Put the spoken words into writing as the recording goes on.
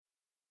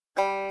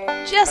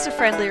Just a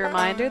friendly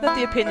reminder that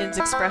the opinions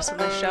expressed on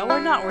this show are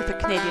not worth a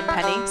Canadian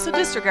penny, so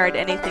disregard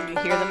anything you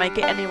hear that might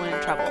get anyone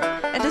in trouble.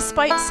 And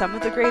despite some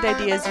of the great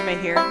ideas you may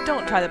hear,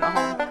 don't try them at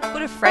home. Go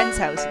to a friend's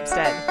house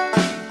instead.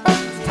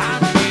 It's time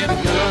to get a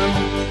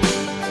gun.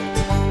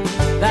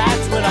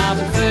 That's what I've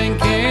been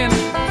thinking.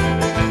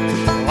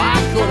 Well, I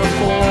could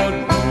afford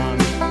one.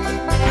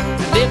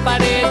 And if I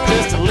did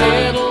just a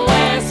little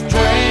less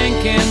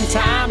drinking,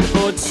 time to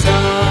put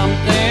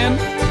something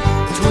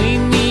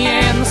between me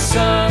and the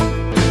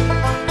sun.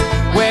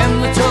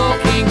 When the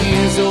talking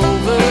is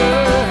over,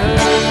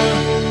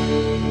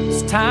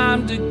 it's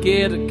time to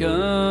get a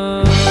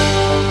gun.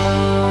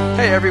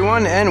 Hey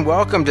everyone, and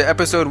welcome to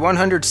episode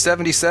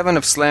 177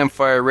 of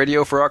Slamfire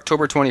Radio for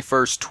October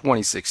 21st,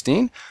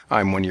 2016.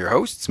 I'm one of your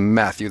hosts,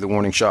 Matthew the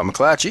Warning Shot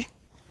McClatchy.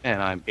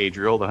 And I'm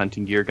Adriel, the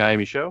hunting gear guy,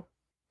 Michaud.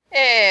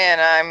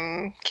 And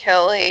I'm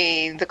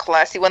Kelly, the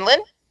classy one,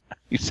 Lynn.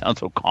 You sound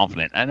so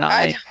confident. And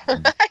I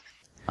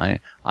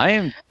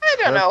am... I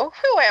don't know.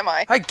 Who am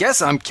I? I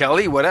guess I'm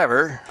Kelly,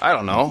 whatever. I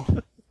don't know.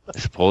 I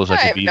suppose I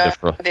could be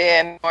the... idea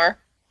anymore.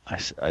 I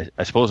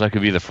suppose I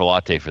could be the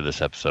frelatte for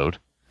this episode.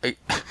 I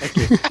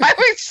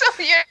was so...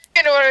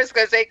 You know what I was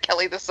going to say?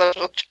 Kelly, the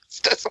social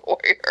justice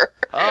warrior.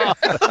 Oh.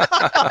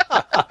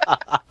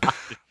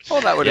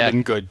 Well, that would have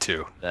been good,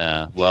 too.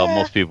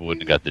 Most people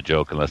wouldn't have got the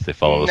joke unless they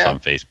follow us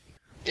on Facebook.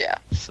 Yeah.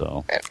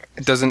 So...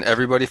 Doesn't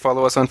everybody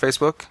follow us on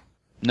Facebook?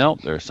 No,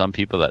 there are some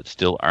people that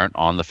still aren't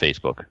on the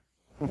Facebook.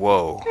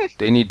 Whoa.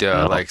 They need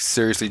to,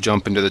 seriously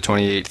jump into the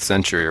 28th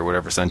century or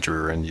whatever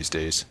century we're in these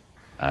days.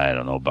 I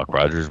don't know, Buck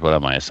Rogers, but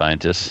am I a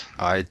scientist?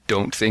 I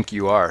don't think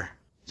you are.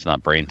 It's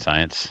not brain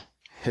science.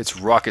 It's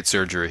rocket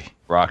surgery.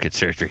 Rocket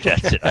surgery,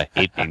 that's it. I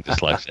hate being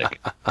dyslexic.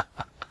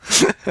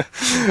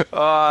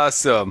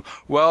 Awesome.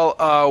 Well,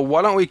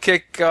 why don't we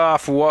kick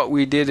off what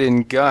we did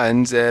in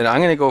guns, and I'm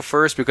going to go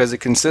first because it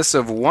consists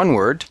of one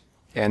word,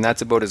 and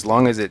that's about as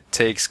long as it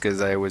takes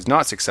because I was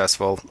not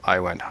successful. I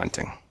went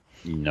hunting.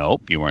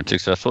 Nope, you weren't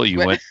successful. You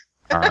went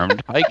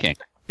armed hiking.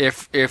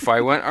 If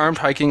I went armed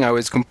hiking, I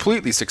was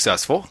completely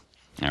successful.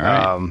 All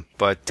right.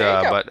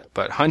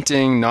 But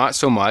hunting, not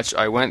so much.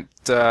 I went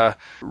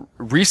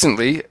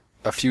recently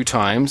a few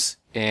times,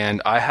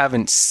 and I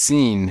haven't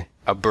seen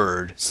a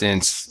bird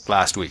since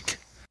last week.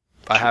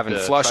 I haven't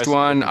flushed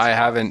one. I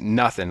haven't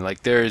nothing.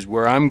 Like there's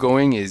where I'm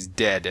going is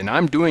dead, and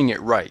I'm doing it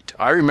right.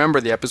 I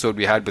remember the episode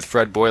we had with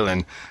Fred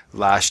Boylan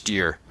last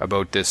year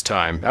about this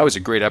time. That was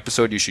a great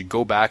episode. You should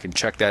go back and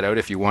check that out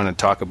if you want to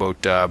talk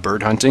about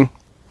bird hunting.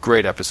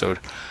 Great episode.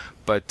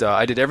 But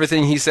I did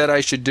everything he said I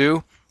should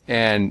do,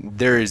 and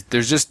there's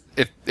just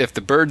if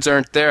the birds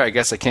aren't there, I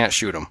guess I can't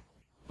shoot them.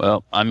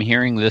 Well, I'm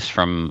hearing this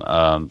from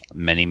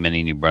many,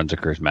 many New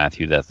Brunswickers,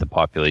 Matthew, that the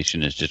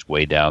population is just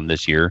way down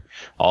this year.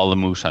 All the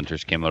moose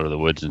hunters came out of the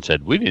woods and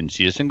said, we didn't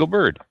see a single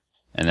bird.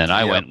 And then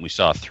I went and we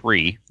saw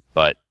 3,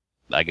 but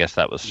I guess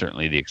that was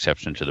certainly the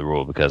exception to the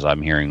rule because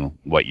I'm hearing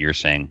what you're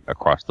saying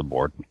across the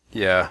board.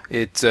 Yeah,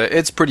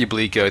 it's pretty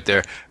bleak out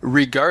there.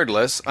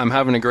 Regardless, I'm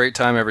having a great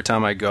time every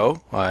time I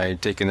go. I'm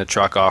taking the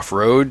truck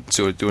off-road,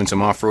 so doing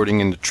some off-roading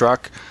in the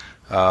truck.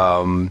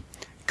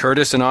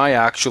 Curtis and I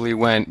actually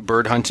went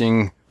bird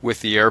hunting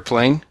with the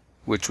airplane,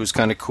 which was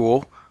kind of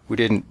cool. We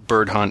didn't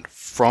bird hunt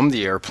from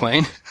the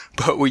airplane,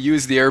 but we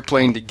used the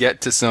airplane to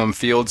get to some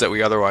fields that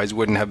we otherwise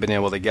wouldn't have been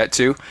able to get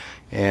to,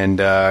 and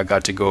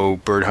got to go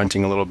bird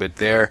hunting a little bit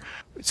there.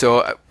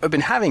 So I've been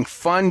having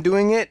fun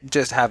doing it,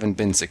 just haven't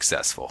been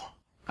successful.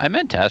 I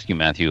meant to ask you,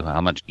 Matthew,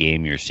 how much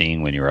game you're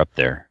seeing when you're up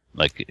there.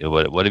 Like,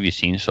 what have you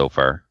seen so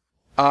far?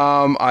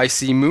 I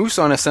see moose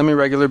on a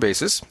semi-regular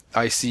basis.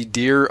 I see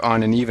deer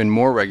on an even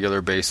more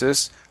regular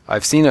basis.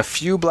 I've seen a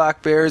few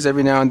black bears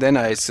every now and then.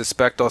 I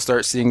suspect I'll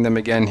start seeing them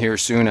again here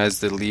soon as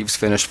the leaves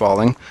finish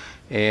falling.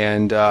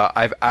 And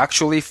I've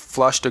actually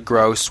flushed a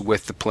grouse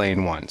with the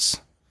plane once.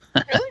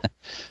 Really?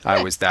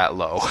 I was that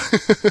low.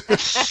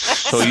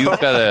 So you've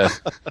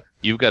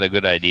got a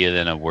good idea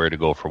then of where to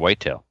go for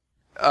whitetail.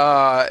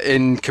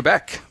 In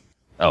Quebec.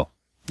 Oh.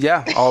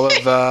 Yeah, all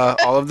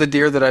of the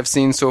deer that I've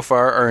seen so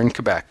far are in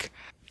Quebec.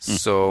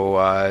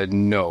 So,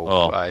 no.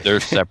 Oh, they're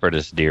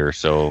separatist deer,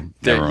 so...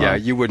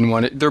 you wouldn't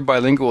want it. They're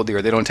bilingual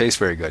deer. They don't taste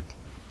very good.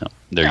 No,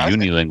 they're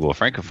unilingual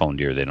francophone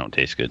deer. They don't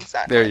taste good.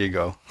 Exactly. There you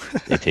go.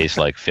 They taste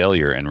like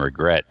failure and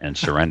regret and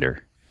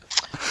surrender.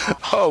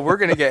 Oh, we're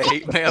going to get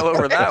hate mail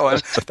over that one.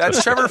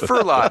 That's Trevor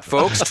Furlot,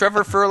 folks.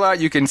 Trevor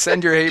Furlot. You can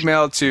send your hate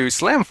mail to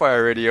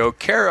Slamfire Radio,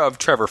 care of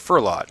Trevor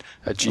Furlot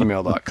at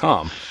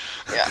gmail.com.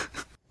 Yeah.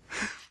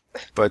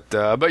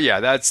 But yeah,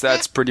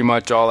 that's pretty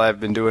much all I've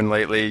been doing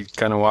lately,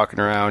 kind of walking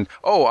around.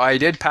 Oh, I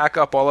did pack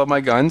up all of my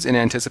guns in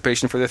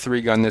anticipation for the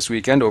 3-gun this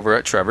weekend over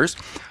at Trevor's.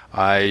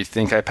 I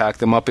think I packed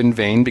them up in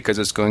vain because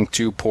it's going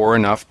to pour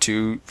enough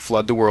to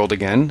flood the world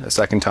again a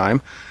second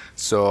time.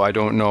 So I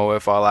don't know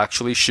if I'll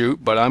actually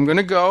shoot, but I'm going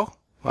to go.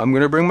 I'm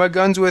going to bring my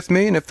guns with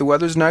me, and if the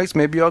weather's nice,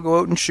 maybe I'll go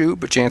out and shoot,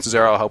 but chances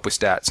are I'll help with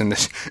stats in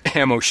this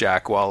ammo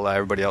shack while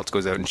everybody else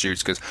goes out and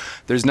shoots, because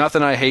there's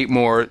nothing I hate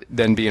more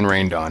than being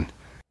rained on.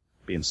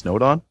 Being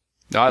snowed on?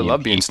 No, I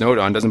love being snowed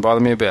on. Doesn't bother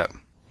me a bit.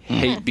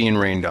 hate being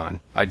rained on.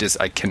 I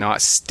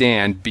cannot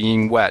stand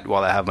being wet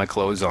while I have my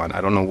clothes on.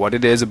 I don't know what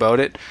it is about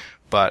it,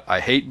 but I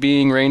hate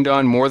being rained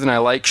on more than I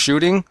like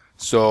shooting.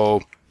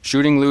 So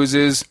shooting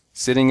loses,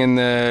 sitting in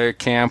the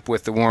camp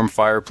with the warm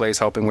fireplace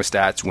helping with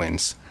stats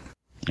wins.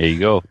 There you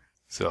go.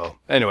 So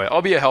anyway,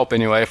 I'll be a help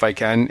anyway if I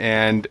can,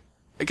 and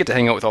I get to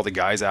hang out with all the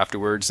guys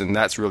afterwards, and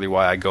that's really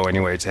why I go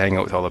anyway, to hang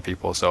out with all the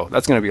people. So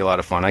that's going to be a lot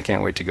of fun. I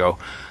can't wait to go.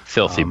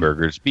 Filthy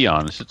burgers. Be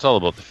honest. It's all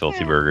about the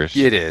filthy burgers.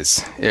 It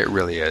is. It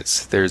really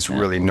is. There's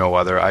really no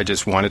other. I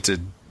just wanted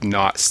to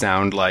not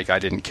sound like I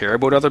didn't care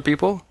about other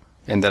people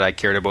and that I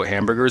cared about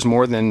hamburgers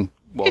more than,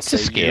 well, it's a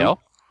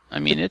scale. I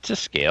mean, it's a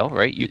scale,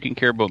 right? You can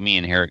care about me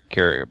and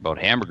care about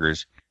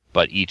hamburgers,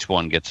 but each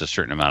one gets a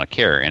certain amount of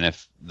care. And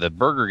if the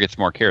burger gets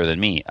more care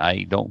than me,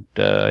 I don't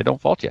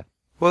fault you.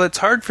 Well, it's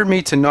hard for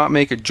me to not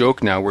make a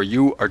joke now where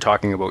you are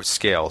talking about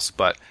scales,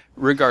 but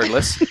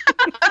regardless,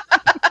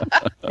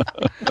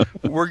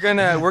 we're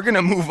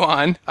gonna move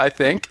on, I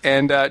think.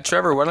 And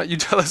Trevor, why don't you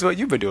tell us what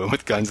you've been doing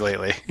with guns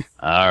lately?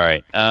 All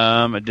right.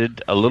 I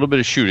did a little bit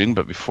of shooting,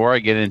 but before I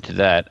get into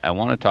that, I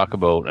want to talk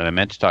about, and I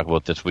meant to talk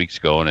about this weeks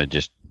ago, and it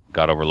just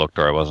got overlooked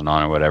or I wasn't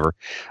on or whatever.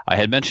 I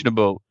had mentioned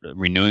about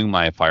renewing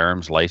my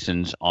firearms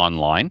license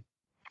online,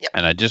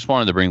 and I just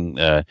wanted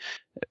to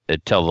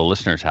tell the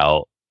listeners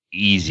how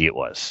easy it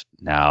was.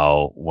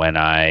 Now, when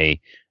I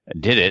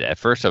did it, at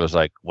first I was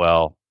like,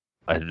 well,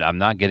 I'm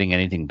not getting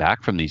anything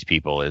back from these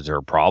people. Is there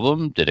a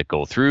problem? Did it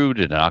go through?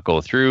 Did it not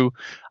go through?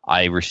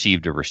 I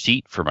received a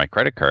receipt for my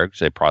credit card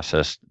because they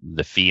processed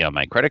the fee on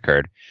my credit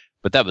card,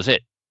 but that was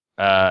it.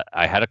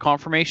 I had a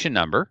confirmation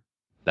number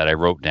that I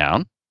wrote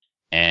down,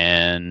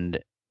 and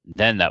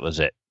then that was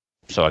it.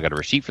 So I got a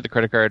receipt for the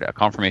credit card, a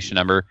confirmation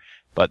number,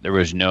 but there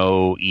was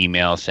no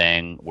email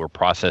saying we're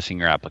processing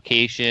your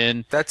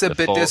application. That's a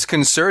bit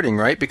disconcerting,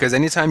 right? Because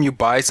anytime you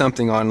buy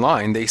something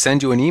online, they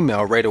send you an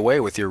email right away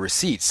with your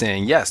receipt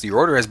saying, yes, your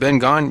order has been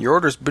gone, your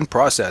order's been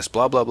processed,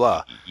 blah, blah,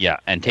 blah. Yeah,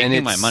 and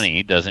taking my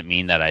money doesn't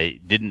mean that I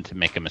didn't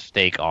make a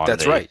mistake on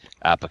the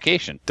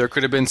application. There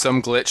could have been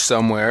some glitch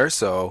somewhere,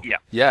 so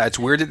yeah, it's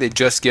weird that they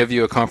just give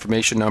you a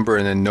confirmation number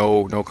and then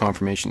no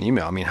confirmation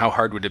email. I mean, how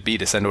hard would it be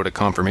to send out a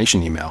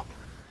confirmation email?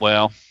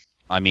 Well,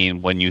 I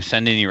mean, when you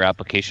send in your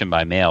application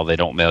by mail, they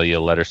don't mail you a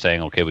letter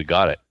saying, okay, we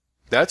got it.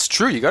 That's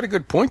true. You got a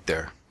good point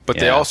there. But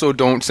they also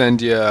don't send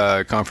you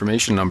a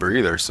confirmation number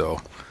either, so.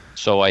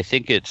 So I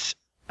think it's,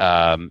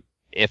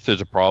 if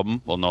there's a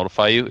problem, we'll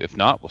notify you. If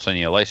not, we'll send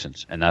you a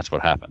license. And that's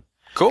what happened.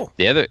 Cool.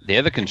 The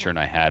other concern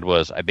I had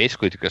was I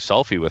basically took a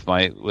selfie with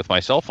my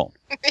cell phone.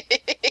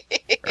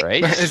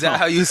 Right? Is that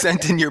how you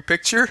sent in your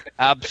picture?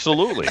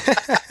 Absolutely.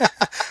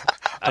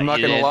 I'm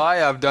not going to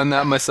lie, I've done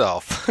that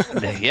myself.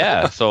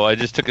 Yeah, so I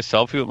just took a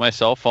selfie with my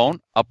cell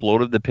phone,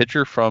 uploaded the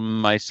picture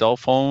from my cell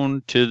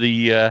phone to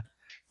the,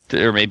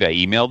 or maybe I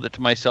emailed it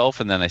to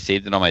myself, and then I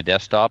saved it on my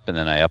desktop, and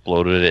then I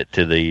uploaded it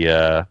to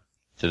the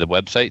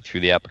website through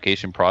the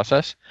application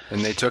process.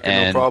 And they took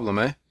it no problem,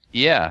 eh?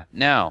 Yeah.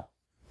 Now,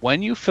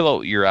 when you fill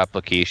out your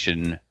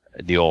application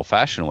the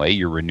old-fashioned way,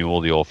 your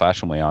renewal the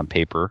old-fashioned way on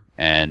paper,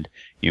 and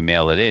you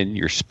mail it in,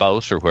 your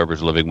spouse or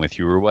whoever's living with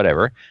you or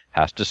whatever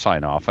has to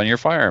sign off on your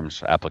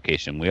firearms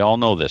application. We all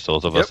know this,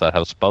 those of us that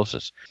have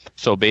spouses.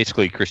 So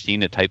basically,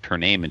 Christina typed her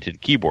name into the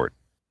keyboard.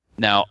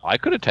 Now, I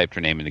could have typed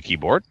her name in the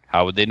keyboard.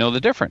 How would they know the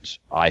difference?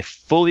 I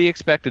fully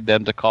expected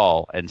them to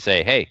call and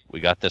say, hey, we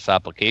got this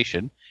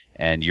application,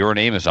 and your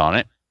name is on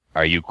it.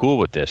 Are you cool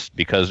with this?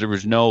 Because there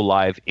was no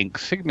live ink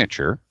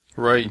signature,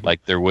 right,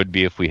 like there would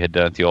be if we had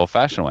done it the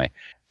old-fashioned way.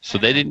 So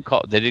they didn't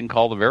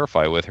call to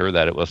verify with her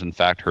that it was in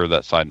fact her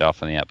that signed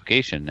off on the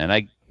application.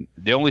 And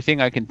the only thing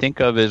I can think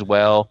of is,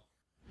 well,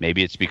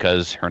 maybe it's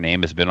because her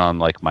name has been on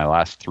like my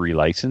last 3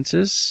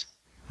 licenses.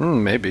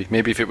 Maybe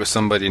if it was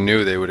somebody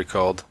new, they would have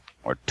called.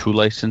 Or 2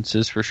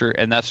 licenses for sure.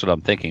 And that's what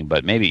I'm thinking.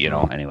 But maybe,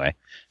 anyway.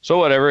 So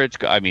whatever.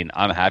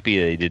 I'm happy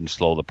they didn't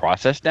slow the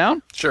process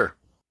down. Sure.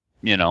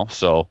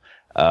 So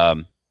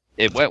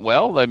it went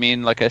well. I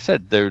mean, like I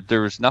said,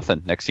 there was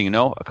nothing. Next thing you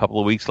know, a couple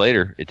of weeks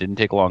later, it didn't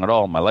take long at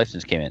all. My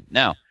license came in.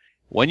 Now,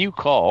 when you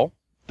call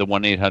the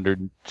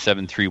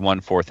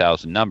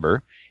 1-800-731-4000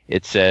 number,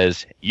 it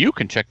says you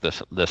can check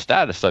the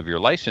status of your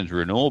license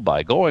renewal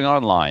by going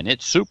online.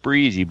 It's super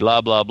easy, blah,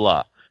 blah,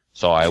 blah.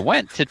 So I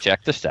went to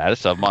check the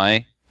status of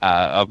my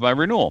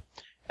renewal,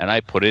 and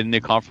I put in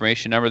the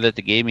confirmation number that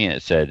they gave me, and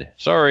it said,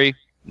 sorry,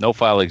 no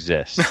file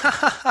exists.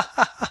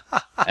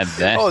 And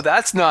then,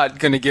 that's not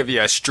going to give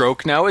you a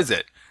stroke now, is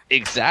it?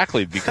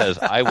 Exactly, because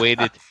I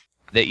waited.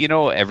 That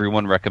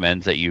everyone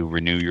recommends that you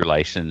renew your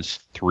license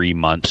 3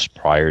 months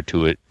prior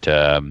to it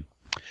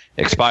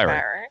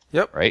expiring.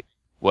 Yep. Right.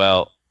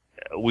 Well,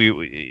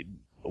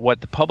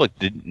 what the public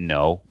didn't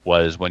know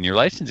was when your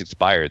license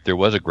expired, there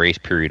was a grace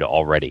period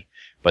already.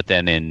 But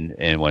then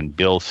when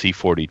Bill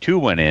C-42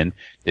 went in,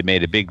 they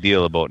made a big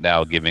deal about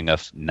now giving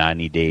us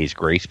 90 days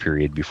grace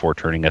period before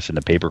turning us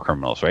into paper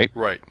criminals, right?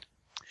 Right.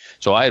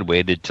 So I had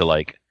waited to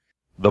like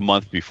the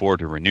month before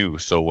to renew.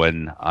 So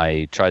when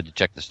I tried to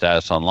check the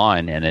status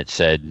online and it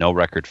said no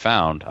record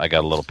found, I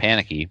got a little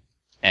panicky.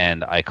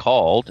 And I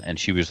called, and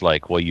she was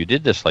like, well, you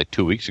did this like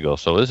 2 weeks ago,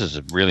 so this is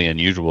really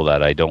unusual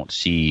that I don't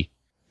see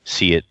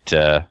it,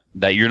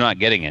 that you're not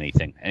getting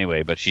anything.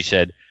 Anyway, but she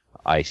said,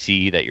 I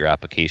see that your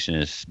application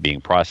is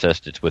being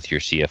processed. It's with your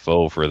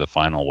CFO for the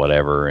final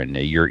whatever, and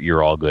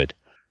you're all good.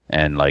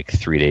 And like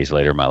 3 days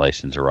later, my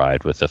license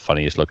arrived with the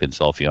funniest looking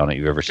selfie on it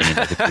you've ever seen.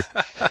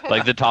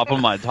 Like the top of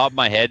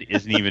my head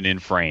isn't even in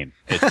frame.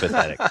 It's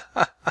pathetic.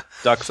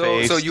 Duck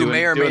face. So you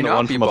may or may doing the not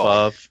one be from bald.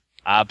 above.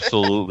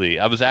 Absolutely.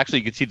 I was actually,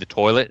 you could see the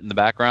toilet in the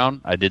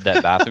background. I did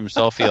that bathroom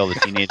selfie all the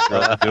teenage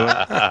girls were doing.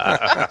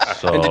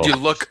 So, And did you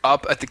look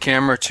up at the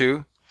camera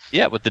too?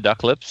 yeah, with the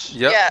duck lips.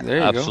 Yep. Yeah. There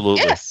you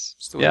Absolutely. Yes. go.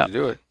 That's the way Yeah. to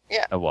do it.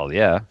 Well,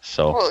 yeah.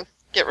 So, We'll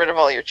get rid of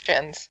all your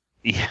chins.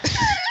 yeah.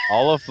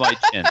 All of my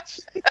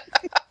chins.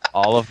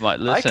 All of my,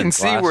 listen. I can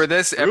see where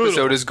this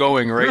episode is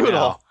going right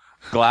now.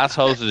 Glass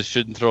houses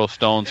shouldn't throw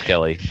stones,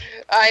 Kelly.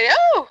 I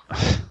know.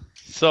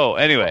 So,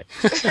 anyway,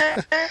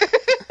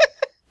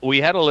 we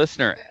had a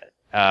listener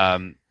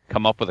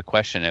come up with a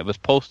question. It was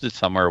posted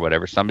somewhere or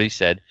whatever. Somebody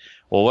said,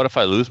 well, what if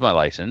I lose my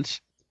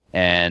license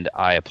and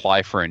I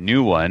apply for a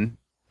new one?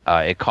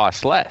 It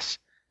costs less.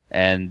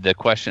 And the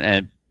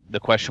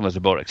question was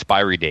about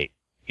expiry date.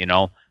 You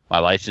know, my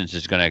license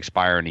is going to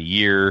expire in a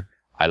year.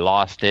 I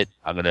lost it.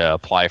 I'm going to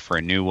apply for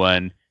a new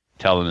one.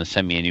 Tell them to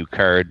send me a new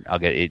card. I'll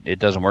get it. It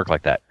doesn't work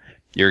like that.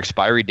 Your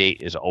expiry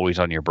date is always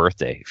on your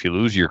birthday. If you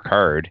lose your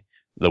card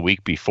the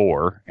week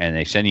before and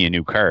they send you a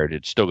new card,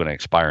 it's still going to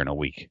expire in a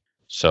week.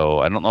 So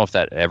I don't know if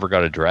that ever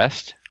got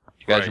addressed.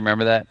 You guys Right.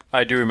 remember that?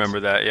 I do remember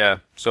that, yeah.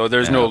 So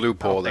there's no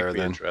loophole there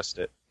then.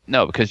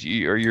 No, because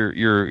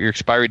your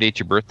expiry date's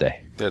your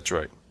birthday. That's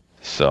right.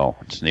 So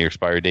your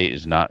expiry date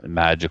is not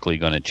magically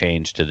going to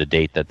change to the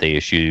date that they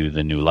issue you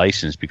the new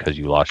license because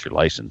you lost your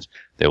license.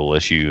 They will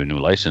issue you a new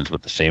license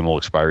with the same old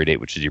expiry date,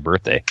 which is your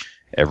birthday,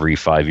 every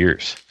 5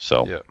 years.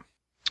 So, Yeah.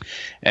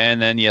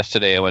 And then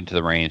yesterday I went to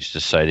the range to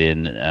sight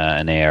in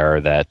an AR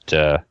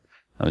that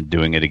I'm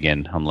doing it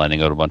again. I'm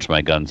lending out a bunch of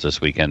my guns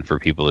this weekend for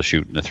people to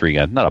shoot in the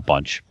 3-gun. Not a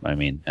bunch, I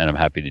mean, and I'm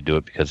happy to do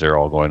it because they're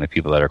all going to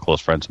people that are close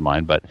friends of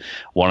mine, but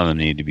one of them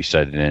needed to be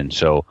sighted in.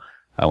 So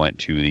I went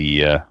to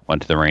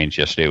the range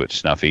yesterday with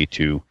Snuffy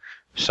to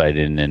sight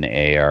in an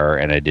AR,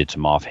 and I did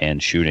some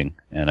offhand shooting.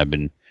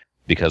 And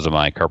because of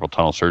my carpal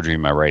tunnel surgery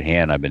in my right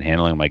hand, I've been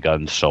handling my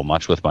guns so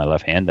much with my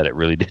left hand that it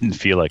really didn't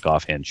feel like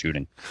offhand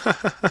shooting.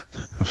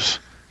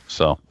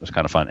 So it was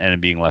kind of fun.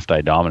 And being left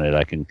eye dominant,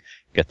 I can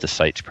get the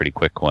sights pretty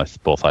quick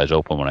with both eyes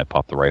open when I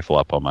pop the rifle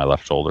up on my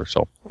left shoulder.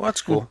 So Well,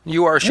 that's cool.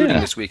 You are shooting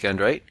Yeah. this weekend,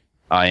 right?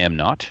 I am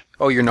not.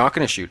 Oh, you're not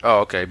going to shoot. Oh,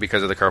 okay,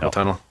 because of the carpal No.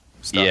 tunnel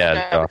stuff.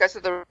 Yeah, No, because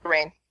of the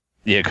rain.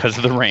 yeah, because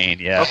of the rain.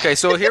 Yeah. Okay,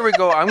 so here we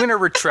go. I'm going to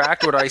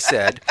retract what I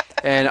said,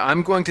 and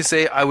I'm going to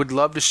say I would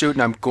love to shoot,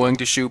 and I'm going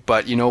to shoot,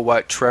 but you know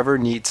what? Trevor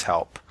needs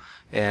help.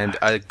 And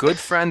a good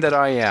friend that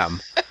I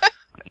am,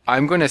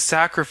 I'm going to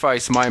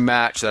sacrifice my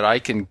match that I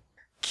can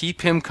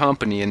keep him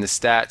company in the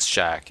stats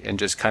shack and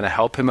just kind of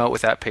help him out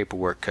with that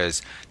paperwork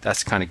because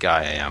that's the kind of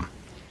guy I am.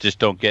 Just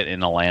don't get in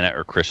Alana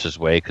or Chris's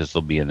way because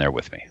they'll be in there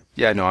with me.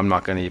 Yeah, no, I'm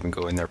not going to even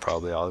go in there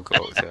probably. I'll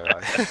go out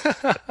there.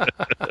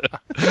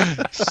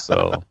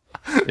 So,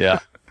 yeah.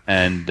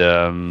 And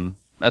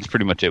that's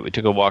pretty much it. We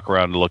took a walk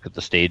around to look at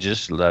the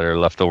stages that are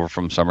left over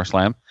from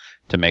SummerSlam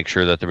to make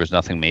sure that there was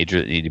nothing major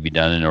that needed to be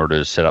done in order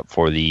to set up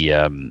for the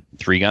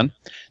 3-gun.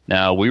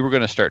 Now, we were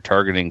going to start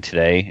targeting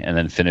today and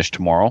then finish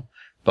tomorrow,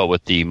 but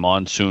with the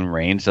monsoon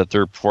rains that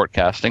they're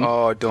forecasting,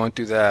 Oh, don't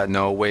do that.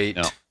 No, wait.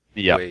 No.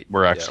 yeah, wait,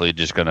 we're actually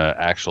just going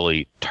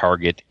to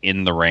target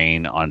in the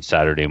rain on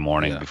Saturday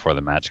morning Yeah. before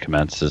the match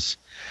commences.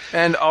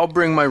 And I'll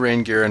bring my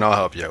rain gear and I'll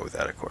help you out with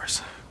that, of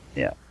course.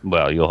 Yeah.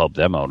 Well, you'll help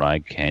them out. I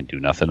can't do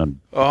nothing.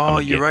 Oh,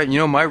 a you're kid. right. You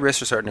know, my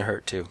wrists are starting to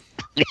hurt too.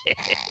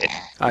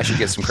 I should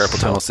get some carpal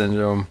tunnel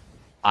syndrome.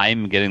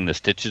 I'm getting the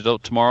stitches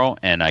out tomorrow,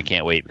 and I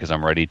can't wait because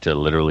I'm ready to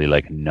literally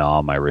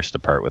gnaw my wrist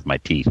apart with my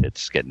teeth.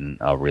 It's getting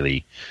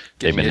really.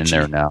 They've been in itchy.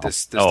 there now. The They've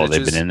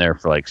stitches? been in there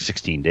for like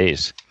 16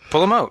 days.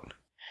 Pull them out.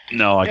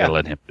 No, I Yeah. gotta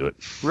let him do it.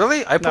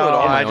 Really? I pull No, out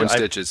all my I- own I-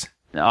 stitches.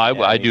 No, I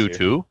Yeah, me do too.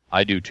 too.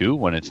 I do too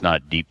when it's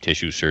not deep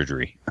tissue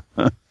surgery.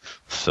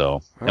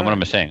 So, and what Alright.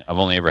 am I saying? I've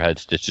only ever had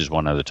stitches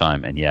one other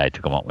time, and yeah, I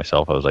took them out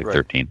myself. I was like Right.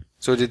 13.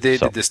 So did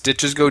the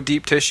stitches go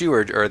deep tissue,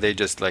 or are they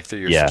just like through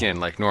your Yeah. skin,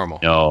 like normal?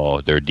 No,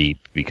 they're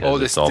deep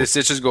because Oh, it's all. the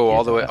stitches go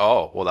all the way.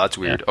 Oh, well, that's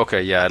weird.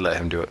 Okay, yeah, I'd let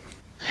him do it.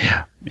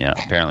 Yeah,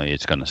 apparently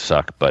it's gonna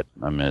suck. But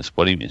I mean,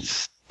 what do you mean?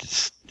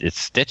 It's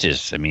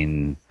stitches. I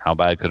mean, how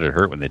bad could it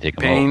hurt when they take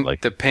them Pain. out?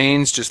 Like The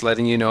pain's just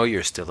letting you know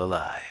you're still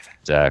alive.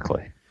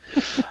 exactly,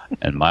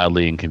 and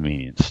mildly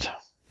inconvenienced.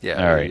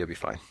 Yeah, All right. you'll be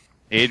fine.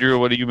 Adriel,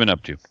 what have you been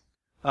up to?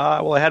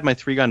 Well, I had my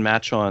 3-gun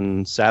match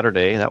on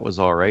Saturday. That was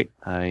all right.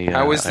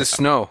 How was the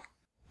snow?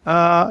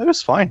 It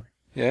was fine.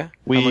 Yeah.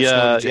 We, How much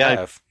snow did you yeah,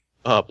 have?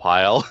 A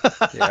pile.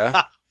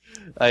 Yeah.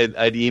 I'd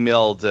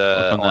emailed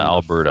Welcome to on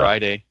Alberta.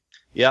 Friday.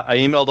 Yeah, I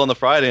emailed on the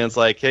Friday and it's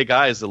like, hey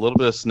guys, a little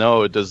bit of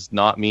snow, it does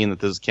not mean that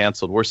this is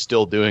canceled. We're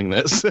still doing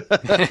this.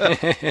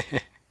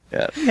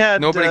 Yeah.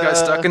 Nobody got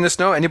stuck in the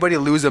snow? Anybody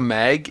lose a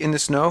mag in the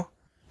snow?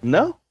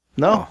 No.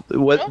 No.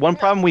 One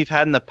problem we've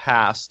had in the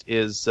past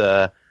is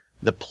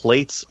the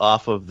plates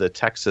off of the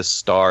Texas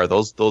Star.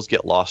 Those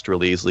get lost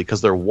really easily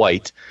because they're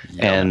white,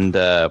 and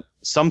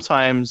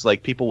sometimes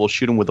like people will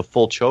shoot them with a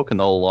full choke and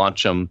they'll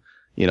launch them,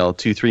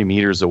 2-3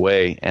 meters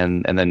away,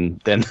 and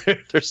then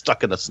they're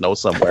stuck in the snow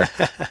somewhere.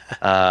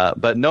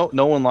 But no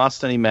one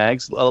lost any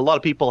mags. A lot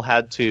of people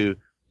had to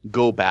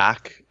go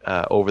back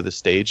over the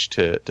stage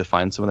to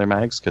find some of their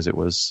mags because it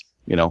was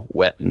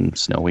wet and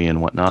snowy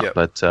and whatnot. Yep.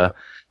 But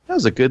it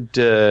was a good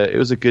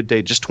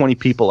day. Just 20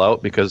 people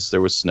out because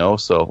there was snow,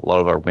 so a lot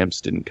of our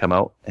wimps didn't come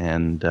out.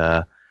 And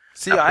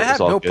see, I have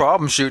no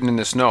problem shooting in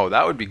the snow.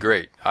 That would be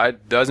great.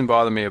 It doesn't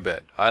bother me a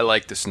bit. I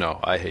like the snow.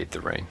 I hate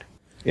the rain.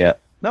 Yeah,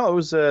 no, it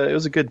was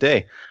a good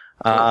day.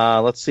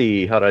 Let's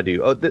see, how did I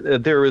do? Oh,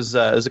 there was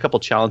a couple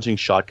challenging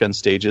shotgun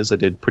stages. I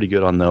did pretty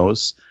good on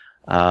those.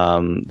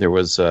 There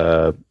was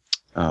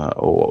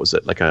what was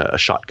it? Like a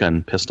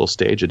shotgun pistol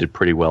stage. I did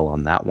pretty well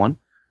on that one.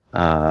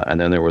 And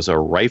then there was a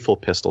rifle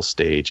pistol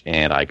stage,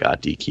 and I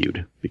got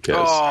DQ'd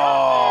because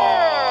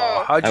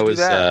how'd you do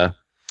that?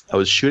 I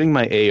was shooting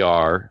my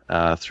AR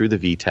through the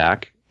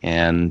VTAC,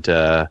 and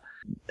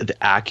the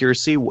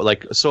accuracy,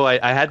 so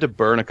I had to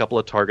burn a couple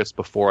of targets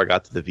before I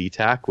got to the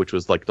VTAC, which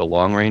was like the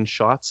long range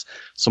shots.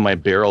 So my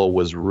barrel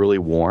was really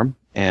warm,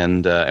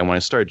 and when I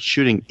started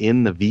shooting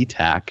in the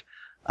VTAC,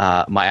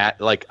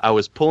 I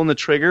was pulling the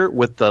trigger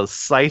with the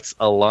sights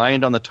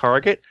aligned on the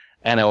target,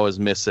 and I was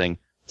missing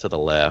to the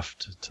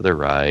left, to the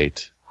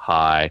right,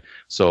 high.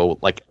 So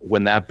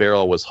when that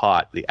barrel was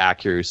hot, the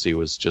accuracy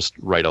was just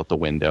right out the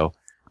window,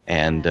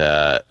 and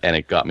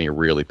it got me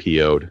really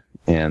PO'd.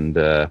 And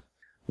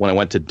when I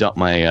went to dump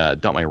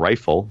my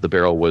rifle, the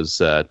barrel was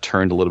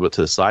turned a little bit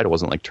to the side. It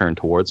wasn't turned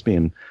towards me,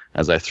 and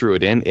as I threw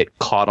it in, it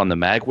caught on the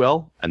mag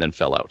well and then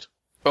fell out.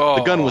 Oh.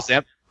 The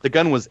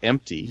gun was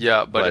empty.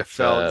 Yeah, but it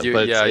fell.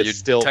 You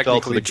still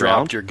technically fell to the dropped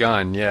ground. your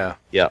gun. Yeah.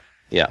 Yeah.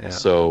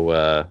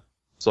 So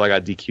I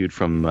got DQ'd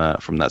from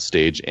that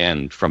stage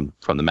and from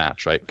the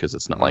match, right? Because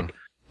it's not like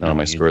none of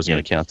my scores are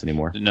going to count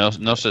anymore.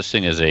 No such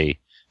thing as a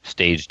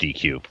stage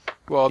DQ.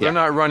 Well, they're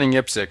not running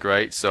IPSC,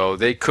 right? So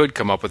they could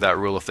come up with that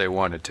rule if they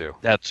wanted to.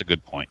 That's a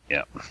good point.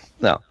 Yeah.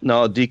 No,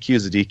 DQ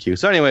is a DQ.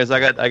 So, anyways, I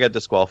got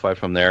disqualified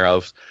from there. I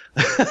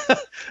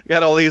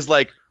got all these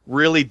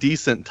really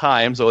decent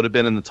times. I would have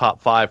been in the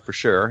top 5 for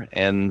sure,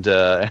 and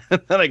then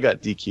I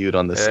got DQ'd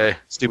on this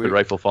stupid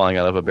rifle falling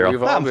out of a barrel.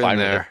 We've all been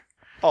there.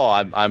 Oh,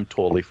 I'm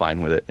totally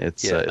fine with it.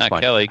 It's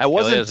fine. Kelly. I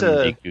wasn't.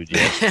 Kelly hasn't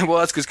DQ'd yet. Well,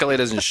 that's because Kelly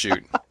doesn't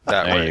shoot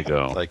that way. There you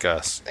go. Like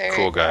us, There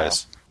cool you go.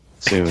 guys.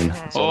 Soon.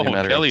 It's only a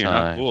matter of Kelly, you're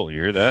not time. cool.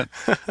 You hear that?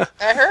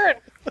 I heard.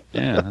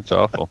 Yeah, that's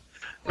awful.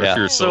 Yeah. If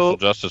you're a So- social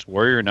justice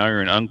warrior, now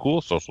you're an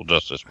uncool social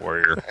justice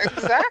warrior.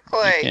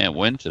 Exactly. You can't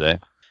win today.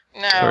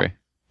 No. Sorry.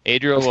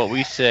 Adriel, what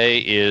we say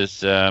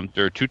is there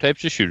are 2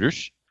 types of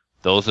shooters.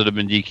 Those that have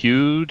been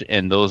DQ'd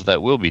and those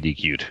that will be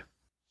DQ'd.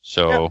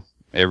 So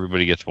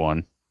everybody gets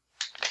one.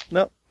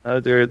 No. I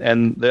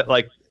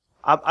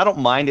don't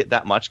mind it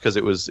that much because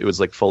it was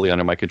fully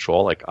under my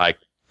control. I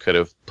could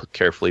have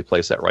carefully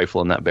placed that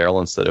rifle in that barrel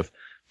instead of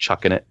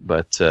chucking it,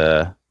 but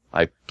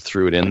I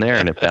threw it in there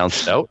and it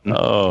bounced out.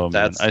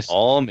 That's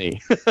all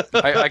me.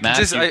 I could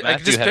just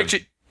Matthew had picture.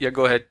 Yeah,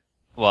 go ahead.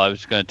 Well, I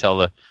was going to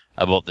tell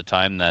about the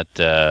time that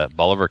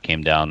Bolivar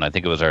came down. I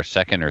think it was our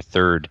second or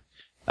third.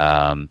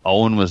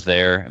 Owen was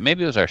there.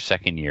 Maybe it was our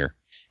second year.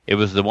 It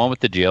was the one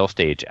with the jail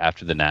stage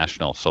after the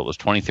National, so it was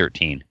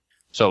 2013.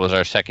 So it was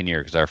our second year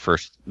because our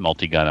first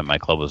multi-gun at my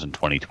club was in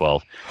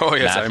 2012. Oh,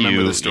 yes, I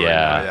remember the story.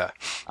 Yeah.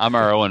 I'm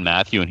our Owen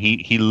Matthew, and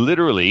he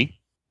literally,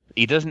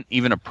 he doesn't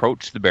even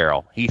approach the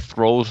barrel. He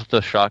throws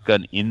the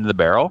shotgun in the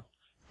barrel,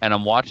 and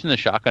I'm watching the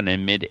shotgun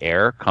in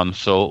midair come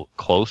so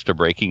close to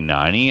breaking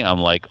 90. I'm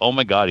like, oh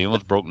my God, he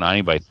almost broke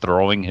 90 by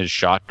throwing his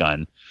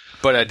shotgun.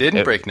 But I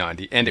didn't break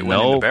 90, and it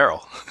went in the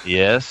barrel.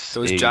 Yes.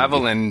 Those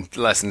javelin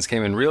lessons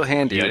came in real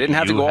handy. I didn't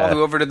have to go all the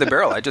way over to the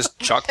barrel. I just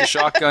chucked the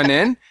shotgun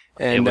in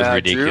and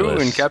drew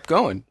and kept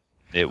going.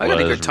 I had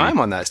a good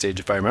time on that stage,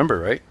 if I remember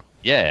right.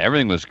 Yeah,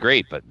 everything was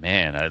great, but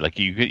man,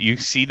 you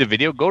see the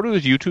video. Go to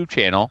his YouTube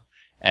channel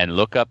and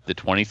look up the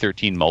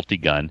 2013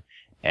 multi-gun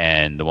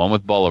and the one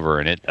with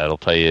Bolivar in it. That'll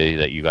tell you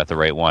that you got the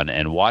right one.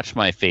 And watch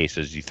my face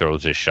as he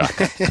throws his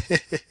shotgun.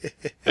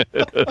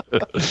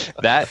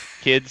 That,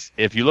 kids,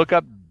 if you look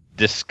up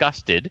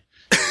disgusted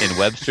in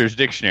Webster's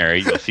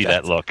dictionary, you'll see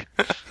that look.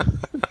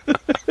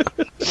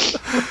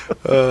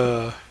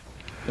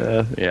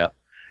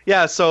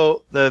 Yeah,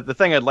 so the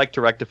thing I'd like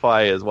to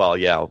rectify is,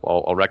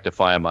 I'll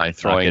rectify my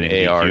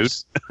throwing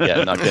ARs.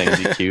 Not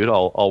getting DQ'd.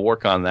 I'll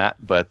work on that.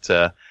 But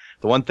the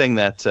one thing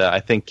that I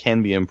think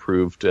can be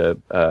improved,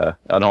 and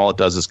all it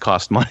does is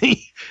cost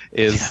money,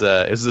 is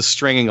the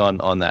stringing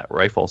on that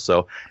rifle.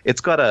 So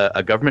it's got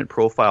a government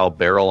profile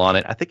barrel on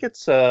it. I think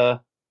it's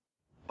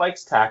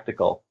Spikes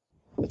Tactical.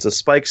 It's a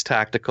Spikes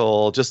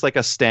Tactical, just like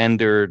a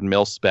standard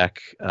mil-spec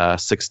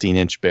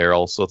 16-inch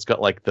barrel. So it's got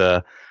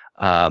the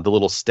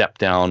little step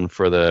down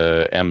for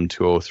the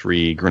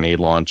M203 grenade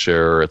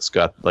launcher. It's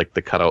got the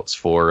cutouts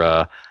for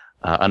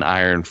an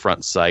iron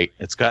front sight.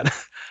 It's got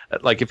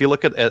like if you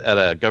look at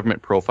a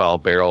government profile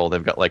barrel,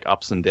 they've got like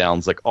ups and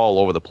downs like all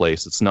over the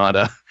place. It's not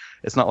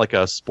like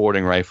a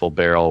sporting rifle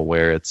barrel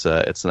where it's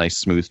a nice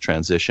smooth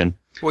transition.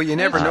 Well, you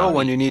never know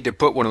when you need to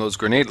put one of those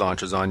grenade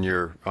launchers on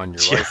your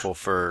rifle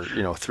for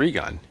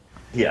 3-gun.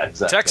 Yeah,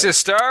 exactly. Texas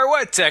Star?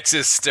 What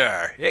Texas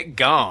Star? It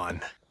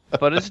gone.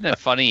 But isn't it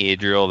funny,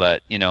 Adriel,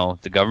 that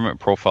the government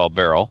profile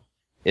barrel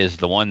is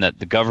the one that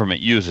the government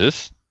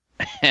uses,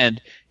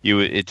 and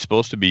it's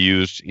supposed to be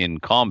used in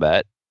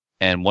combat,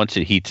 and once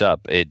it heats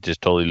up, it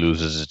just totally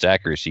loses its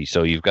accuracy.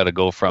 So you've got to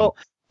go from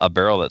a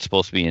barrel that's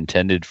supposed to be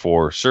intended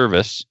for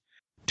service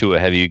to a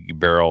heavy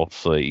barrel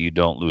so that you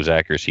don't lose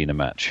accuracy in a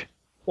match.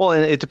 Well,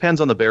 and it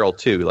depends on the barrel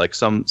too. Like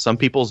some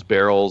people's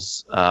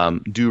barrels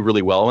do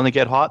really well when they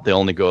get hot. They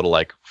only go to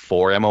like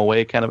 4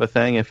 MOA kind of a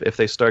thing if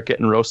they start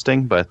getting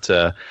roasting. But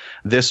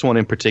this one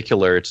in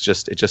particular, it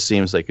just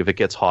seems like if it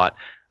gets hot,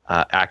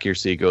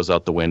 accuracy goes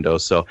out the window.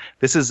 So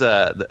this is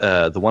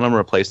the one I'm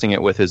replacing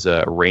it with is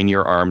a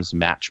Rainier Arms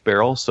match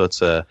barrel. So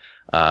it's a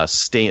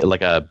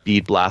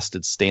bead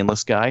blasted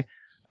stainless guy.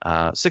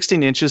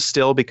 16 inches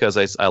still because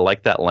I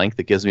like that length.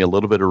 It gives me a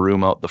little bit of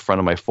room out the front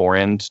of my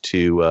forend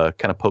to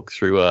kind of poke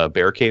through a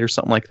barricade or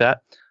something like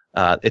that.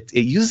 It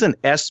uses an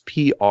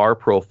SPR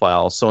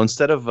profile, so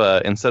instead of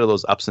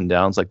those ups and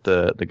downs like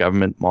the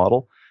government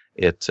model,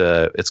 it's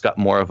got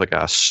more of like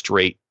a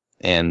straight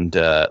and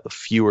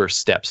fewer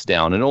steps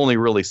down. It only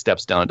really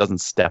steps down. It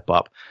doesn't step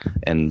up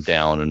and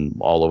down and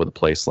all over the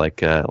place like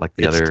the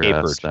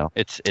other style.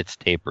 It's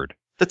tapered.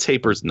 The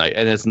taper's nice,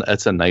 and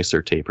it's a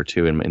nicer taper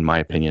too, in my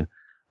opinion.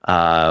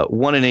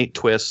 1 in 8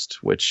 twist,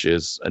 which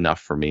is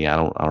enough for me. I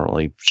don't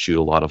really shoot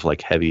a lot of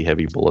like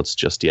heavy bullets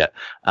just yet.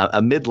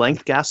 A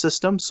mid-length gas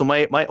system. So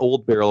my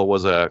old barrel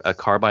was a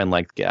carbine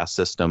length gas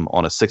system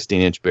on a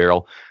 16-inch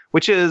barrel,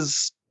 which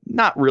is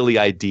not really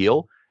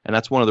ideal. And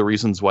that's one of the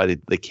reasons why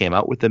they came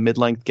out with the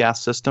mid-length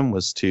gas system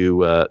was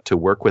to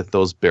work with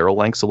those barrel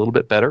lengths a little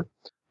bit better.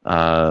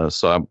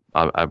 So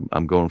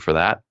I'm going for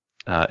that.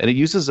 And it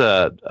uses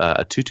a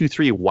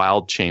 223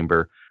 wild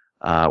chamber,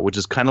 which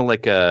is kind of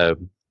like a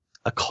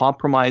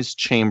compromised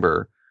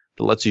chamber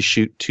that lets you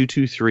shoot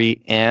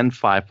 223 and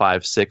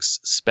 5.56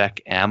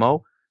 spec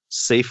ammo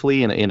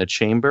safely in a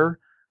chamber.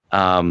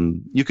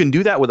 You can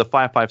do that with a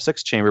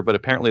 5.56 chamber, but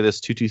apparently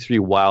this 223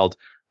 wild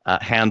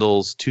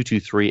handles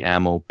 223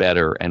 ammo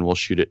better and will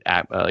shoot it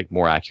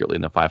more accurately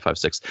than the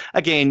 5.56.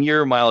 Again,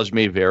 your mileage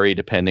may vary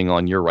depending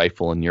on your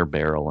rifle and your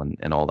barrel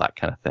and all that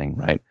kind of thing,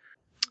 right?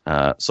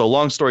 So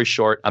long story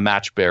short, a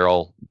match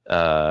barrel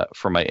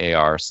for my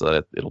AR so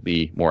that it'll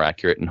be more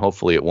accurate and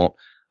hopefully it won't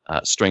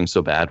string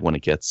so bad when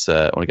it gets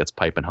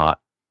piping hot.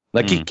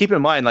 Like keep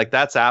in mind, like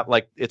that's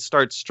it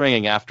starts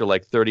stringing after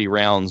like 30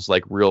 rounds,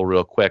 like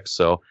real quick.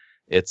 So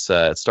it's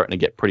starting to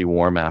get pretty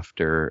warm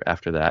after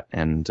that,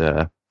 and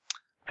I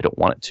don't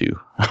want it to.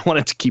 I want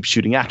it to keep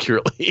shooting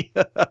accurately.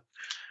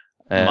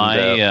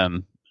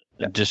 And,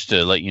 just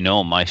to let you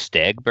know, my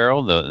Stag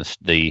barrel,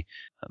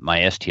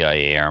 my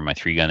STI AR, my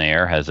 3-gun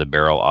AR has a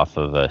barrel off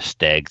of a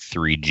Stag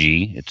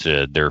 3G. It's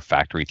their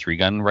factory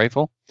 3-gun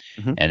rifle.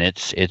 Mm-hmm. And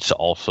it's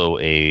also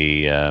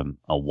a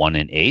 1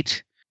 in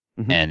 8,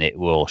 and it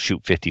will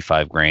shoot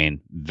 55 grain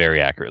very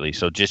accurately.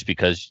 So just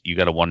because you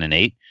got a 1 in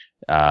 8,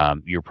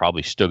 you're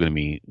probably still going to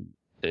be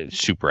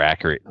super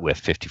accurate with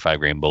 55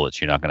 grain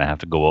bullets. You're not going to have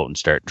to go out and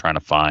start trying to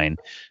find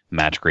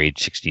match grade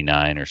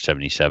 69 or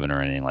 77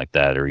 or anything like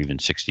that, or even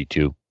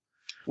 62.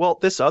 Well,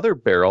 this other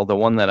barrel, the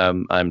one that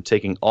I'm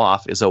taking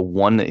off, is a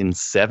 1 in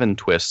 7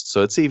 twist,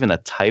 so it's even a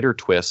tighter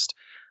twist.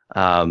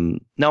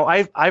 Now,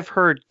 I've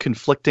heard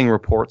conflicting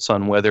reports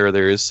on whether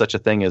there is such a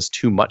thing as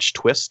too much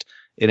twist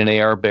in an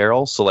AR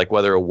barrel. So, like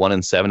whether a 1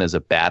 in 7 is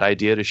a bad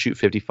idea to shoot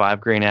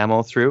 55 grain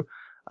ammo through.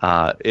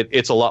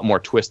 It's a lot more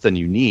twist than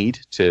you need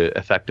to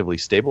effectively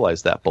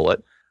stabilize that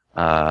bullet.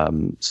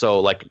 So,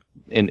 like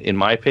in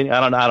my opinion,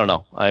 I don't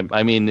know.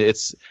 I mean,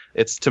 it's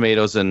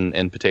tomatoes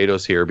and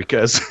potatoes here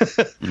because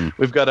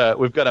we've got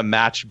a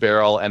match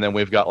barrel and then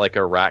we've got like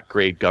a rack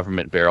grade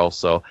government barrel.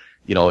 So,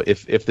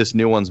 if this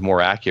new one's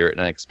more accurate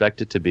and I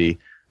expect it to be,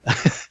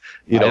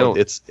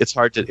 it's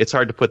hard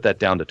to put that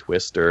down to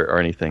twist or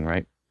anything,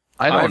 right?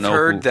 I've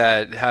heard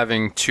that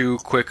having too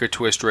quick a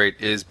twist rate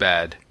is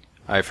bad.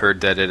 I've heard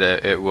that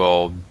it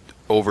will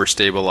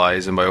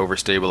overstabilize, and by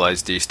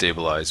overstabilize,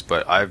 destabilize.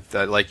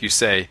 But like you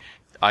say,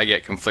 I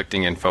get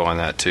conflicting info on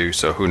that too.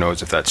 So who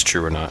knows if that's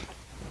true or not?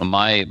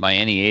 My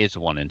NEA is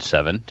a 1 in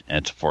 7, and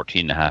it's a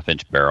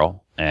 14.5-inch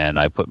barrel, and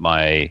I put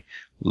my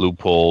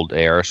loopholed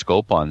AR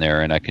scope on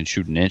there, and I can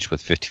shoot an inch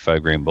with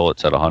 55 grain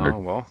bullets at 100. Oh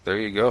well, there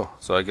you go.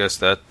 So I guess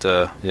that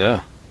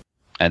yeah.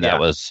 And that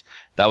was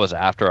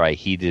after I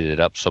heated it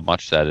up so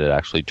much that it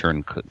actually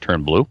turned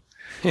blue.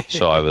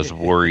 So I was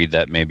worried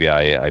that maybe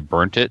I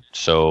burnt it.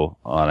 So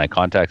when I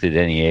contacted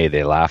NEA,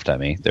 they laughed at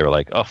me. They were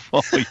like,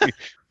 "Oh,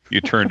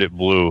 you turned it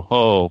blue.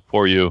 Oh,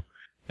 poor you."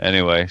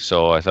 Anyway,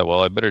 so I thought,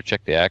 well, I better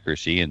check the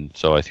accuracy, and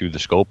so I threw the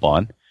scope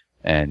on,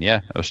 and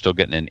yeah, I was still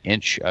getting an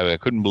inch. I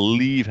couldn't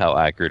believe how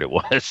accurate it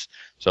was.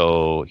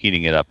 So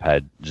heating it up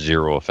had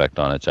zero effect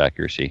on its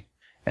accuracy.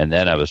 And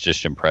then I was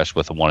just impressed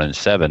with the 1 in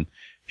 7.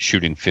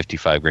 shooting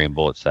 55 grain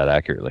bullets that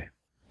accurately.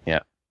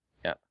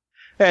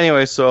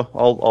 Anyway, so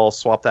I'll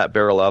swap that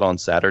barrel out on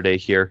Saturday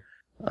here.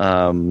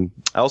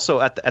 Also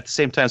at the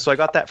same time, so I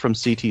got that from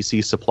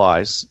CTC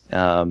Supplies,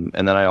 and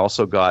then I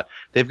also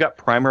they've got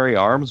Primary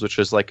Arms, which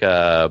is like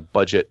a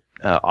budget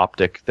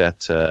optic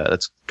that's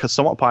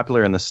somewhat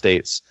popular in the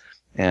States,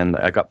 and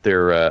I got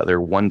their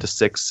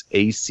 1:6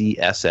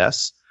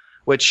 ACSS,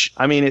 which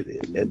I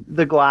mean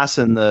the glass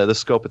and the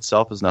scope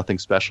itself is nothing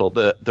special.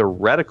 The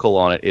reticle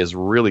on it is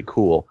really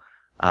cool.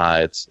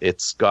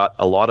 It's got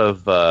a lot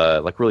of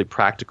like really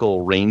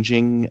practical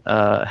ranging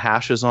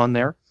hashes on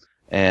there,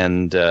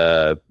 and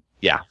so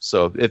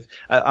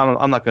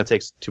I'm not going to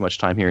take too much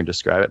time here and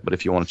describe it, but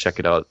if you want to check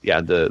it out,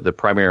 the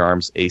Primary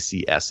Arms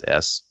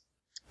ACSS,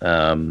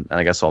 and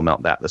I guess I'll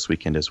mount that this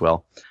weekend as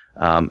well.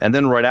 And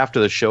then right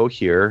after the show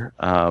here,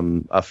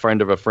 a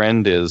friend of a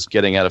friend is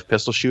getting out of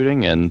pistol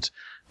shooting, and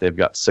they've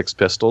got 6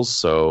 pistols,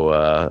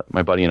 so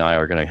my buddy and I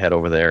are going to head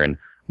over there and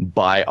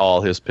buy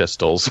all his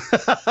pistols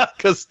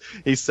because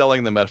he's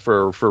selling them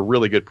for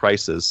really good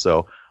prices.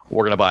 So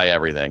we're gonna buy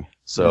everything.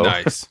 So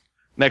Nice.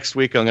 Next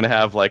week I'm gonna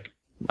have like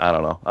I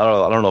don't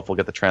know if we'll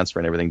get the transfer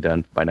and everything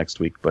done by next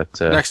week,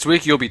 but Next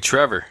week you'll be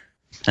Trevor.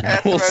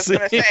 That's we'll what I was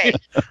going to say.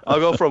 I'll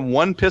go from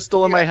 1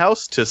 pistol in my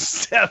house to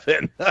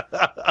 7.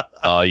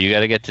 Oh, you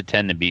got to get to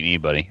 10 to beat me,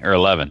 buddy, or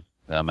 11.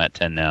 I'm at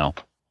 10 now.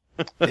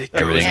 It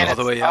Everything goes is all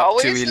the way up to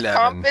Always a 11.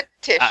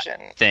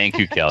 competition. Thank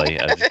you, Kelly.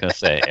 I was just going to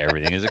say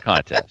everything is a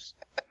contest.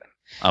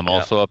 I'm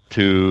also up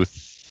to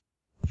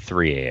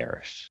 3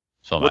 ARs.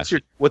 So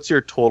What's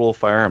your total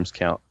firearms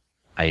count?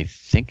 I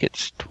think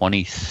it's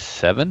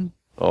 27.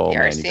 Oh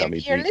man, you Sam, got me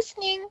if you're beat.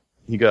 listening.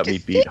 You got me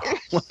beat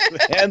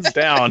hands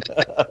down.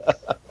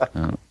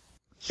 Oh.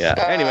 Yeah.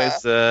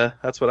 Anyways,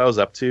 that's what I was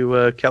up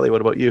to. Kelly,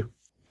 what about you?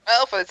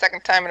 Well, for the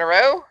second time in a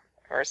row,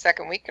 or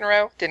second week in a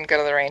row, didn't go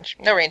to the range.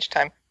 No range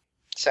time.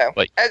 So,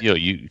 But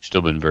you've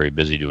still been very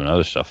busy doing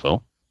other stuff,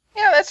 though.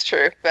 yeah, that's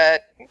true.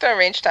 But no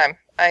range time.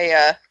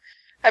 I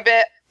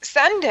bet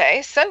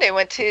Sunday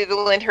went to the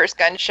Lyndhurst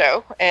Gun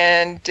Show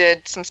and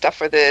did some stuff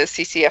for the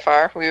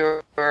CCFR. We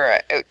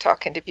were out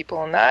talking to people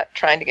on that,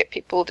 trying to get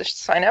people to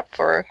sign up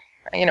for,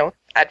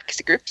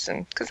 advocacy groups,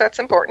 and because that's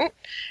important.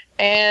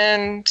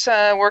 And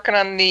working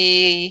on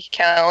the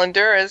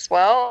calendar as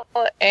well,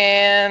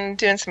 and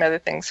doing some other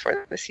things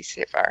for the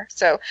CCFR.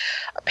 So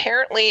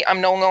apparently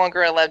I'm no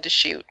longer allowed to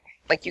shoot,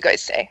 like you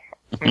guys say.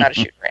 I'm not a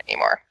shooter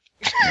anymore.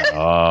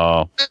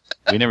 Oh,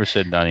 we never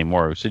said not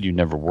anymore. We said you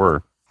never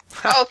were.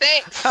 Oh,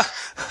 thanks.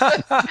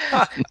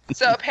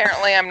 So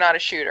apparently I'm not a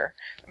shooter.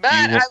 But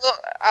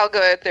I'll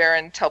go out there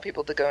and tell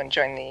people to go and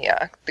join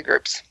the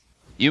groups.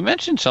 You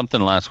mentioned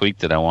something last week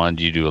that I wanted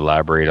you to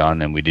elaborate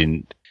on, and we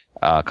didn't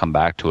come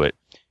back to it.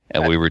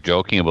 And we were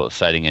joking about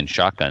sighting in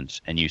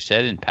shotguns, and you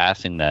said in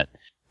passing that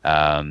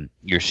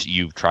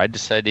you've tried to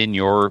sight in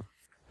your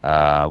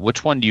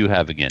which one do you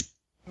have again?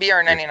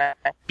 BR99.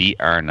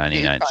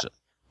 BR99. So,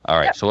 all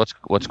right. Yeah. So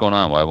what's going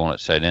on? Why won't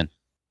it sight in?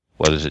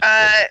 What is it?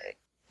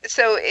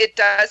 So it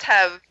does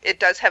have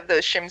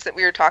those shims that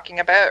we were talking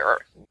about, or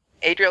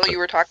Adriel, you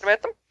were talking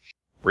about them.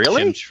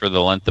 Really? Shims for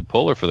the length of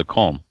pull or for the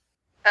comb?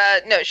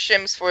 No,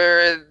 shims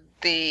for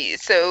the.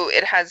 So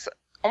it has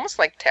almost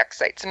like tech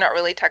sights. They're not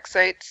really tech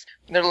sights.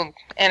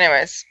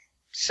 Anyways,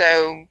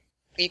 so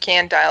you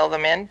can dial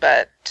them in,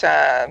 but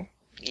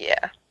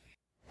yeah,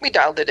 we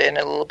dialed it in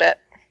a little bit.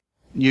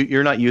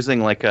 You're not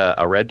using like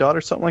a red dot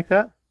or something like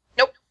that?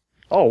 Nope.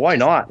 Oh, why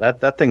not?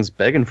 That thing's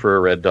begging for a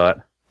red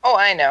dot. Oh,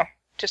 I know.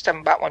 Just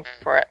haven't bought one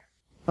for it.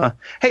 Huh.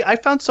 Hey, I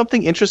found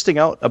something interesting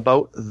out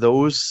about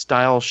those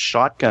style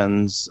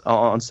shotguns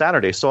on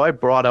Saturday. So I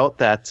brought out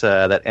that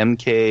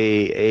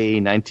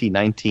MKA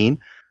 1919,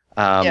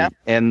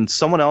 and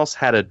someone else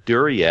had a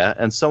Duria,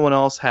 and someone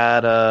else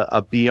had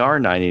a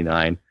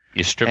BR99.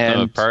 You stripped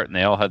them apart, and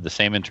they all had the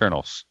same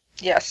internals.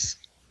 Yes.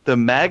 The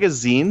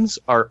magazines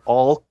are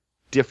all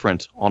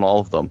different on all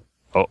of them.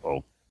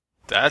 Uh-oh.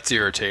 That's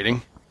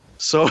irritating.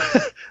 So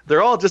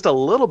they're all just a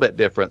little bit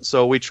different.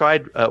 So we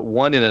tried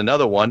one in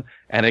another one,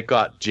 and it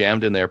got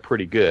jammed in there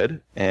pretty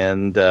good.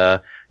 And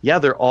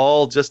they're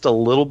all just a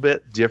little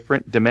bit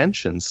different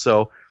dimensions.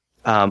 So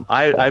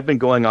I've been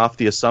going off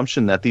the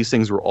assumption that these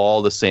things were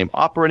all the same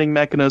operating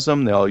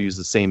mechanism. They all use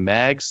the same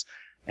mags.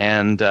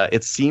 And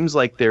it seems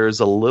like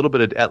there's a little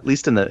bit of, at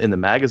least in the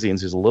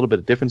magazines, there's a little bit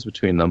of difference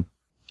between them.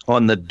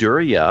 On the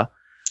Duria,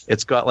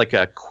 it's got like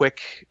a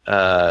quick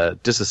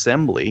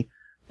disassembly.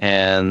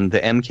 And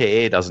the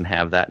MKA doesn't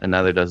have that, and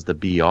neither does the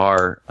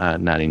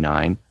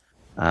BR99.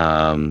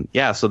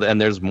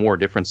 And there's more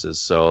differences.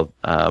 So,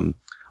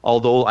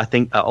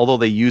 although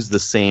they use the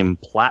same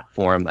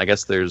platform, I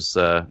guess there's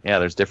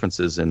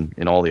differences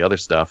in all the other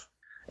stuff.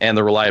 And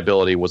the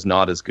reliability was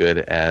not as good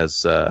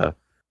as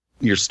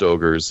your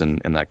Stogers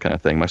and that kind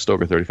of thing. My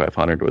Stoger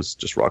 3500 was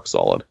just rock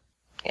solid.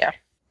 Yeah.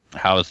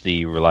 How's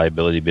the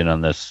reliability been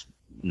on this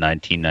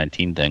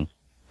 1919 thing?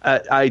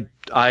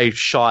 I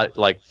shot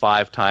like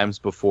 5 times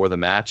before the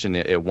match, and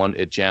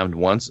it jammed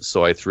once,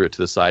 so I threw it to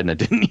the side and I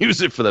didn't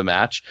use it for the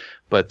match.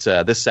 But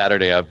this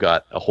Saturday I've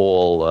got a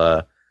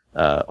whole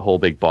whole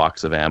big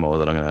box of ammo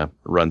that I'm going to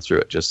run through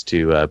it just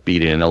to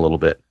beat it in a little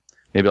bit.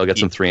 Maybe I'll get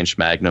some 3-inch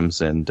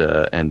magnums and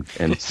run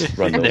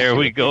those. There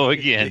we go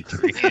again.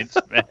 3-inch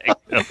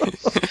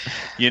magnums.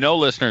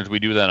 Listeners, we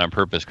do that on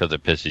purpose because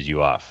it pisses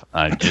you off.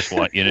 I just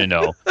want you to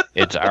know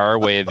it's our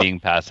way of being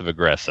passive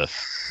aggressive.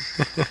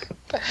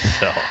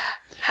 So,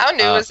 how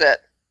new is it?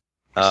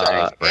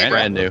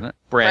 brand new.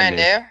 Brand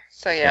new.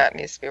 So it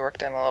needs to be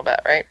worked in a little bit,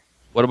 right?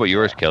 What about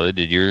yours, Kelly?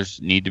 Did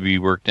yours need to be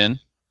worked in?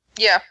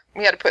 Yeah,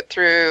 we had to put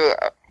through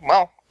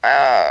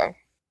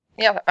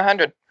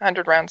 100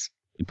 rounds.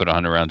 You put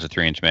 100 rounds of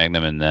 3-inch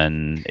Magnum, and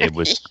then it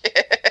was.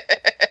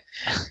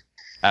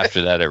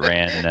 After that, it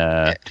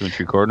ran 2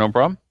 3/4, no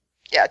problem.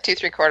 Yeah, 2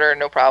 3/4,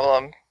 no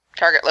problem.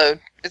 Target load,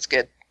 it's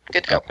good.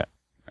 Good to go. Okay,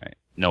 right.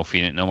 No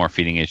more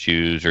feeding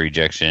issues or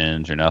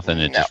ejections or nothing.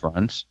 It just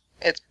runs.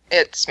 It's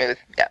smooth.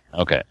 Yeah.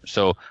 Okay,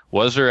 so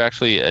was there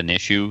actually an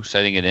issue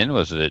setting it in?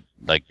 Was it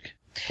like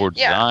poor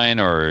design,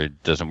 or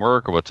it doesn't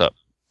work, or what's up?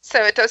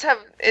 So it does have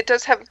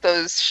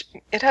those.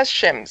 It has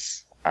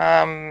shims.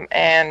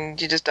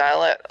 And you just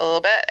dial it a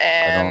little bit,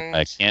 and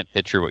I can't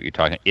picture what you're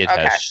talking. It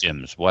has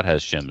shims. What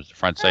has shims? The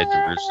front sight, the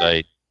rear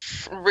sight?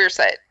 Rear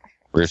sight.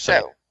 Rear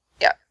sight. So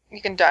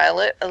you can dial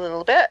it a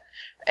little bit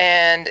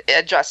and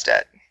adjust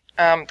it.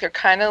 They're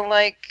kind of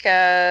like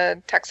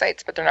tech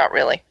sights, but they're not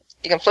really.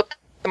 You can flip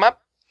them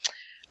up.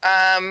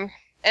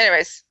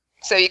 Anyways,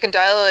 so you can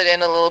dial it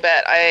in a little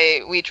bit.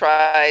 We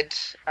tried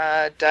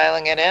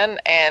dialing it in,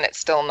 and it's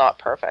still not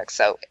perfect.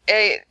 So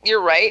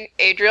you're right,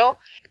 Adriel.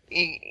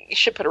 You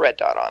should put a red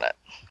dot on it.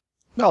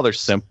 Well, they're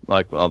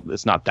simple.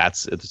 It's not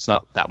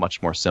that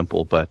much more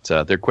simple, but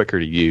they're quicker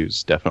to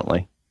use,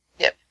 definitely.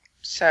 Yep.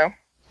 So,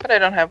 but I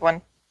don't have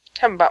one.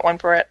 Haven't bought one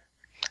for it.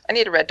 I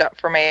need a red dot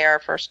for my AR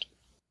first.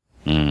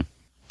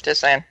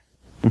 Just saying.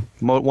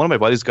 One of my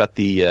buddies got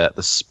the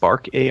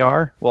Spark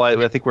AR. Well,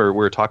 I think we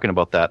were talking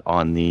about that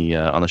on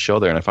the show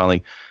there, and I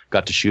finally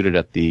got to shoot it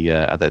at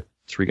that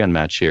 3-gun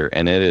match here,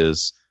 and it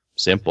is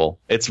simple.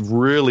 It's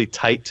really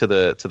tight to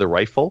the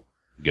rifle.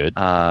 Good.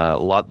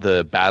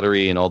 The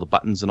battery and all the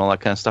buttons and all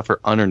that kind of stuff are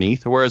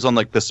underneath. Whereas on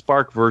like the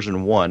Spark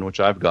version 1, which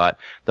I've got,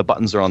 the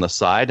buttons are on the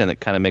side and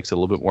it kind of makes it a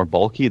little bit more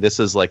bulky. This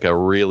is like a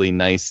really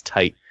nice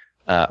tight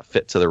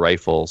fit to the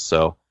rifle.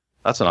 So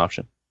that's an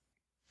option.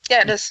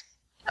 Yeah, it is.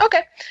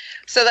 Okay.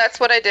 So that's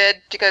what I did.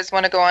 Do you guys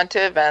want to go on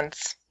to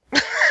events?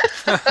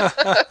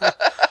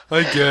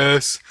 I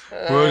guess.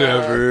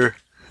 Whatever.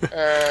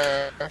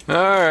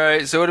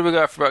 Alright, so what do we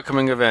got for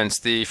upcoming events?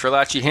 The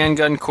Ferlacci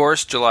Handgun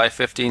Course, July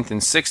 15th and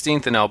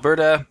 16th in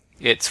Alberta.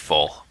 It's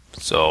full.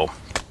 So,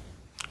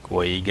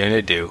 what are you going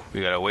to do?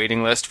 We got a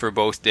waiting list for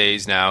both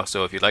days now,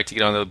 so if you'd like to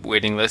get on the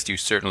waiting list, you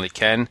certainly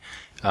can.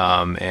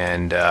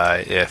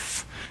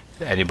 If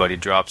anybody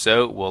drops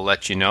out, we'll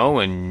let you know,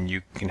 and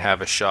you can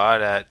have a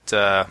shot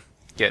at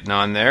getting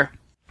on there.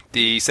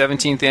 The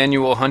 17th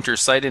Annual Hunter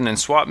Sight-In and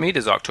Swap Meet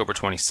is October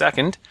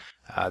 22nd.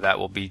 That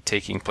will be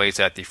taking place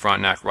at the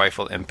Frontenac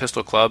Rifle and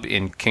Pistol Club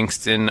in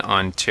Kingston,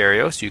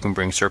 Ontario, so you can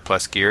bring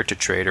surplus gear to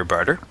trade or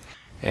barter.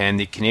 And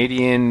the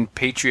Canadian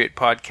Patriot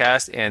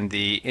Podcast and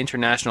the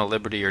International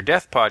Liberty or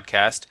Death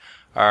Podcast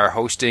are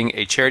hosting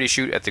a charity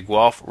shoot at the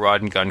Guelph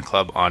Rod and Gun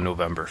Club on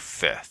November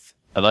 5th.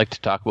 I'd like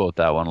to talk about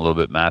that one a little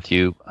bit,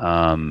 Matthew.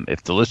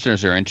 If the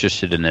listeners are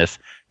interested in this,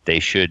 they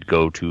should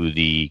go to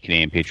the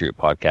Canadian Patriot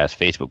Podcast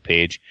Facebook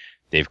page.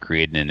 They've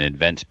created an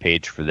events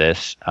page for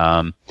this.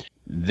 And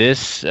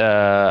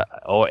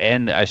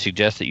I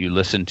suggest that you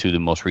listen to the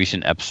most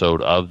recent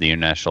episode of the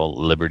International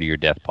Liberty or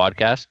Death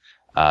podcast.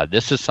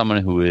 This is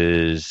someone who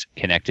is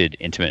connected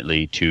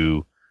intimately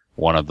to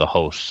one of the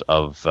hosts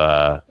of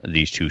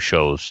these two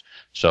shows.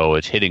 So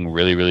it's hitting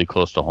really, really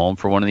close to home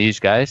for one of these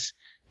guys.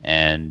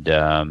 And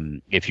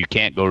if you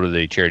can't go to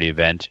the charity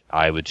event,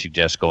 I would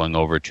suggest going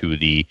over to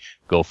the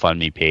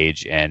GoFundMe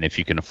page. And if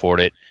you can afford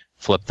it,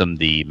 flip them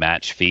the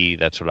match fee.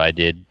 That's what I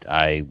did.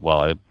 A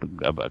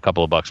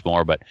couple of bucks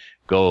more, but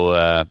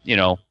go,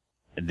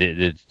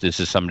 this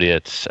is somebody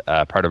that's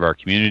part of our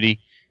community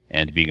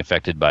and being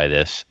affected by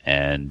this.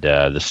 And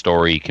the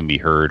story can be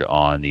heard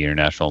on the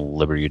International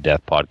Liberty or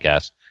Death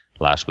podcast,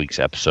 last week's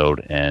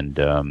episode.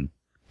 And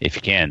if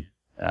you can,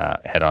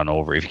 head on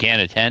over. If you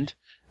can't attend,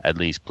 at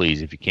least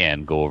please, if you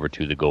can, go over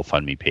to the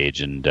GoFundMe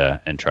page and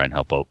try and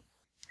help out.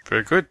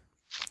 Very good.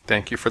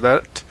 Thank you for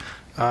that.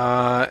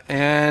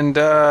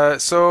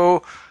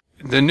 So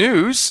the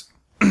news,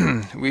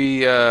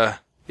 we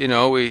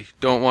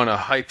don't want to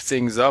hype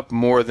things up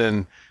more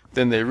than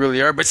they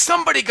really are, but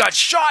somebody got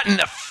shot in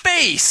the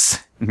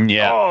face.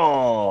 Yeah.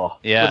 Oh,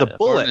 yeah. With a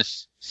bullet.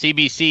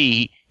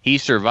 CBC, he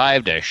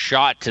survived a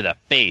shot to the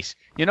face.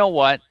 You know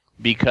what?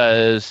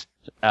 Because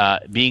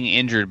being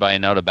injured by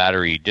an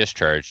out-of-battery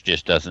discharge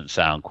just doesn't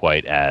sound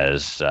quite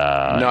as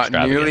not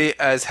nearly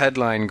as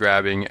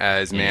headline-grabbing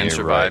as man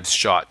survives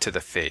shot to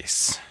the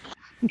face.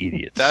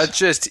 Idiots. That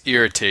just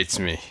irritates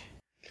me.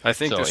 I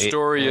think the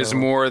story is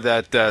more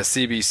that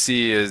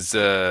CBC is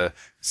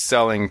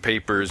selling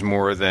papers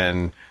more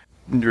than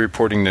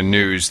reporting the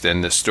news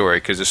than the story.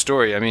 Because the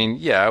story,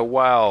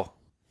 while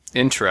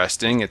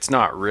interesting, it's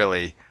not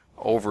really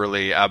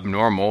overly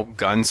abnormal.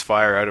 Guns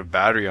fire out of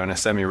battery on a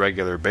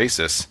semi-regular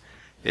basis.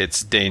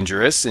 It's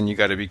dangerous, and you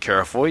got to be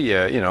careful.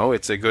 Yeah, you know,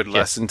 it's a good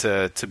lesson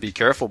to be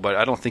careful, but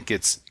I don't think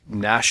it's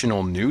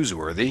national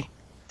newsworthy.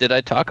 Did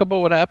I talk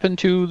about what happened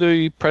to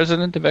the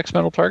president of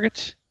Ex-Metal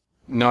Targets?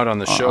 Not on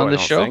the show, On the I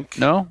don't show? think.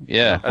 No?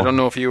 Yeah. I don't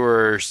know if you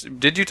were...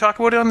 Did you talk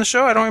about it on the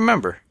show? I don't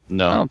remember. I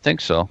No. don't think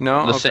so.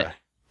 No? Listen, Okay.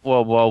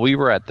 well, while we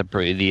were at the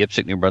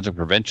IPSC New Brunswick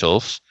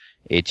Provincials,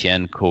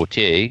 Etienne Cote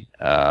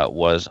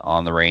was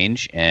on the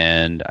range,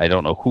 and I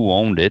don't know who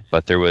owned it,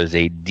 but there was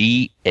a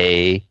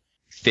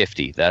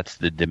DA-50. That's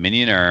the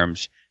Dominion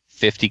Arms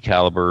 50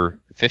 caliber,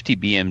 50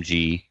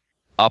 BMG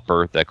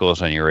upper that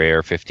goes on your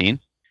AR-15.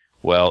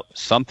 Well,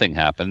 something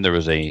happened. There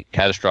was a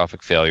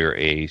catastrophic failure,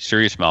 a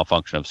serious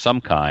malfunction of some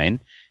kind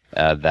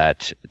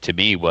that, to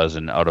me, was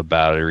an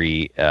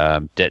out-of-battery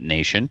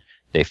detonation.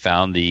 They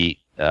found the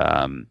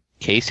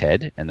case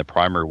head, and the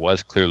primer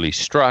was clearly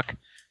struck.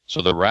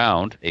 So the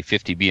round, a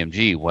 50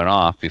 BMG, went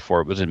off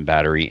before it was in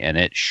battery, and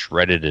it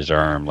shredded his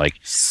arm like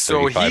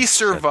So he 35%.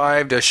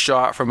 survived a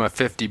shot from a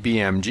 50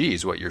 BMG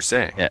is what you're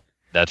saying. Yeah,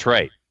 that's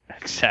right.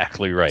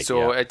 Exactly right.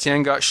 So yeah.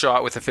 Etienne got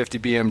shot with a 50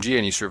 BMG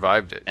and he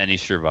survived it. And he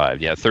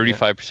survived. Yeah,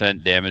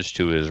 35% damage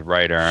to his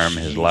right arm.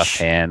 His left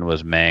hand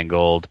was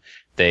mangled.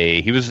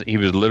 He was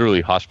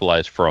literally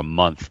hospitalized for a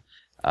month.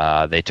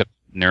 They took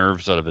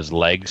nerves out of his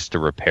legs to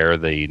repair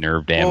the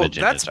nerve damage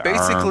in that's his arm.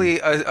 basically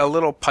a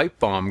little pipe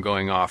bomb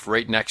going off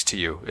right next to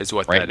you is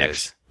what Right that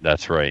next. is.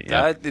 That's right.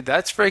 Yeah.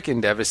 That's freaking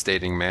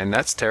devastating, man.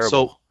 That's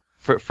terrible.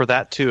 So for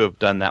that to have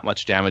done that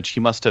much damage, he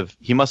must have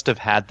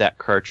had that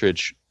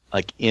cartridge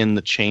like in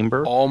the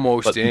chamber,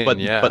 Almost but, in, but,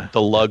 yeah. but the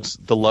lugs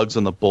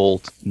on the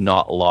bolt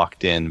not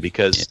locked in,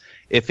 because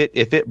if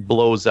it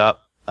blows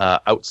up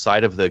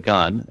outside of the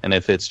gun, and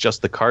if it's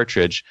just the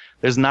cartridge,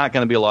 there's not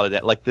going to be a lot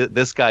of like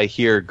this guy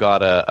here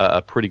got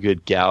a pretty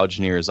good gouge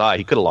near his eye.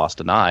 He could have lost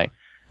an eye,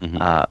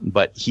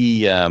 but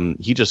he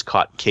just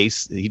caught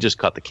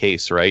the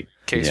case, right?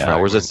 Case Whereas it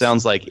fragments.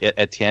 sounds like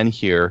Etienne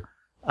here,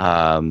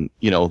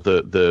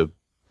 the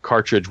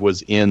cartridge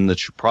was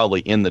probably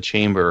in the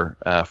chamber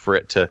for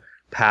it to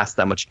pass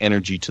that much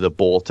energy to the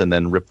bolt and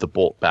then rip the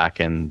bolt back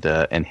and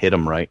hit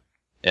him, right?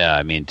 Yeah,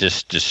 I mean,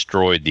 just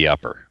destroyed the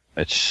upper.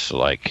 It's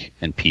like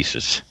in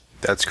pieces.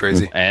 That's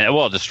crazy. And,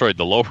 well, destroyed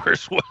the lower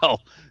as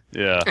well.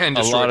 Yeah. And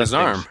A lot destroyed of his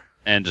arm. things.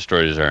 And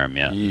destroyed his arm,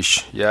 yeah.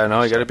 Yeesh. Yeah,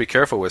 no, you got to be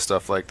careful with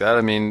stuff like that.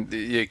 I mean,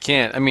 you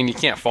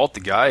can't fault the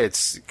guy.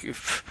 It's,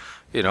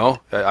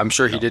 I'm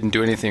sure he didn't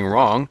do anything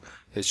wrong.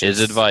 It's just,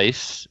 His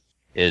advice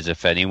is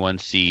if anyone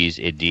sees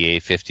a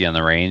DA-50 on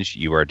the range,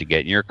 you are to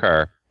get in your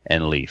car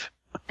and leave.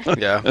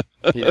 Yeah,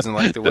 he doesn't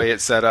like the way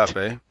it's set up,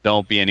 eh?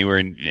 Don't be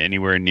anywhere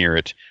near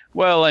it.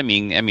 Well, I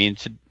mean,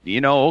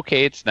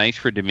 okay, it's nice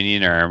for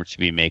Dominion Arms to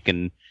be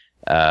making,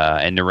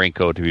 and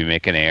Norinco to be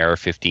making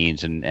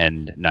AR-15s and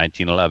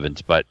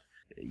 1911s, but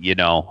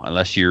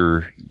unless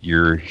you're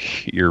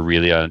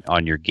really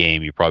on your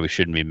game, you probably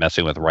shouldn't be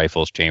messing with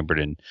rifles chambered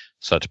in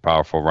such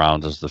powerful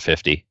rounds as the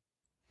 50.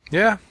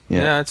 Yeah,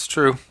 it's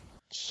true.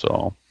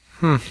 So,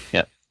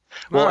 Yeah.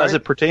 Well, All as right.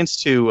 it pertains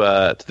to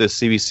the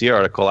CBC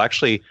article,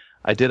 actually,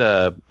 I did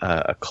a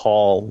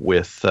call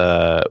with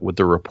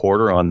the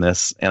reporter on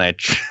this, and I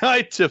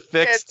tried to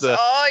fix It's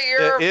all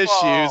your the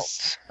fault.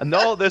 issues.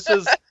 No, this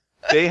is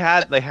they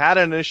had an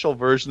initial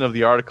version of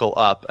the article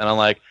up, and I'm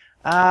like,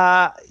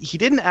 he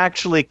didn't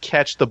actually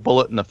catch the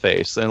bullet in the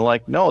face, and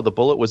like, no, the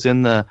bullet was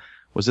in the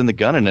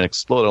gun and it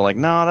exploded. I'm like,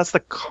 no, that's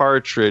the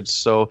cartridge.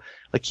 So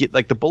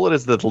like the bullet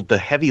is the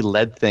heavy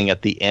lead thing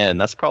at the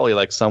end. That's probably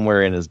like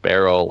somewhere in his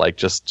barrel, like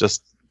just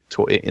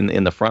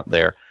in the front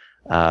there.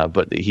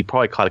 But he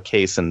probably caught a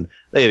case, and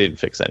they didn't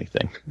fix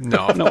anything.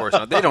 No, of course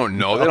not. They don't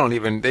know.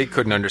 They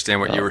couldn't understand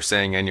what you were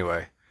saying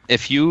anyway.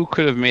 if you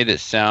could have made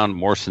it sound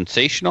more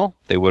sensational,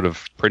 they would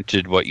have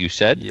printed what you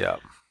said. Yeah.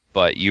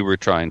 But you were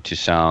trying to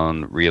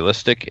sound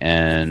realistic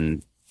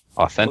and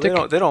authentic.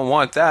 Well, they don't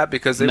want that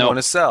because they No. want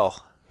to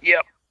sell.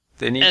 Yep.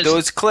 They need As-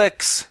 those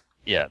clicks.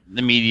 Yeah,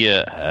 the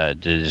media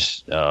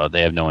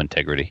they have no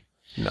integrity.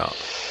 No.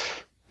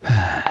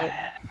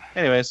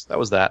 Anyways, that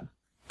was that.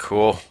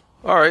 Cool.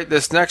 All right,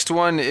 this next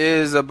one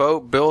is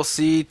about Bill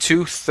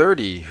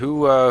C-230.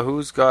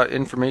 Who's got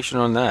information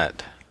on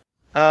that?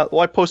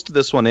 Well, I posted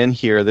this one in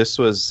here. This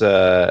was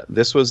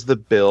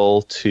the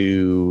bill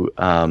to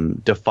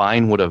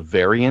define what a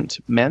variant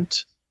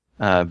meant,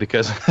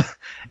 because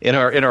in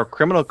our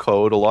criminal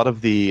code, a lot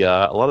of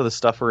the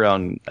stuff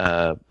around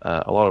a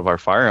lot of our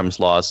firearms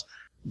laws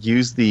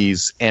use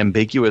these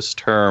ambiguous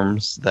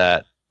terms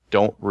that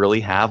don't really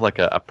have like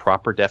a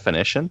proper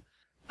definition.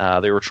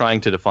 They were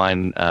trying to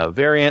define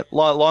variant.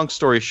 Long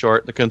story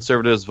short, the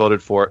Conservatives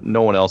voted for it.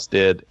 No one else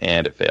did,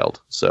 and it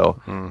failed.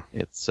 So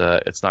it's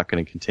not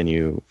going to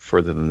continue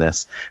further than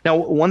this. Now,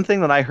 one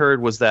thing that I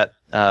heard was that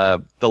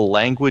the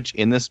language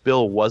in this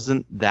bill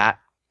wasn't that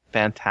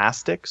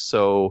fantastic,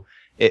 so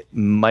it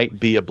might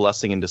be a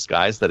blessing in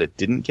disguise that it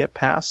didn't get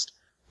passed.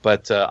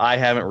 But I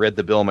haven't read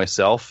the bill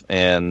myself,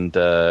 and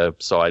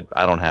so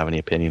I don't have any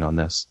opinion on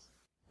this.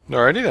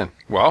 Alrighty then.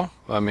 Well,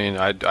 I mean,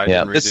 I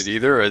didn't read it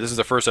either. This is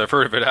the first I've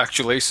heard of it,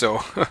 actually, so...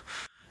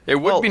 It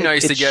would be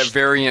nice to get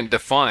variant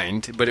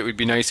defined, but it would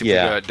be nice if we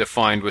got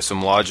defined with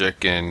some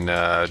logic and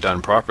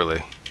done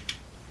properly.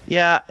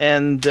 Yeah,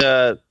 and,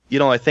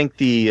 I think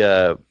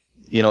the...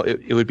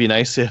 it would be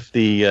nice if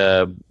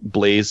the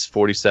Blaze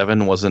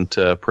 47 wasn't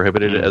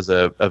prohibited as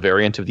a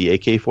variant of the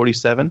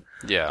AK-47.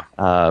 Yeah.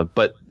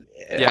 But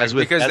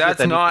because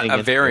that's not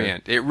a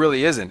variant. It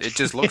really isn't. It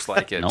just looks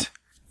like it. Nope.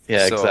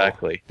 Yeah, So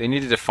exactly. They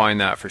need to define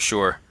that for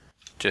sure.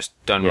 Just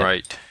done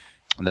right.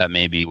 That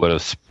maybe would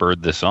have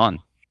spurred this on.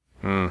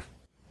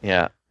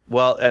 Yeah.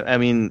 Well, I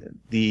mean,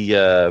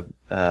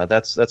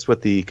 that's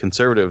what the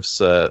conservatives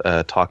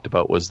talked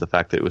about, was the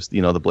fact that it was,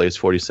 the Blaze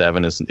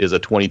 47 is a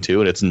 22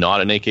 and it's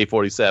not an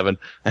AK-47.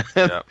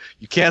 Yep.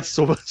 You can't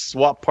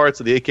swap parts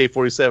of the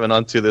AK-47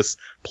 onto this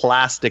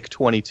plastic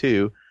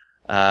 22.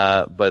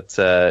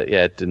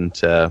 It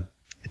didn't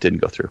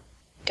go through.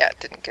 Yeah, it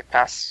didn't get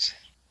passed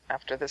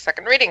after the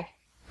second reading.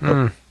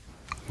 Oh,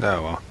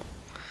 well.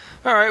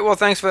 All right, well,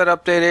 thanks for that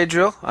update,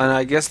 Adriel. And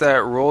I guess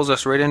that rolls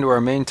us right into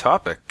our main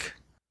topic.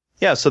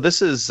 Yeah, so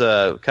this is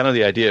kind of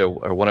the idea,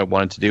 or what I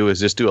wanted to do is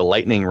just do a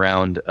lightning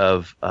round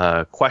of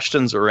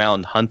questions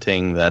around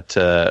hunting that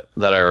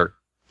are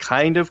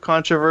kind of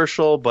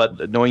controversial,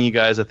 but knowing you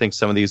guys, I think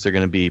some of these are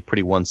going to be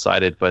pretty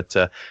one-sided. But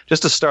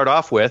just to start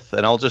off with,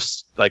 and I'll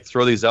just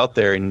throw these out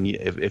there, and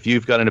if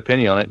you've got an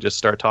opinion on it, just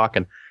start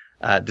talking.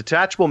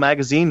 Detachable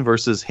magazine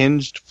versus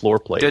hinged floor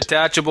plate.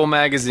 Detachable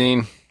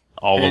magazine.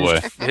 All the way.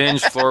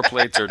 Hinged floor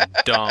plates are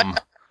dumb.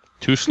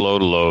 Too slow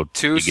to load.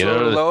 Too slow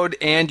to load,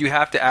 and you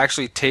have to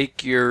actually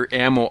take your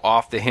ammo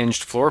off the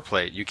hinged floor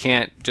plate. You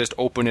can't just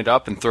open it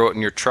up and throw it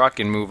in your truck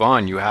and move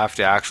on. You have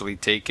to actually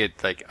take it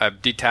like a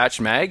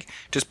detached mag.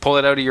 Just pull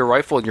it out of your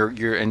rifle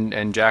and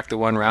and jack the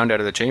one round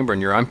out of the chamber,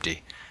 and you're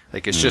empty.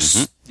 Like it's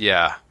just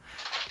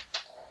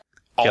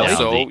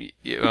Also,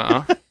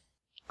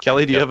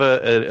 Kelly, do you have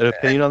an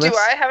opinion on this? Do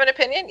I have an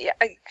opinion? Yeah.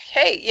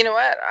 Hey, you know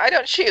what? I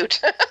don't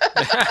shoot.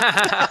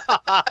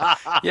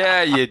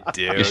 Yeah, you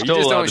do. You're You still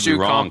just allowed don't to be shoot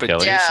wrong,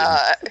 competition.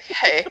 Yeah.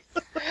 Hey.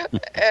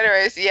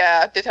 Anyways,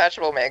 yeah,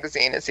 detachable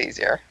magazine is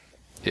easier.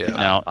 Yeah.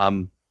 Now,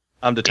 I'm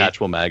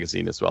detachable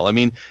magazine as well. I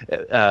mean,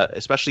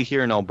 especially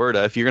here in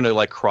Alberta, if you're going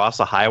to cross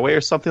a highway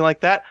or something like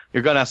that,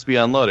 you're going to have to be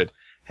unloaded.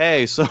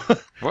 Hey, so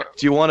do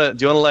you want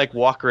to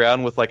walk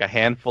around with a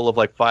handful of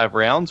 5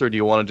 rounds, or do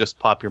you want to just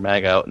pop your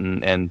mag out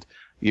and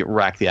you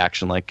rack the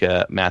action like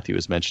Matthew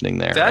was mentioning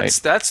there?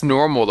 That's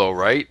normal though,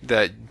 right?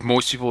 That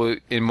most people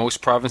in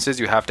most provinces,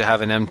 you have to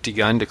have an empty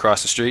gun to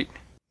cross the street.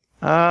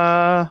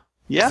 Yeah.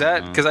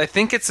 Because I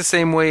think it's the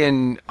same way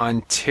in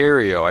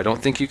Ontario. I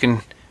don't think you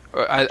can.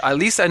 At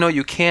least I know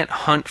you can't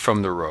hunt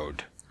from the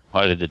road.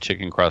 why did the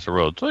chicken cross the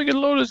road? So he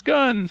can load his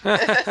gun.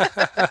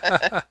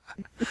 But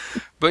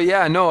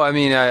yeah, no, I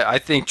mean, I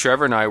think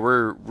Trevor and I,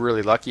 we're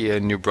really lucky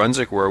in New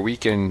Brunswick where we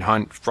can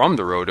hunt from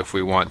the road if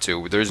we want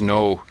to.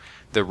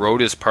 The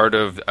road is part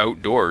of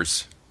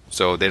outdoors.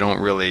 So they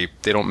don't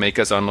make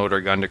us unload our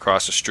gun to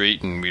cross the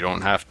street, and we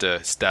don't have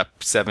to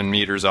step 7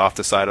 meters off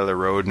the side of the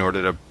road in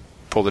order to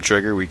pull the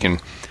trigger. We can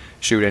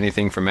shoot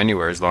anything from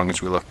anywhere as long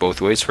as we look both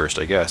ways first,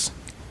 I guess.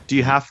 Do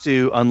you have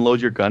to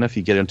unload your gun if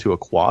you get into a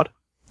quad?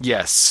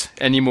 Yes.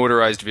 Any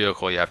motorized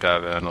vehicle, you have to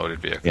have an unloaded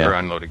vehicle or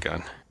unloaded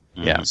gun.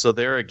 Yeah, so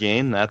there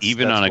again, that's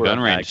even that's on a where gun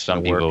range,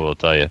 some people will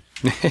tell you.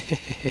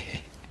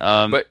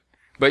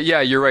 But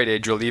yeah, you're right,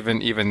 Adriel.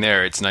 Even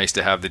there, it's nice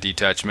to have the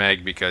detached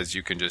mag because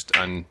you can just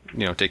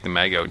take the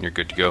mag out and you're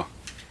good to go.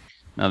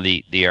 Now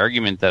the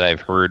argument that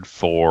I've heard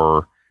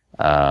for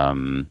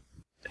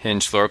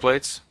Hinged floor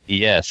plates?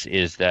 Yes,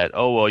 is that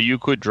you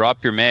could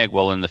drop your mag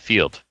while in the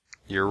field.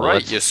 You're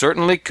right. You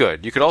certainly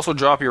could. You could also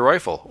drop your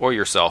rifle or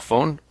your cell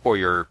phone or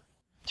your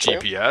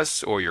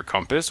GPS or your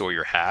compass or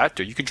your hat,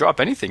 or you could drop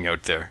anything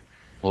out there.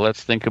 Well,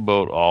 let's think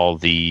about all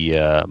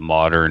the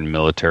modern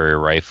military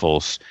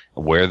rifles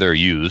where they're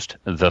used,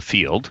 the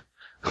field,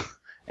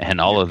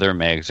 and all of their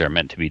mags are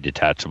meant to be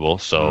detachable,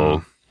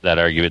 so that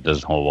argument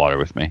doesn't hold water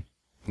with me.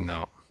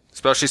 No.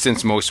 Especially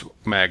since most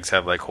mags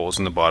have holes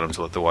in the bottom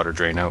to let the water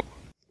drain out.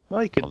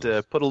 Well, you could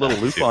put a little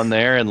loop on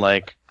there and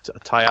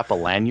tie up a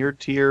lanyard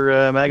to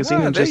your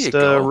magazine and just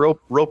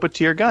rope it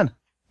to your gun.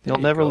 You'll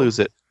never lose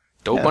it.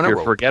 Dope if on a you're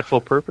rope. a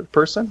forgetful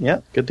person,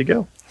 good to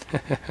go.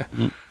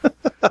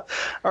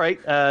 All right,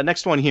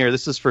 next one here.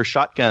 This is for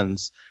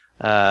shotguns.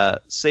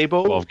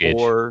 Sabo 12 gauge.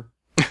 or...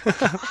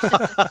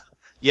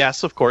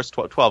 Yes, of course,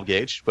 12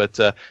 gauge. But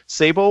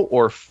Sabo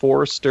or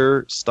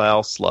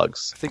Forster-style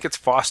slugs? I think it's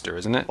Foster,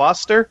 isn't it?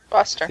 Foster?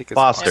 Foster. I think it's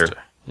Foster.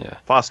 Yeah.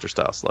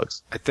 Foster-style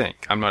slugs. I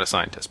think. I'm not a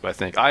scientist, but I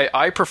think.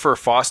 I prefer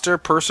Foster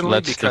personally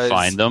Let's because...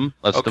 define them.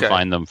 Let's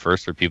define them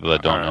first for people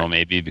that don't know,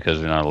 maybe,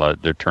 because they're not a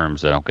lot. They're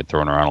terms that don't get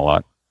thrown around a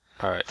lot.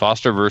 All right.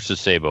 Foster versus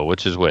Sabo,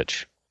 which is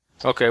which?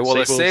 Okay, well,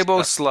 a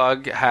Sabo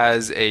slug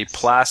has a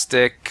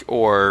plastic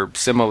or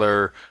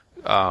similar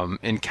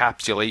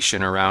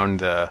encapsulation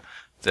around the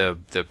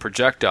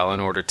projectile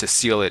in order to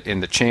seal it in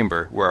the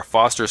chamber, where a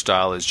Foster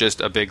style is just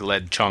a big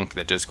lead chunk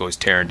that just goes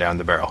tearing down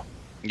the barrel.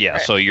 Yeah,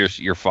 so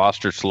your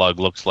Foster slug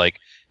looks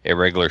like a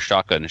regular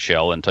shotgun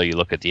shell until you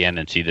look at the end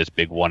and see this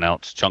big 1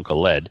 ounce chunk of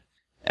lead.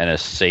 And a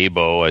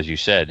sabot, as you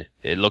said,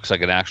 it looks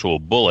like an actual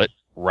bullet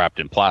wrapped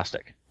in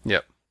plastic.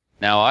 Yep.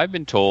 Now, I've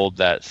been told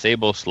that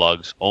sabot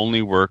slugs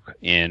only work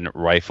in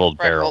rifled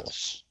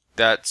barrels.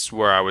 That's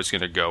where I was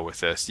going to go with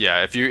this.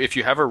 Yeah, if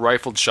you have a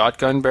rifled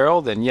shotgun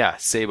barrel, then yeah,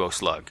 sabot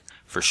slug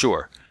for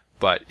sure.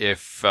 But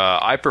if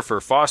I prefer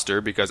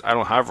Foster because I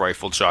don't have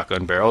rifled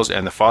shotgun barrels,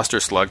 and the Foster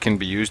slug can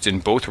be used in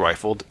both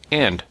rifled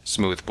and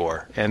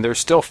smoothbore, and they're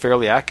still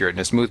fairly accurate in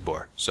a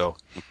smoothbore. So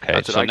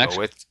that's what I go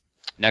with.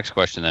 Next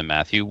question then,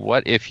 Matthew.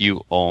 What if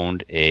you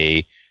owned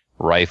a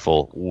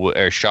rifle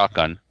or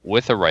shotgun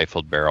with a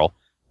rifled barrel?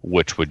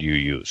 Which would you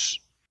use?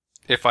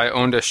 If I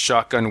owned a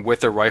shotgun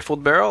with a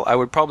rifled barrel, I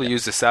would probably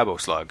use the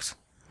sabot slugs.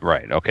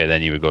 Right. Okay.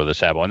 Then you would go to the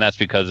sabot, and that's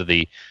because of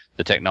the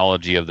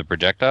technology of the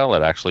projectile.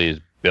 It actually is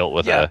built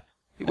with a.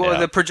 Well,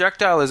 the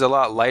projectile is a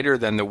lot lighter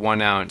than the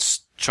 1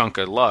 ounce chunk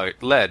of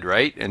lead,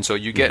 right? And so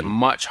you get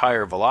much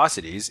higher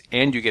velocities,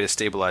 and you get a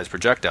stabilized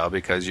projectile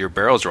because your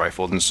barrel's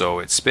rifled, and so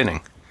it's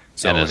spinning.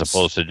 So and as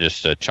opposed to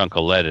just a chunk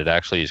of lead, it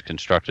actually is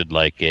constructed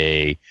like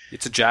a...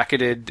 It's a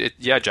jacketed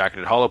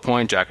hollow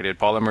point, jacketed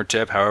polymer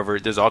tip. However,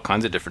 there's all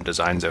kinds of different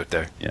designs out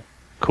there. Yeah.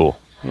 Cool.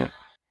 Yeah.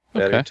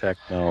 Better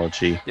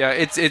technology. Yeah,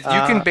 you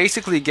can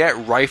basically get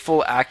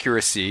rifle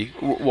accuracy,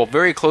 well,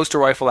 very close to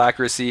rifle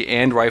accuracy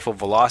and rifle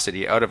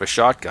velocity out of a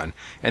shotgun.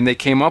 And they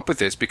came up with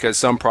this because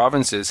some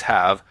provinces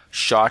have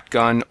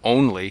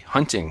shotgun-only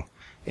hunting.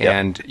 Yep.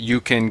 And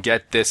you can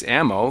get this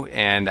ammo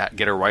and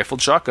get a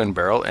rifled shotgun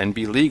barrel and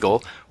be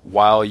legal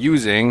while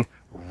using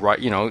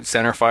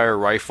centerfire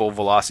rifle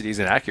velocities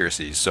and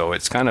accuracies. So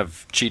it's kind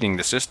of cheating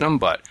the system,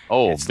 but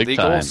it's big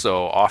legal, time.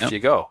 so off you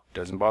go.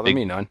 Doesn't bother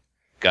me none.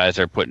 Guys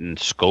are putting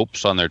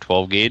scopes on their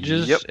 12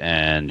 gauges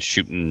and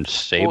shooting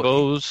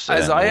sabots. Well,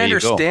 as I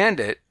understand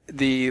it,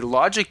 the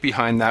logic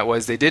behind that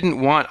was they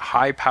didn't want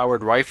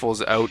high-powered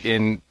rifles out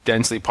in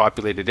densely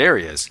populated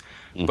areas.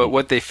 Mm-hmm. But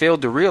what they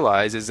failed to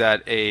realize is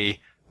that a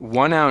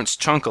 1 ounce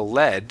chunk of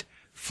lead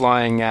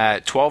flying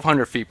at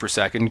 1,200 feet per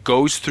second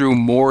goes through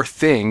more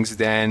things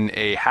than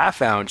a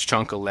half-ounce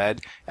chunk of lead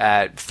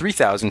at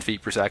 3,000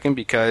 feet per second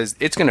because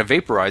it's going to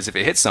vaporize if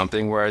it hits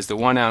something, whereas the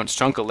 1 ounce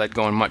chunk of lead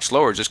going much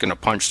slower is just going to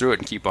punch through it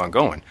and keep on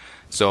going.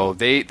 So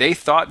they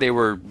thought they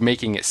were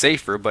making it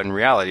safer, but in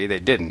reality they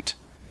didn't.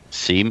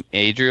 See,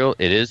 Adriel,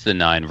 it is the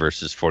 9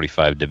 versus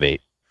 45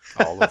 debate.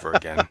 All over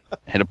again.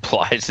 It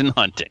applies in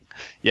hunting.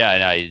 Yeah,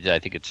 and I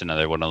think it's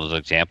another one of those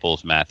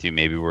examples, Matthew,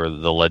 maybe where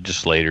the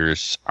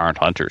legislators aren't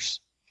hunters.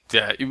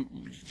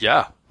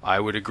 Yeah, I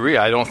would agree.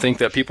 I don't think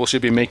that people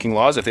should be making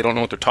laws if they don't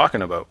know what they're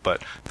talking about,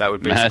 but that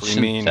would basically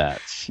mean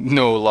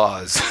no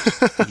laws.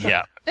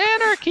 Yeah.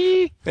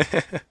 Anarchy!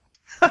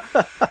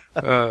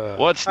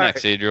 What's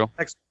next, Adriel?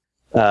 Next.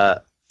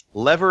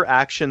 Lever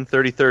action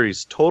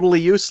 3030s, totally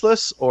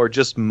useless or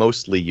just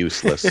mostly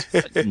useless?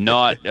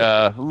 Not,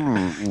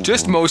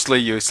 just mostly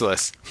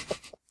useless.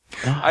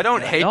 I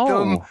don't hate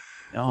them.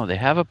 No, they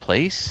have a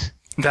place.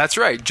 That's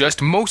right,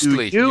 just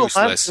mostly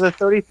useless. Hunt the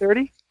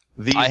 3030?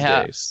 These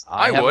days.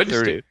 I'm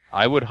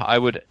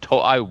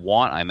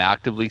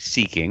actively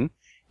seeking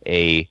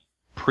a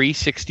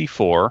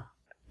pre-64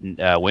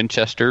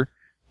 Winchester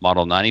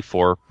Model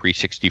 94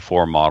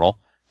 pre-64 model,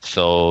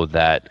 so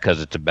that,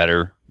 because it's a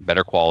better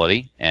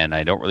quality, and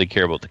I don't really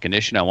care about the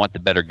condition. I want the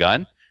better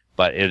gun,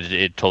 but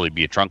it'd totally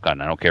be a trunk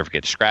gun. I don't care if it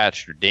gets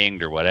scratched or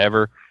dinged or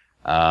whatever,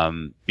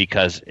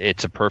 because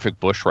it's a perfect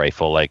bush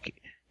rifle. Like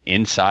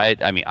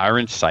inside,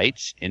 iron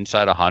sights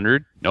inside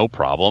 100, no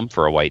problem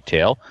for a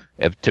whitetail.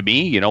 To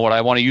me, you know what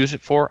I want to use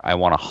it for? I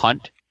want to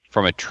hunt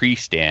from a tree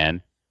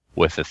stand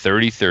with a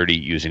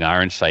 30-30 using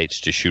iron sights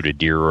to shoot a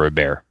deer or a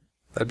bear.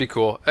 That'd be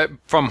cool.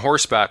 From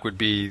horseback would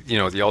be,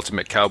 the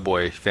ultimate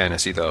cowboy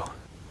fantasy, though.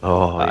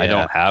 Oh, yeah. I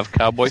don't have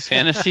cowboy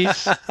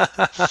fantasies,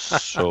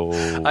 so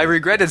I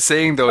regretted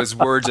saying those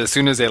words as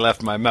soon as they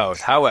left my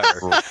mouth.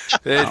 However,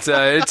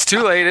 it's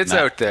too late. It's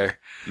out there.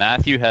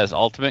 Matthew has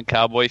ultimate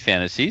cowboy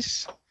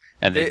fantasies,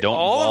 and they don't.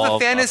 All of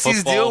the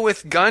fantasies deal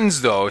with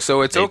guns, though,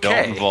 so it's okay. They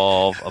don't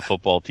involve a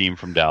football team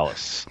from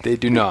Dallas. They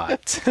do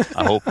not.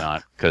 I hope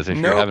not, because if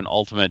you're having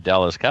ultimate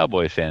Dallas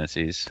Cowboy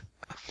fantasies.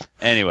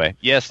 Anyway,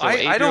 yes. So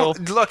I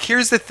don't look.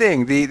 Here's the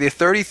thing: the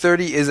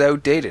 30-30 is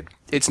outdated.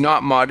 It's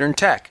not modern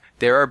tech.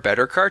 There are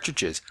better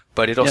cartridges,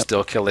 but it'll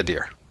still kill a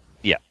deer.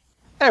 Yeah,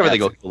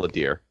 everything will kill a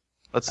deer.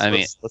 Let's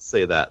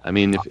say that. I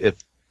mean,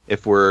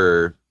 if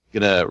we're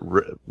gonna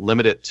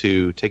limit it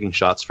to taking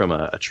shots from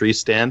a tree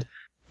stand,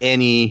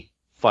 any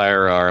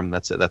firearm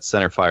that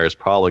center fire is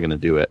probably going to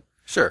do it.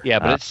 Sure. Yeah,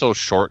 but it's so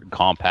short and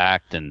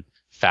compact and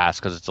fast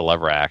because it's a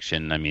lever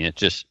action. I mean, it's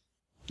just.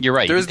 You're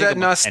right. There's that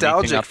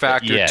nostalgic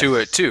factor to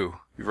it too,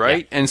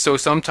 right? Yeah. And so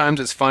sometimes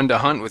it's fun to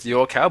hunt with the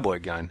old cowboy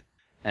gun.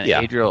 And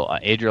Adriel,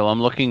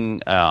 I'm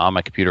looking on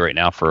my computer right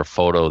now for a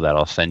photo that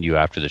I'll send you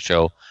after the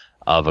show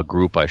of a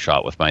group I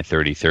shot with my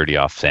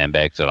 30-30 off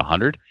sandbags at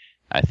 100.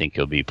 I think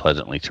you'll be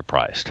pleasantly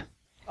surprised.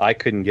 I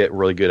couldn't get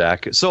really good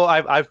accuracy. So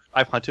I've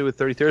hunted with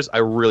 30-30s. I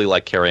really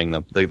like carrying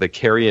them. The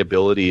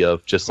carryability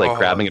of just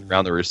grabbing it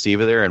around the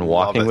receiver there and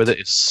walking with it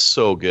is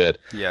so good.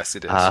 Yes,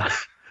 it is.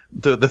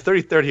 the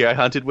 30-30 I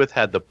hunted with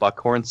had the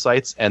buckhorn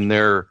sights, and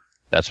they're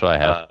That's what I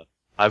have.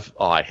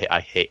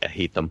 I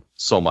hate them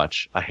so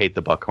much. I hate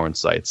the buckhorn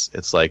sights.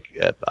 It's like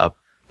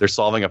they're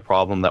solving a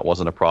problem that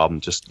wasn't a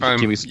problem. Just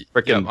give me some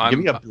give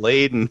me a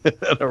blade and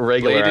a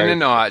regular blade and a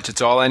notch.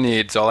 It's all I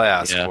need. It's all I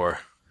ask for.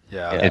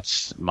 Yeah.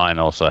 It's mine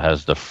also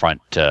has the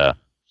front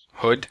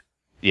hood.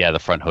 Yeah, the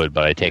front hood,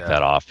 but I take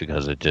that off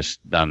because it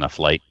just not enough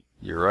light.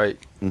 You're right.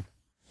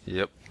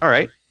 Yep. All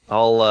right.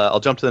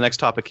 I'll jump to the next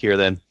topic here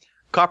then.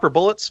 Copper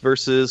bullets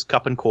versus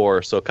cup and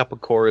core. So cup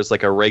and core is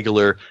like a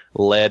regular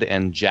lead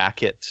and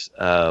jacket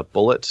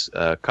bullet.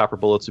 Copper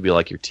bullets would be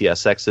like your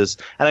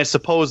TSXs. And I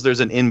suppose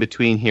there's an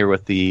in-between here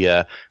with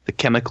the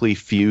chemically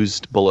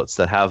fused bullets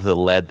that have the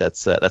lead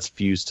that's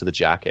fused to the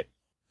jacket.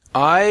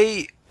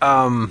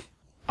 I'm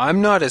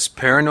not as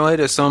paranoid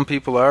as some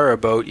people are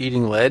about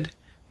eating lead,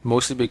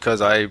 mostly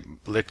because I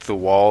licked the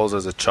walls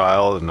as a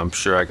child, and I'm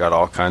sure I got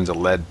all kinds of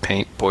lead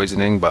paint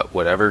poisoning, but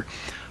whatever.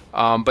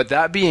 But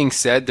that being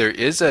said, there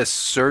is a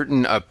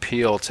certain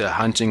appeal to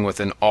hunting with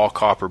an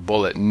all-copper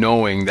bullet,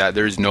 knowing that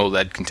there's no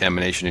lead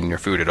contamination in your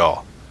food at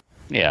all.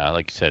 Yeah,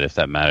 like you said, if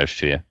that matters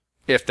to you.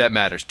 If that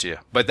matters to you.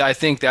 But I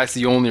think that's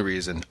the only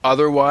reason.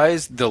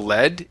 Otherwise, the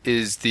lead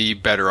is the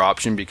better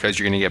option because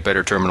you're going to get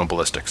better terminal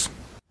ballistics.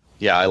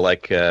 Yeah, I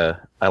like the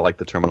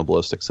terminal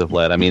ballistics of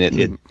lead. I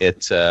mean,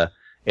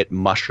 it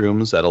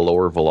mushrooms at a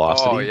lower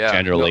velocity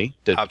generally,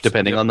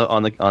 depending on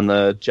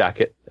the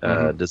jacket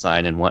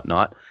design and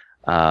whatnot.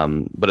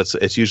 But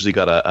it's usually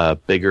got a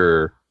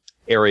bigger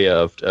area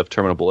of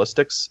terminal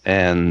ballistics,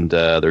 and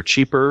they're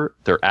cheaper.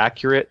 They're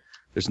accurate.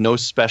 There's no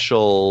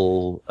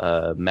special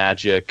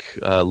magic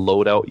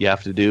loadout you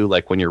have to do.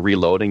 Like when you're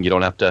reloading, you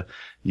don't have to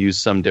use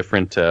some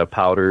different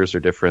powders or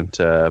different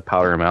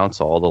powder amounts.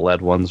 All the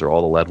lead ones are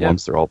all the lead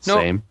ones. They're all the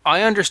same.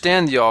 I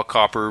understand the all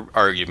copper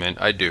argument.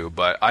 I do,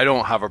 but I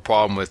don't have a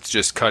problem with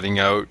just cutting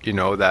out,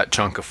 that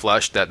chunk of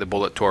flesh that the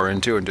bullet tore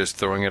into and just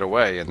throwing it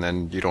away, and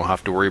then you don't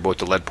have to worry about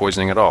the lead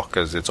poisoning at all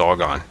because it's all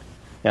gone.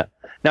 Yeah.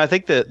 Now I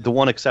think that the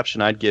one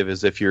exception I'd give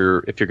is if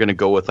you're going to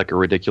go with like a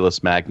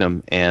ridiculous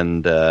magnum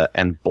and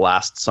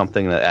blast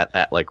something that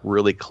at like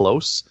really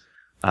close.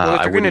 Well,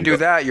 if you're going to do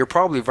that, you're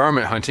probably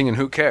varmint hunting, and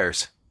who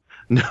cares?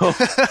 No.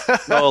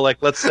 Like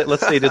let's say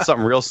you did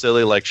something real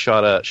silly, like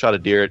shot a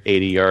deer at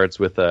 80 yards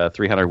with a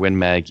 300 Win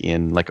Mag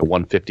in like a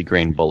 150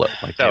 grain bullet.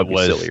 Like that would be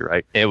silly,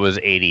 right? It was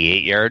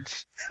 88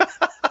 yards.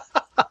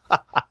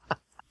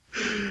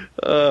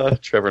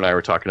 Trevor and I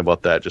were talking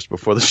about that just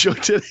before the show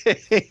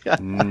today.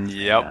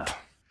 Yep.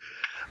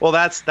 Well,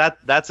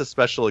 that's a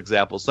special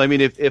example. So I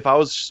mean, if I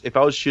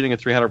was shooting a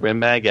 300 Win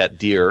Mag at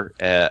deer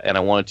and I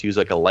wanted to use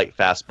like a light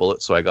fast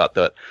bullet, so I got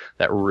that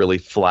really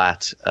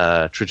flat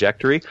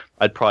trajectory,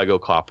 I'd probably go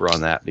copper on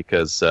that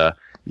because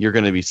you're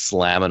going to be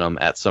slamming them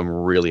at some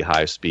really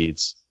high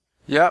speeds.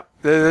 Yep,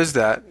 there's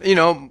that.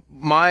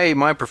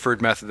 My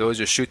preferred method though is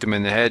just shoot them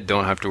in the head.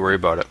 Don't have to worry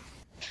about it.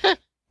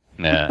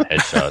 Yeah,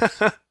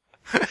 headshots.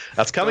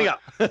 That's coming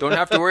up. Don't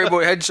have to worry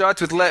about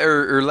headshots with lead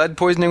or lead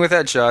poisoning with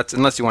headshots,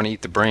 unless you want to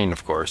eat the brain,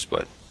 of course.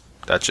 But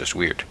that's just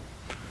weird.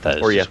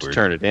 Or you have to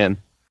turn it in.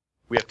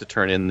 We have to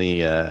turn in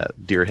the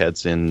deer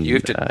heads in. You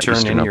have to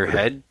turn in your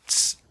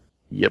heads.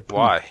 Yep.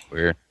 Why?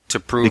 Weird. To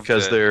prove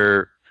because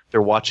they're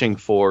watching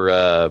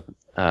for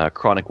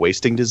chronic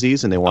wasting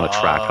disease, and they want to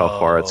track how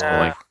far it's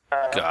going.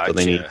 Gotcha. So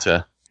they need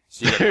to.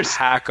 So you gotta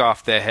hack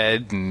off the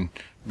head and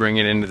bring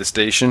it into the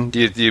station. Do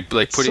you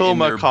like put it in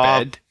their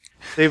bed?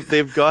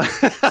 They've got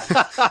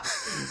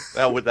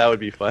that would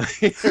be funny.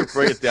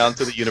 Bring it down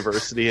to the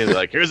university and be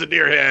like, here's a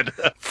deer head.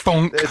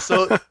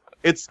 So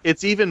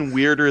it's even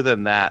weirder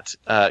than that.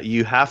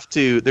 You have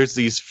to. There's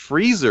these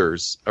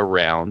freezers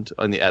around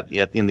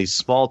in these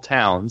small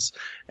towns,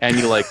 and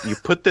you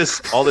put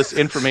all this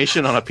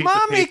information on a piece of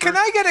paper. Mommy, can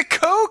I get a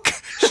Coke?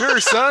 Sure,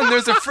 son.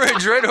 There's a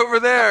fridge right over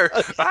there.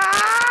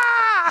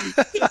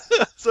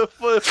 It's a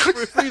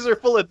freezer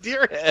full of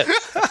deer heads.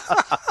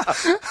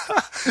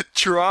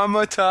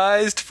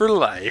 Traumatized for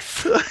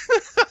life.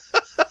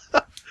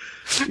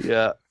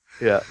 Yeah,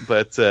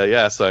 but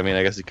so I mean,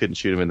 I guess you couldn't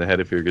shoot him in the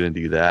head if you were going to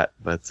do that,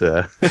 but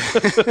no,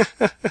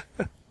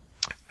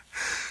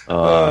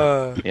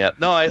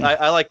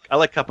 I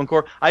like cup and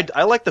core.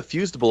 I like the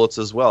fused bullets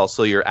as well.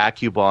 So your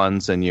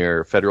AccuBonds and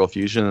your Federal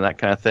Fusion and that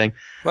kind of thing.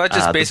 Well, it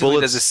just basically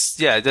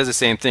it does the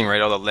same thing,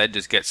 right? All the lead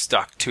just gets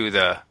stuck to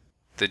the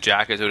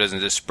jacket, so it doesn't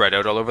just spread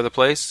out all over the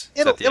place.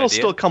 It'll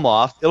still come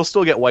off. It'll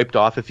still get wiped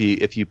off if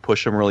you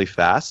push them really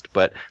fast.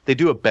 But they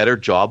do a better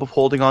job of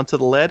holding onto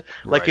the lead.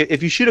 Like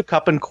if you shoot a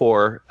cup and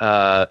core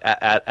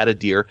at a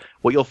deer,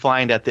 what you'll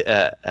find at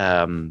the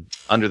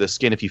under the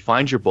skin, if you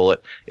find your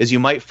bullet, is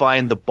you might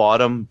find the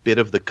bottom bit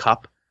of the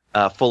cup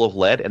full of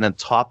lead, and then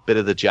top bit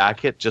of the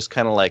jacket just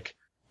kind of like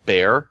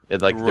bare,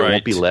 and there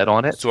won't be lead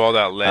on it. So all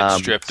that lead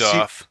stripped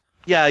off.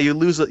 Yeah, you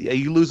lose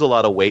a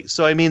lot of weight.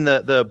 So I mean,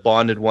 the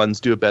bonded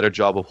ones do a better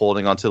job of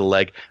holding onto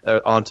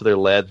onto their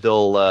lead.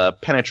 They'll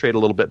penetrate a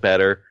little bit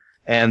better,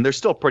 and they're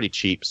still pretty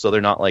cheap. So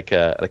they're not like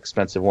an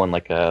expensive one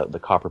like the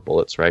copper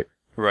bullets, right?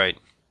 Right.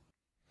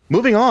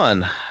 Moving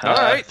on. All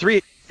right.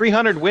 Three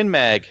 300 Win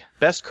Mag,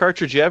 best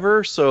cartridge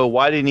ever. So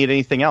why do you need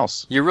anything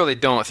else? You really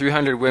don't.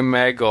 300 Win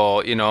Mag,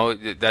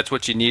 that's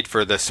what you need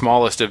for the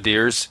smallest of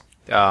deers.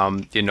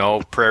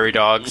 Prairie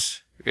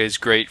dogs is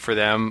great for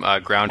them.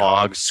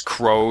 Groundhogs,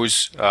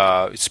 crows,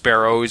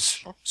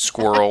 sparrows,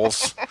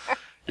 squirrels.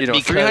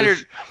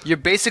 300. You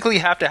basically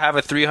have to have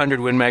a 300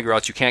 Win Mag, or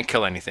else you can't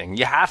kill anything.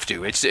 You have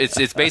to.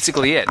 It's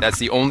basically it. That's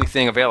the only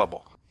thing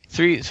available.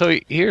 So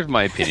here's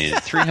my opinion.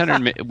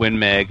 300 Win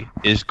Mag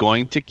is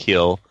going to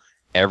kill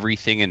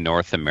everything in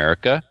North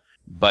America,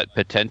 but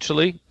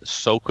potentially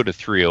so could a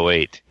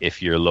 308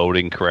 if you're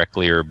loading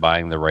correctly or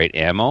buying the right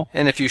ammo.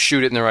 And if you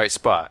shoot it in the right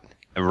spot.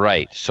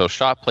 Right. So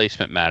shot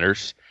placement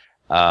matters.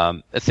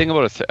 The thing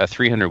about a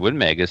 300 Win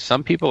Mag is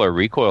some people are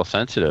recoil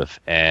sensitive,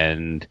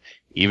 and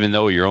even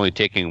though you're only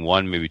taking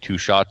one, maybe two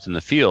shots in the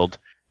field,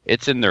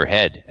 it's in their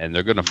head, and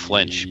they're going to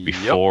flinch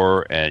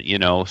before, and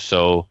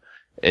so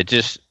it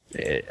just...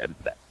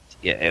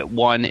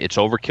 one, it's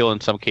overkill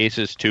in some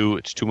cases. Two,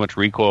 it's too much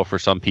recoil for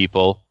some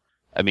people.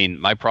 I mean,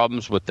 my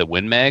problems with the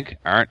Win Mag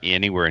aren't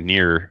anywhere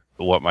near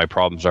what my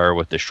problems are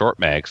with the short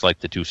mags, like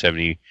the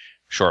 270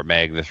 short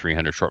mag, the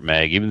 300 short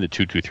mag, even the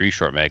 223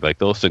 short mag. Like,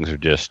 those things are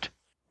just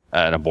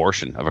an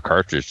abortion of a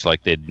cartridge.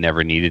 Like, they'd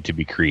never needed to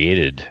be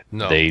created.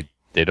 No.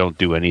 They don't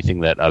do anything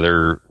that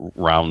other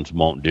rounds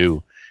won't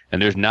do. And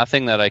there's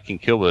nothing that I can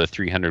kill with a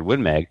 300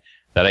 Win Mag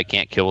that I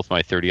can't kill with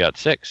my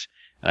 30-06.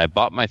 And I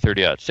bought my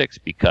 30-06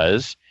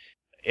 because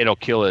it'll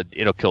kill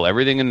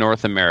everything in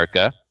North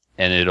America,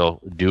 and it'll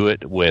do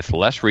it with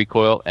less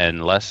recoil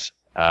and less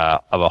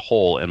of a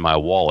hole in my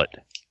wallet.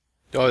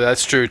 Oh,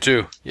 that's true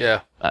too.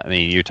 Yeah. I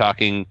mean, you're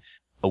talking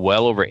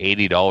well over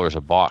 $80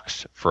 a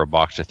box for a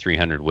box of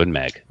 300 Win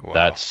Mag. Wow.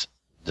 That's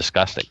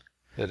disgusting.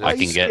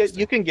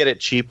 You can get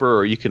it cheaper,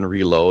 or you can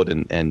reload,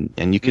 and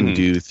you can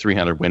do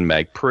 300 Win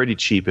Mag pretty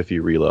cheap if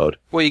you reload.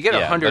 Well, you get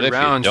 100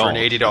 rounds for an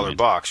 $80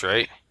 box,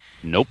 right?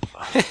 Nope.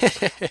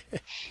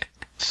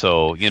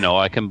 So,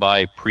 I can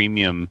buy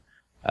premium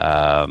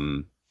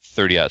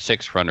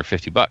 30-06 for under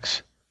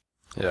 $50.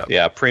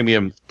 Yeah,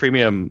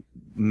 premium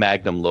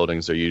Magnum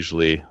loadings are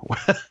usually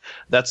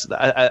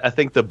I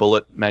think the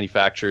bullet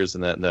manufacturers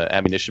and the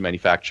ammunition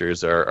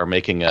manufacturers are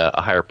making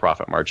a higher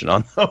profit margin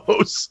on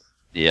those.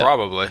 Yeah.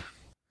 Probably.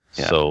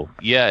 Yeah. So,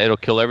 it'll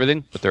kill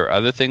everything, but there are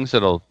other things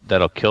that'll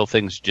kill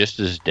things just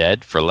as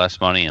dead for less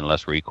money and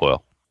less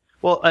recoil.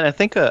 Well, and I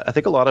think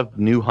a lot of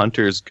new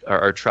hunters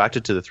are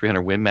attracted to the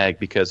 300 Win Mag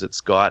because it's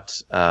got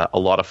a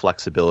lot of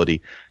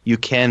flexibility. You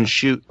can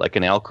shoot like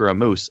an elk or a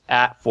moose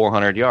at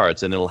 400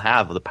 yards, and it'll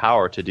have the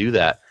power to do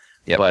that.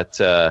 Yep.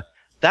 But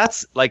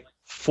that's like,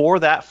 for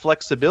that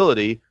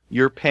flexibility,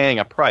 you're paying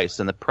a price,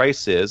 and the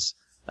price is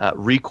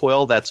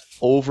recoil that's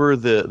over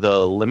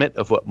the limit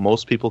of what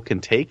most people can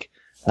take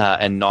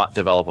and not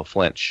develop a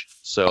flinch.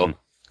 So.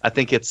 I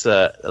think it's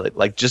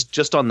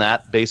just on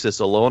that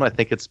basis alone, I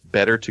think it's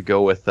better to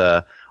go with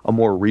a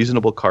more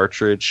reasonable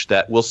cartridge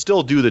that will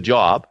still do the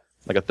job.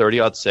 Like a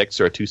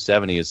 30-06 or a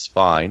 270 is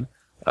fine,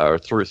 or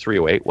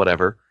 308,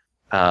 whatever.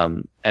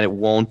 And it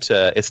won't.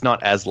 It's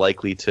not as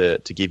likely to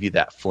give you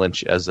that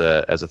flinch as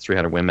a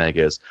 300 Win Mag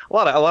is. A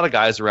lot of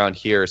guys around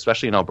here,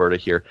 especially in Alberta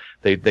here,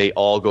 they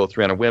all go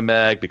 300 Win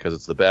Mag because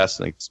it's the best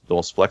and it's the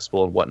most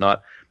flexible and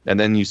whatnot. And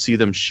then you see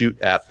them shoot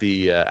at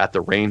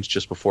the range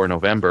just before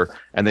November,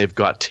 and they've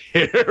got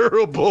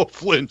terrible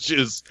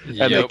flinches,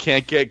 and they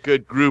can't get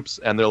good groups,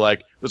 and they're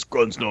like, "This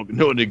gun's no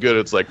any good."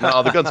 It's like,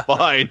 no, the gun's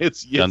fine.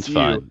 It's gun's you.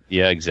 fine.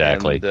 Yeah,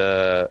 exactly.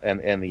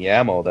 And the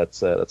ammo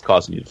that's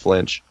causing you to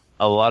flinch.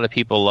 A lot of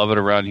people love it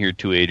around here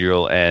too,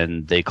 Adriel,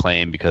 and they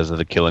claim because of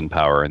the killing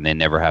power, and they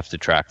never have to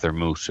track their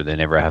moose, or they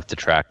never have to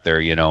track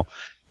their,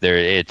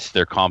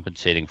 they're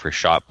compensating for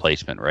shot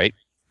placement, right?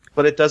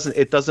 But it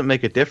doesn't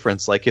make a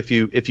difference. Like, if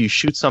you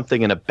shoot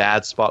something in a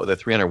bad spot with a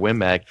 300 Win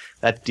Mag,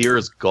 that deer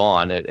is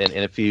gone. And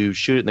if you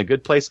shoot it in a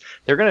good place,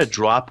 they're going to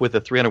drop with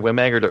a 300 Win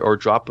Mag or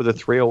drop with a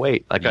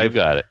 308. Like, I've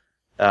got it.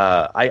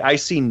 I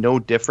see no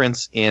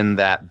difference in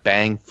that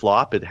bang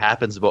flop. It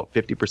happens about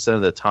 50%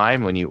 of the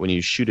time when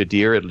you shoot a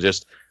deer. It'll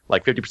just,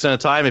 like, 50% of the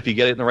time, if you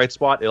get it in the right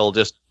spot, it'll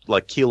just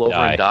like keel over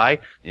and die.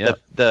 Yep.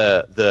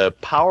 The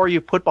power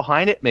you put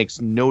behind it makes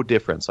no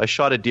difference. I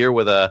shot a deer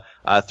with a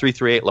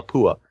 338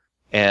 Lapua.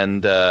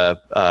 And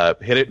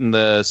hit it in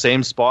the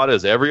same spot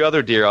as every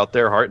other deer out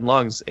there, heart and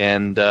lungs,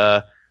 and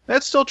that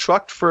still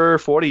trucked for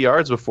 40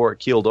 yards before it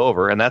keeled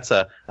over, and that's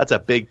a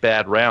big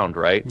bad round,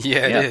 right?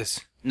 Yeah, it is.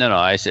 No,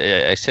 I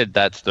said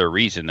that's the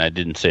reason. I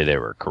didn't say they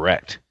were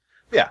correct.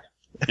 Yeah.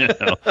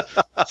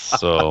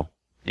 So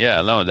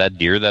that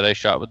deer that I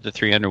shot with the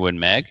 300 Win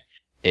Mag,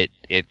 it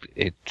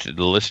the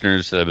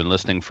listeners that have been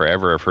listening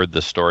forever have heard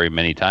this story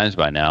many times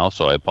by now,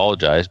 so I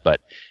apologize, but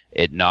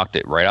it knocked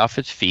it right off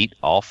its feet.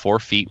 All 4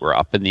 feet were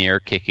up in the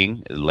air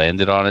kicking. It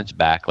landed on its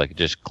back, like it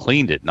just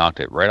cleaned it, knocked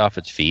it right off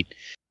its feet.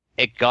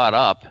 It got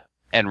up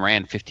and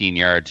ran 15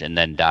 yards and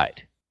then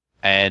died.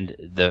 And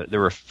there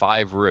were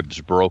 5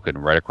 ribs broken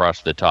right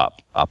across the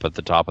top, up at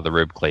the top of the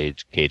rib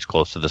cage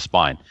close to the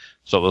spine.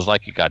 So it was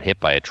like it got hit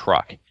by a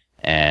truck.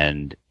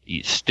 And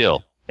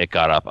still, it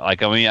got up. Like,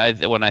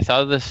 when I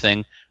thought of this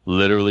thing,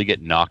 literally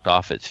get knocked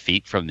off its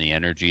feet from the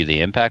energy of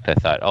the impact, I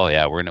thought, oh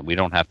yeah, we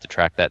don't have to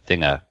track that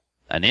thing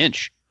an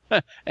inch.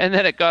 And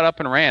then it got up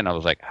and ran. I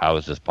was like, how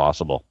is this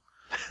possible?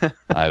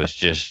 I was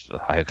just,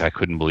 I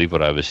couldn't believe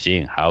what I was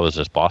seeing. How is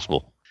this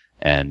possible?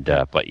 And,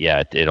 but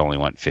yeah, it only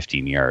went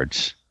 15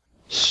 yards.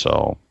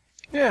 So.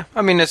 Yeah,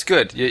 I mean, that's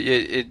good.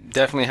 It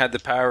definitely had the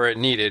power it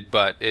needed,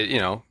 but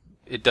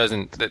it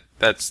doesn't,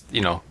 that's,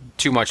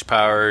 too much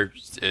power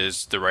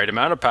is the right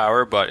amount of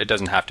power, but it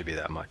doesn't have to be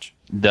that much.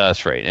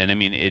 That's right. And I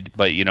mean,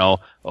 but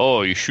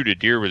you shoot a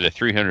deer with a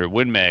 300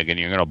 Win Mag and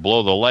you're going to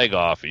blow the leg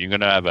off and you're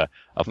going to have a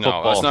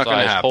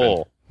football-sized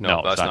hole.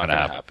 No, that's not going to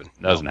happen.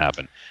 Doesn't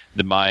happen.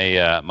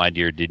 My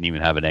deer didn't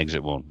even have an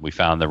exit wound. We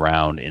found the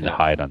round in the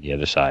hide on the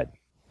other side.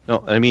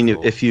 No, I mean,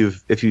 if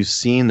you've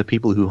seen the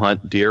people who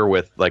hunt deer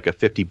with like a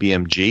 50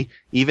 BMG,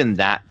 even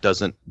that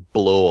doesn't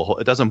blow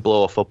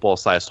a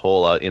football-sized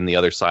hole out in the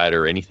other side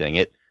or anything.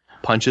 It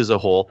punches a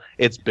hole.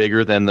 It's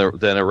bigger than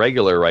a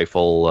regular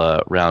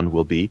rifle round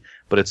will be,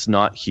 but it's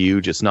not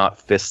huge. It's not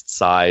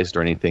fist-sized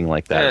or anything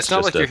like that. Yeah, it's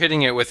not like you're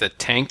hitting it with a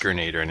tank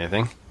grenade or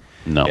anything.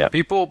 No. Yeah,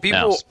 people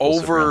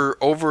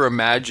over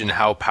imagine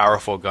how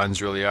powerful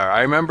guns really are.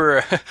 I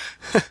remember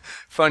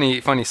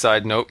funny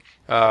side note.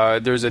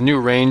 There's a new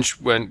range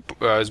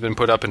has been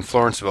put up in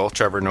Florenceville.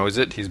 Trevor knows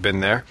it. He's been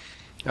there.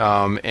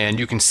 And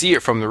you can see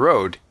it from the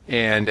road.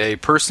 And a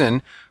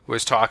person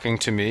was talking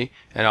to me,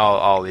 and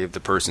I'll leave the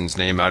person's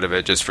name out of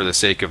it just for the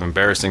sake of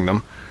embarrassing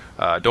them.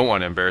 Don't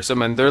want to embarrass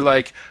them. And they're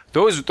like,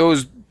 those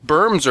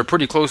berms are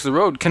pretty close to the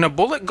road. Can a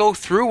bullet go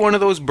through one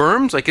of those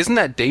berms? Like, isn't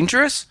that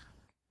dangerous?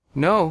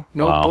 No,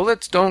 wow.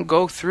 Bullets don't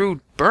go through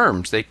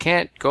berms. They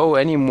can't go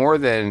any more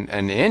than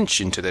an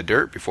inch into the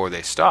dirt before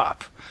they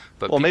stop.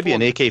 But maybe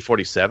an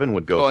AK-47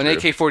 would go through. Well, an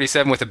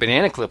AK-47 with a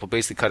banana clip will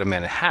basically cut them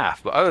in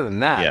half. But other than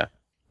that, yeah.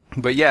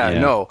 But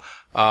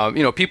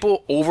no.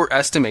 People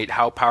overestimate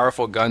how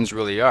powerful guns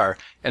really are,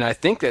 and I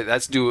think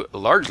that's due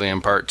largely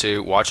in part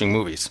to watching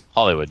movies.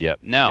 Hollywood, yep.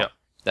 Now,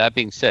 that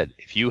being said,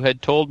 if you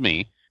had told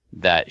me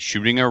that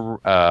shooting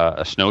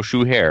a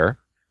snowshoe hare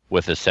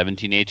with a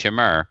 17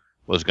 HMR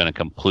was going to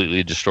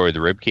completely destroy the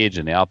ribcage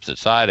on the opposite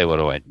side, I would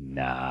have went,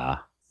 nah,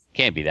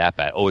 can't be that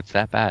bad. Oh, it's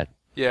that bad.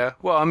 Yeah,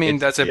 well, I mean,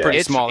 that's a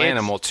pretty small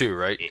animal too,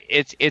 right?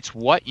 It's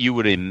what you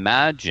would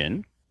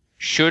imagine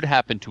should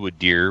happen to a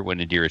deer when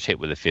a deer is hit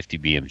with a 50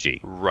 BMG.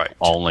 Right.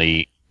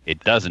 Only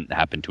it doesn't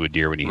happen to a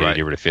deer when you hit a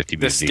deer with a 50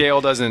 BMG. The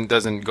scale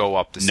doesn't go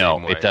up the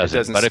same way. No, it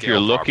doesn't. But if you're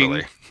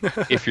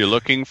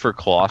looking for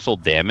colossal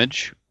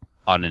damage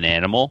on an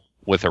animal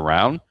with a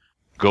round,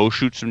 go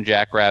shoot some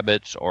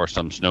jackrabbits or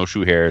some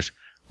snowshoe hares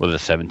with a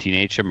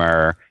 17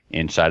 HMR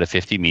inside of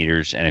 50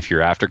 meters, and if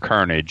you're after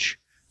carnage,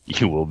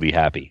 you will be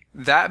happy.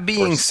 That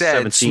being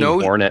said,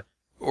 17 Hornet.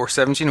 Or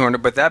 17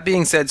 Hornet, but that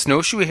being said,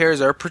 snowshoe hares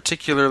are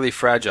particularly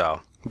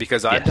fragile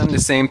because I've done the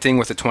same thing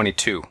with a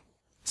 22.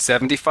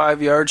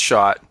 75-yard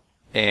shot,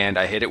 and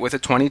I hit it with a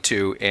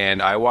 22,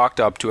 and I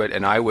walked up to it,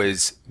 and I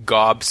was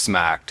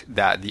gobsmacked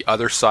that the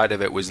other side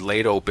of it was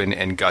laid open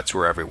and guts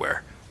were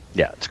everywhere.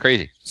 Yeah, it's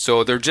crazy.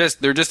 So they're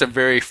just a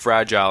very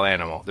fragile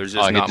animal. There's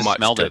just not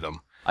much to them.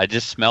 I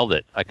just smelled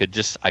it. I could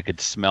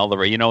smell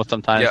the.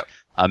 Sometimes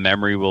a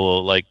memory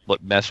will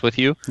mess with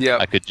you. Yeah.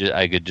 I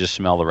could just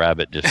smell the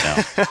rabbit just now.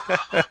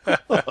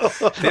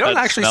 They don't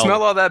actually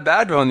smell all that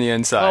bad on the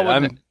inside.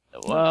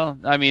 Well,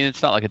 I mean,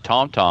 it's not like a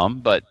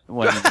tom-tom, but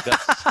when the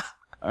guts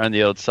are on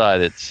the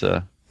outside, it's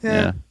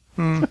yeah.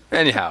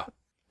 Anyhow,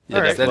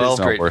 that is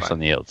great worse fun. On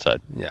the outside.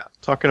 Yeah.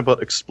 Talking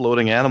about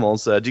exploding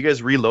animals, do you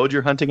guys reload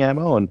your hunting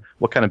ammo, and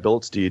what kind of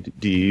bullets do you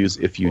use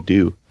if you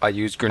do? I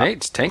use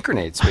grenades, tank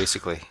grenades,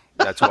 basically.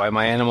 That's why all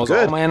my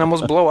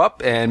animals blow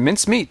up and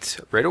mince meat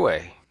right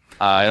away.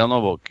 I don't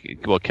know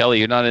about Kelly.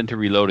 You're not into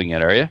reloading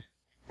yet, are you?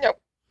 Nope.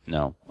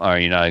 No. Are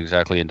you not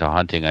exactly into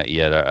hunting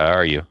yet?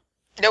 Are you?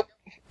 Nope.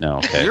 No.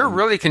 Okay. You're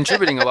really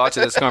contributing a lot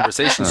to this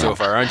conversation so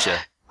far, aren't you?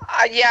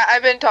 Yeah,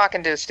 I've been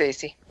talking to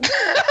Stacy.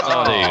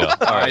 Oh, there you go.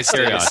 All right,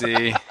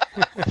 Stacy.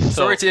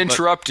 Sorry to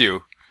interrupt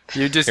you.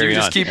 You just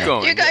keep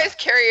going. You guys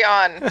carry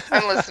on.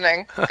 I'm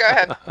listening. Go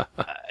ahead.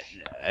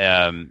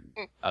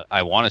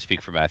 I want to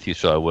speak for Matthew,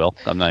 so I will.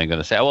 I'm not even going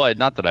to say. Well,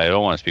 not that I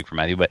don't want to speak for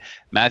Matthew, but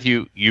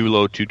Matthew, you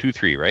load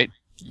 223, right?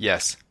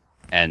 Yes.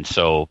 And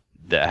so,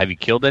 have you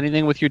killed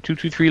anything with your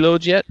 223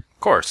 loads yet? Of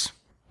course.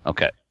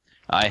 Okay.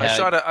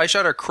 I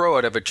shot a crow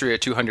out of a tree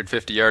at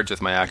 250 yards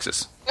with my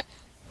Axis.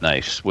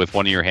 Nice. With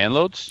one of your hand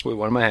loads? With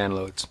one of my hand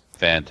loads.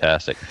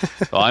 Fantastic.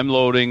 So I'm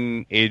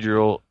loading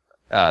Adriel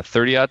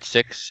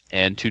 30-06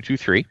 and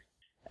 223.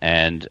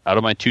 And out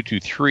of my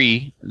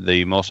 223,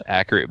 the most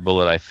accurate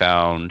bullet I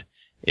found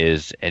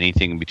is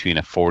anything between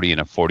a 40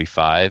 and a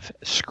 45,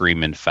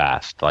 screaming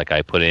fast. Like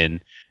I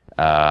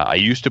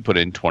used to put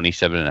in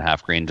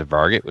 27.5 grains of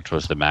Varget, which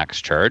was the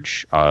max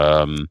charge.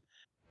 I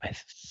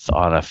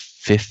thought a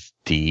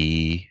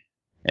 50.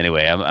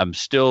 Anyway, I'm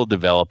still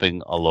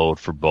developing a load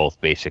for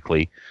both,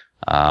 basically.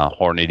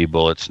 Hornady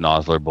bullets,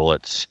 Nosler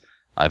bullets.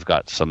 I've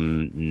got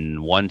some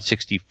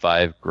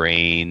 165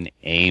 grain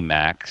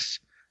AMAX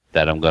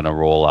that I'm going to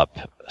roll up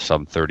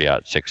some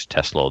 30-06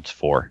 test loads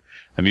for.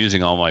 I'm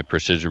using all my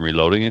precision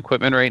reloading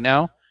equipment right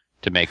now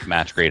to make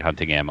match grade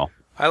hunting ammo.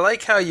 I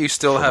like how you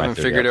still For my haven't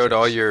figured out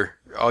 30-06.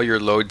 all your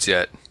loads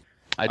yet.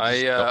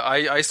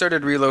 I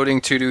started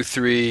reloading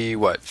 223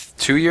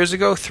 2 years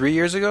ago, 3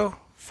 years ago,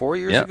 4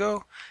 years Yeah.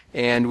 ago,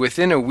 and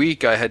within a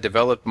week I had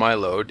developed my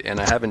load, and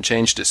I haven't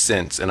changed it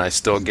since, and I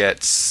still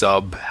get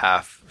sub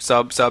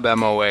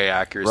MOA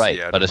accuracy. right,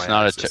 out but of it's my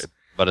not axes.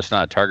 but it's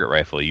not a target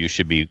rifle. You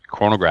should be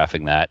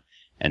chronographing that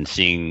and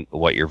seeing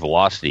what your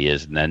velocity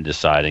is, and then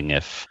deciding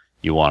if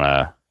you want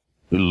to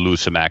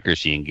lose some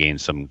accuracy and gain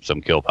some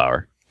kill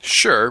power.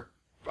 Sure,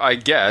 I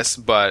guess,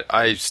 but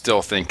I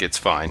still think it's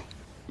fine.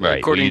 Right.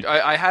 According,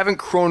 I haven't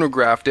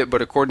chronographed it,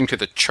 but according to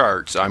the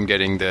charts, I'm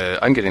getting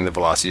the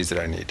velocities that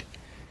I need.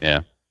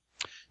 Yeah.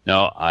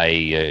 No,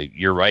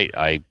 you're right.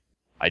 I'm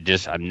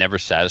never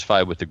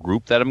satisfied with the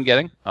group that I'm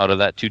getting out of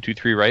that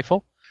 223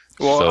 rifle.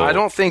 Well, So- I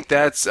don't think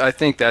I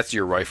think that's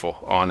your rifle,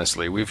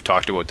 honestly. We've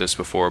talked about this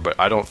before, but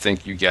I don't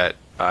think you get,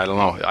 I don't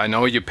know. I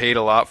know you paid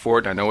a lot for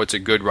it. I know it's a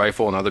good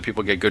rifle and other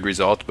people get good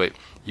results, but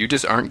you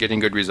just aren't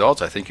getting good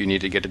results. I think you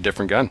need to get a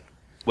different gun.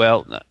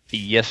 Well,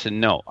 yes and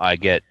no. I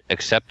get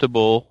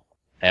acceptable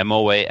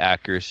MOA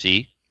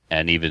accuracy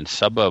and even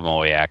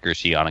sub-MOA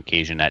accuracy on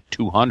occasion at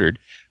 200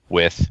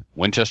 with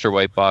Winchester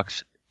White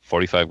Box,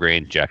 45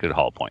 grain jacketed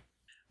hollow point.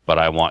 But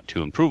I want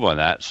to improve on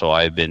that, so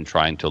I've been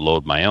trying to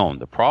load my own.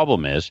 The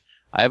problem is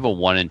I have a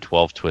 1 in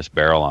 12 twist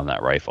barrel on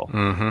that rifle.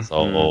 Mm-hmm.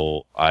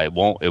 So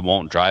it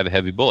won't drive a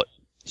heavy bullet.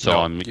 So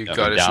I'm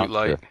gotta down shoot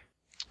light.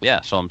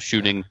 so I'm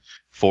shooting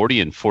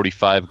 40 and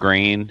 45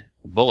 grain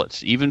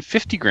bullets, even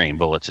 50 grain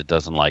bullets it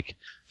doesn't like.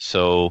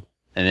 So,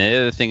 and the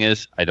other thing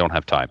is I don't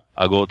have time.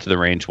 I'll go to the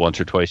range once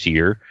or twice a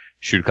year,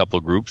 shoot a couple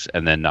of groups,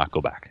 and then not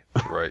go back.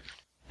 Right.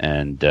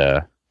 And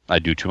I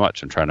do too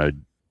much. I'm trying to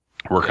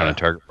work on a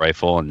target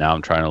rifle, and now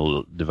I'm trying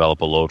to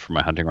develop a load for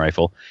my hunting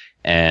rifle.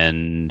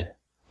 And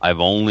I've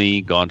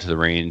only gone to the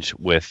range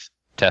with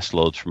test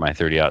loads for my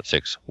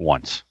 30-06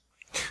 once.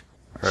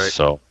 Right.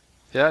 So,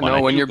 Yeah, When I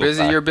no, when do you're go busy,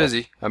 back, you're though.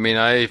 busy. I mean,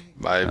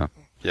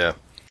 yeah.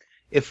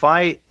 If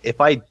I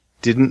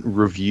didn't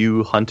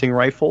review hunting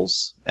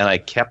rifles and I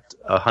kept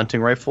a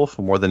hunting rifle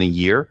for more than a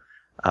year,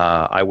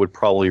 I would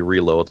probably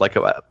reload. Like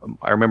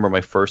I remember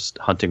my first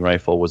hunting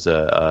rifle was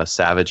a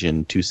Savage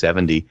in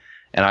 270,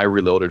 and I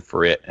reloaded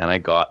for it, and I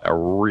got a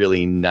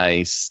really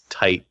nice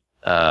tight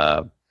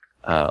load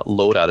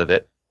out of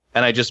it,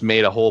 and I just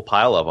made a whole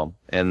pile of them,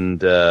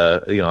 and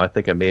I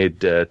think I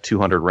made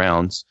 200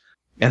 rounds,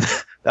 and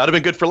that would have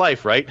been good for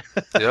life, right?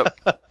 Yep.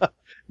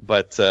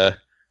 But the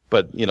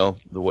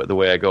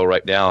way I go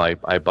right now,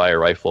 I buy a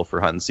rifle for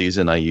hunting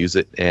season. I use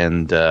it,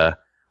 and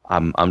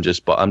I'm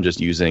just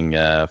using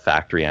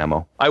factory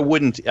ammo. I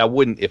wouldn't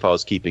if I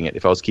was keeping it.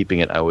 If I was keeping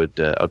it,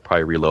 I'd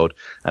probably reload,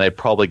 and I'd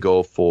probably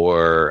go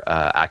for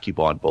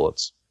AccuBond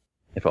bullets.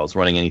 If I was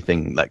running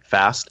anything like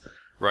fast,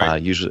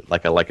 Right. usually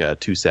like a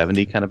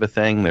 270 kind of a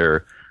thing.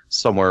 They're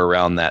somewhere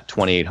around that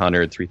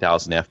 2800,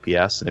 3000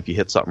 FPS, and if you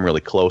hit something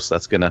really close,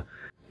 that's gonna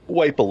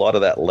wipe a lot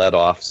of that lead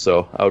off.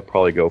 So I would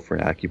probably go for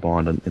an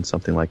AccuBond and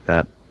something like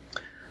that.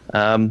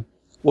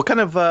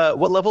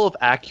 What level of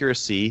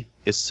accuracy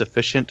is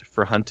sufficient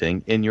for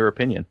hunting, in your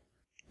opinion?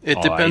 It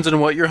Oh, depends on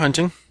what you're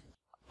hunting.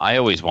 I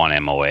always want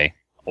MOA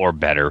or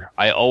better.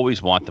 I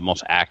always want the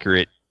most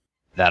accurate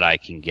that I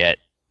can get.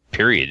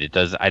 Period.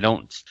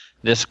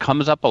 This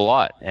comes up a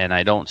lot, and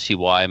I don't see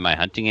why my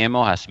hunting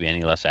ammo has to be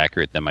any less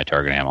accurate than my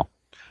target ammo.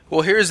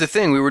 Well, here's the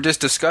thing. We were just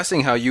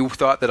discussing how you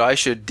thought that I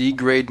should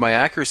degrade my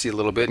accuracy a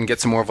little bit and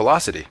get some more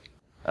velocity.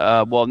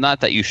 Well, not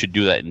that you should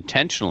do that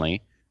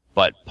intentionally,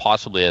 but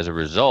possibly as a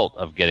result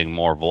of getting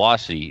more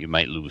velocity, you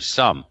might lose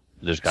some.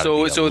 There's got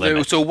to be a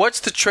limit. So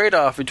what's the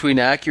trade-off between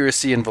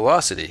accuracy and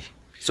velocity?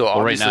 So Well,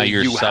 right obviously now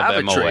you're you have a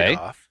sub-MOA.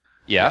 trade-off.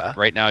 Yeah,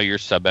 right now you're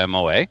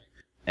sub-MOA,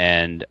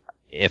 and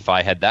if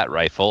I had that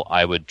rifle,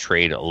 I would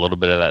trade a little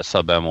bit of that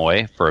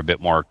sub-MOA for a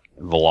bit more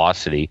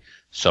velocity,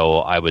 so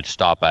I would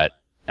stop at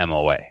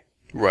MOA.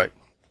 Right.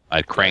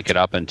 I'd crank it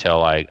up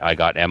until I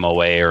got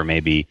MOA or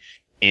maybe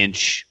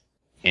inch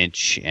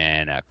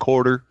and a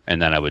quarter,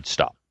 and then I would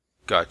stop.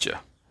 Gotcha.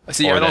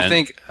 See, Or I don't then-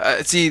 think.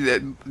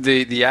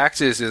 The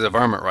Axis is a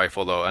varmint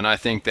rifle though, and I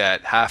think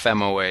that half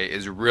MOA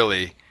is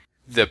really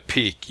the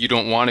peak. You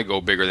don't want to go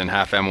bigger than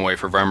half MOA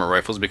for varmint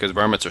rifles because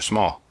varmints are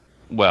small.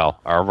 Well,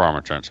 our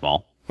varmints aren't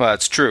small. Well,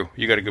 that's true.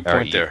 You got a good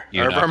point there.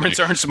 you're Our not varmints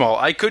gonna- aren't small.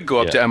 I could go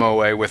up Yeah. to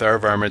MOA with our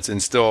varmints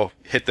and still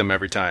hit them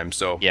every time.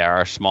 So Yeah,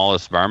 our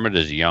smallest varmint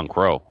is a young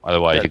crow.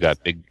 Otherwise, Yeah.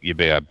 you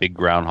got big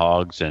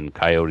groundhogs and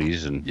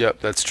coyotes and yep,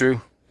 that's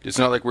true. It's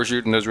not like we're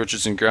shooting those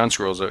Richardson ground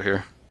squirrels out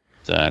here.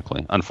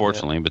 exactly.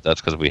 Unfortunately, but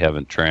that's because we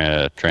haven't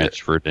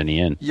transferred any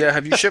in. Yeah,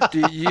 have you shipped?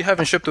 You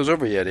haven't shipped those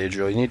over yet,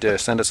 Adriel. You need to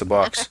send us a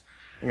box.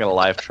 I'm gonna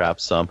live trap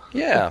some.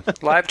 Yeah,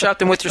 live chop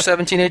them with your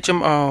 17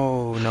 HM.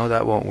 Oh no,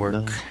 that won't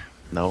work.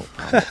 No,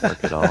 that won't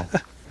work at all.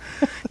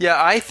 Yeah,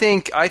 I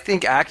think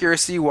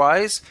accuracy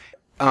wise,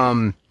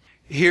 I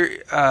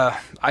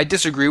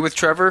disagree with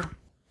Trevor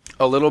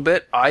a little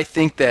bit. I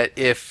think that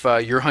if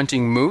you're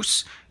hunting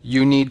moose,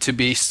 you need to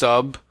be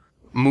sub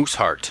moose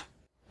heart.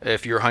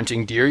 If you're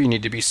hunting deer, you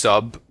need to be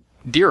sub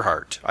deer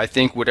heart. I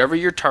think whatever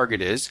your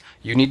target is,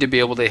 you need to be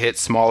able to hit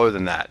smaller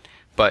than that.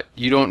 But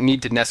you don't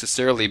need to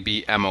necessarily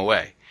be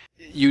MOA.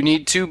 You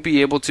need to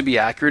be able to be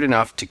accurate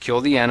enough to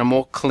kill the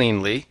animal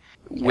cleanly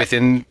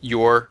within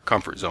your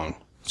comfort zone.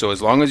 So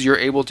as long as you're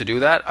able to do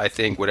that, I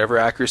think whatever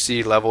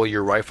accuracy level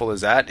your rifle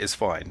is at is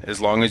fine,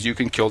 as long as you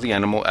can kill the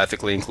animal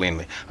ethically and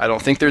cleanly. I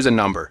don't think there's a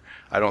number.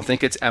 I don't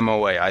think it's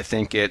MOA. I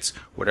think it's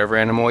whatever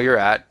animal you're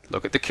at,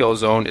 look at the kill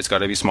zone, it's got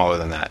to be smaller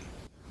than that.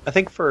 I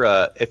think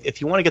for if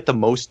you want to get the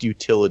most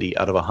utility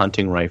out of a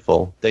hunting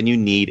rifle, then you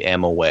need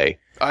MOA.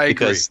 I agree.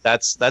 Because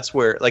that's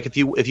where, like, if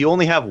you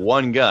only have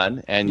one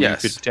gun and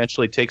Yes. you could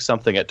potentially take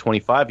something at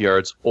 25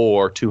 yards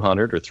or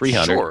 200 or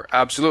 300, Sure,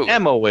 absolutely.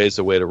 MOA is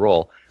the way to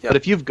roll. Yep. But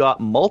if you've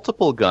got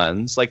multiple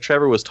guns, like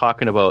Trevor was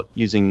talking about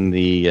using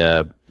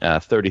the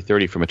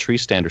 30-30 from a tree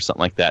stand or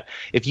something like that,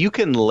 if you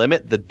can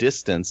limit the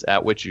distance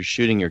at which you're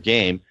shooting your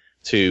game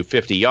to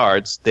 50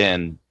 yards,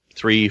 then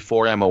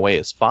 3-4 MOA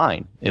is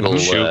fine. It'll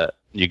Shoot.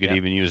 You could yeah.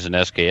 even use an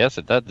SKS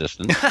at that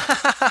distance.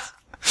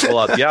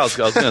 Well, yeah, I was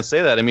going to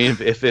say that. I mean,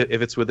 if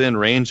it's within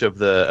range of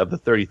the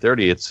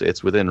 30-30,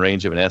 it's within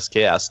range of an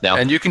SKS. Now,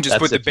 And you can just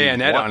that's put the if you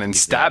bayonet want on and to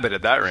do stab that. it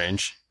at that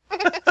range.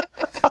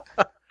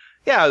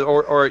 Yeah,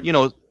 or you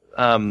know,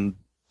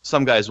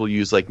 some guys will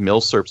use like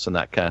milsurps and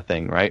that kind of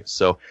thing, right?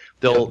 So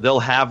they'll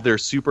have their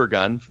super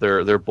gun,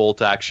 their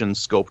bolt action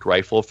scoped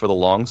rifle for the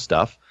long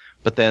stuff,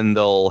 but then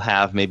they'll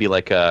have maybe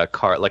like a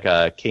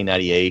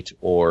K98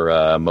 or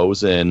a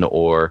Mosin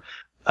or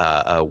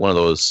one of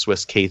those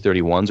Swiss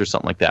K31s or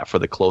something like that for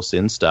the close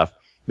in stuff,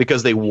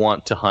 because they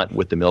want to hunt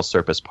with the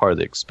milsurp as part of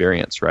the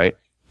experience, right?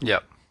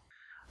 Yep.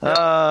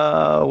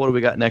 What do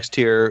we got next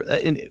here?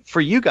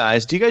 For you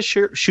guys, do you guys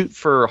shoot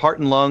for heart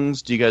and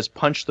lungs? Do you guys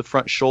punch the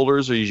front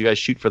shoulders, or do you guys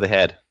shoot for the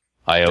head?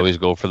 I always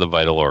go for the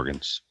vital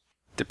organs.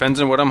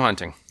 Depends on what I'm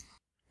hunting.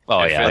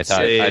 Oh If yeah, it's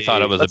I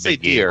thought it was a let's say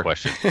big game deer.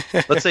 question.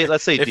 Let's say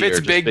If deer, it's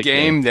just big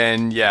game,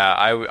 then yeah,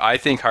 I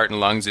think heart and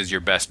lungs is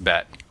your best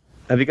bet.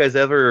 Have you guys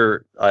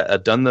ever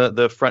done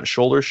the front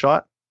shoulder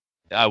shot?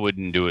 I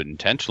wouldn't do it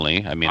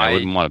intentionally. I mean, I I-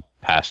 wouldn't want to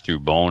pass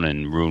through bone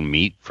and ruin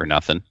meat for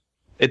nothing.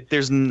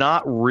 There's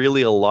not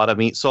really a lot of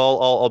meat, so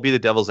I'll be the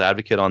devil's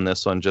advocate on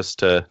this one, just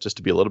to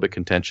be a little bit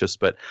contentious.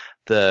 But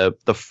the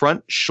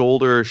front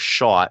shoulder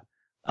shot,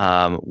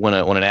 when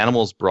an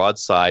animal's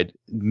broadside,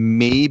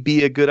 may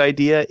be a good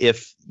idea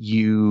if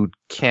you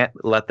can't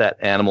let that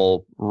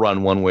animal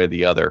run one way or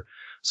the other.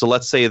 So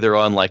let's say they're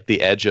on like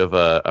the edge of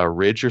a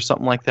ridge or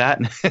something like that.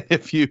 And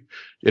if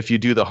you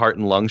do the heart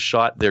and lungs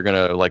shot, they're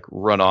gonna like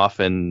run off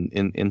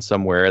in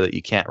somewhere that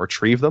you can't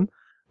retrieve them.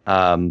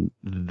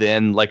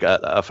 Then like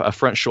a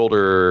front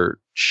shoulder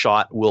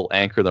shot will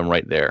anchor them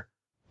right there.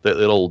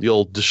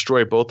 You'll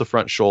destroy both the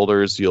front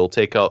shoulders. You'll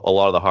take out a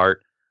lot of the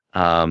heart,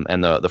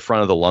 and the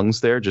front of the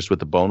lungs there, just with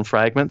the bone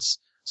fragments.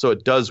 So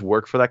it does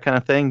work for that kind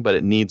of thing, but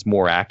it needs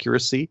more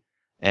accuracy.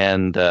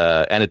 And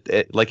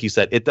it like you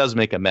said, it does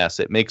make a mess.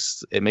 It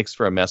makes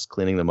for a mess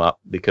cleaning them up,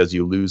 because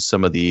you lose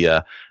some of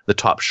the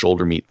top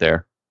shoulder meat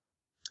there.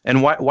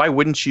 And why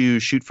wouldn't you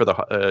shoot for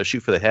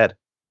the head?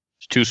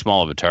 It's too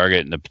small of a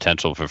target, and the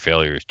potential for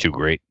failure is too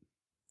great.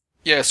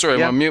 Yeah, sorry,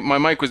 Yeah. my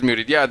mic was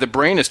muted. Yeah, the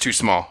brain is too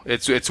small.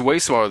 It's way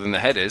smaller than the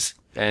head is,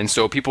 and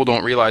so people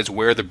don't realize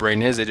where the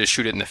brain is. They just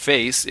shoot it in the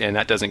face, and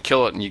that doesn't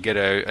kill it, and you get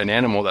an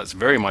animal that's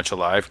very much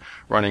alive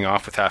running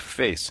off with half a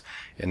face,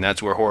 and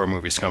that's where horror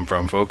movies come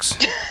from, folks.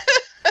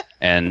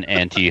 And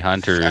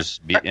anti-hunters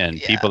and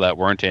Yeah. people that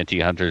weren't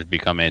anti-hunters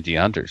become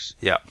anti-hunters.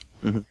 Yeah.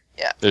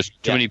 There's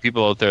too many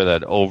people out there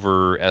that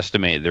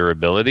overestimate their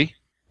ability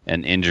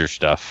and injure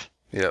stuff.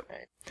 Yep.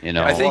 You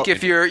know, I think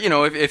if you're,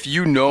 if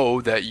you know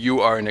that you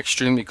are an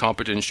extremely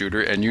competent shooter,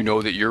 and you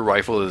know that your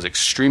rifle is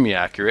extremely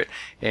accurate,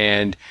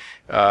 and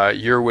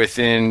you're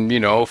within,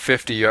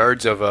 50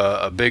 yards of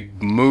a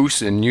big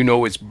moose, and you know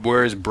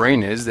where his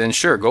brain is, then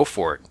sure, go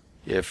for it.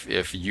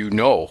 If you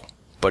know.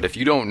 But if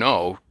you don't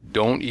know,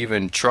 don't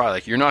even try.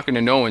 Like, you're not going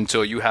to know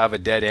until you have a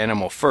dead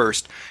animal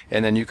first,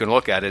 and then you can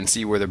look at it and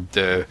see where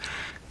the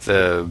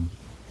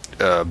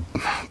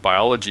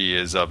biology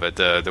is of it,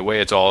 the way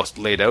it's all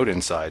laid out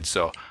inside.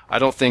 So I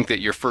don't think that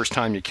your first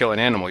time you kill an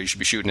animal, you should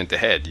be shooting at the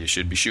head. You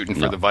should be shooting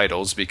for the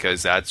vitals,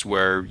 because that's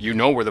where you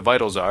know where the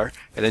vitals are,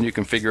 and then you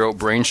can figure out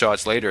brain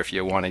shots later if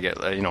you want to get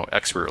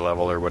expert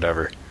level or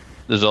whatever.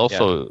 there's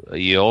also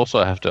you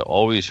also have to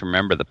always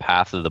remember the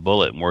path of the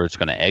bullet and where it's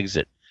going to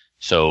exit.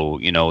 So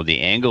the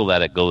angle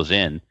that it goes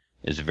in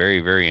is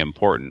very, very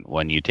important.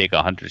 When you take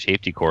a hunter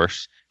safety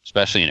course,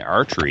 especially in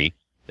archery,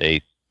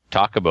 they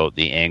talk about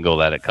the angle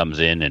that it comes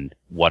in and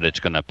what it's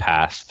going to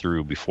pass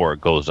through before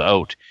it goes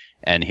out.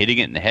 And hitting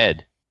it in the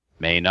head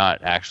may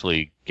not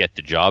actually get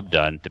the job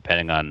done,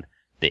 depending on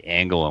the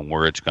angle and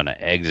where it's going to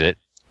exit.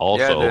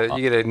 Also,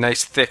 you get a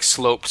nice thick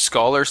sloped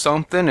skull or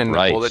something, and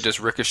Right. the bullet just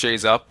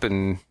ricochets up,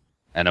 and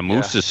a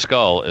moose's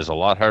skull is a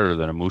lot harder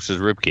than a moose's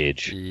rib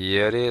cage.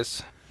 yeah, it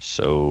is.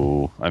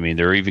 So, I mean,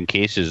 there are even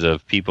cases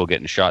of people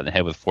getting shot in the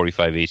head with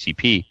 45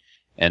 ACP,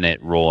 and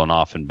it rolling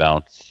off and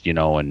bounce,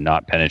 and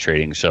not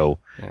penetrating. So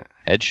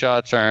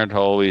headshots aren't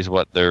always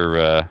what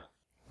they're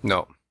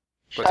No.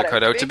 What they're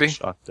cut out to be?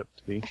 Chalked up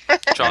to be.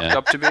 Chalked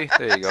up to be?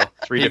 There you go.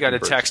 He got a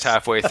different text birds.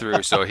 halfway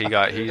through, so he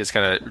just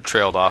kind of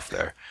trailed off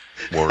there.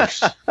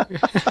 worse.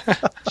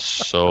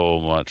 So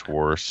much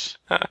worse.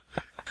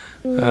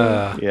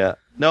 Yeah.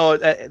 No,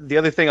 the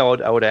other thing I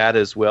would add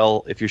as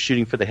well, if you're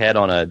shooting for the head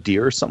on a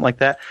deer or something like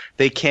that,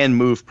 they can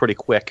move pretty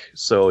quick.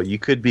 So you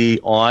could be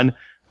on,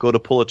 go to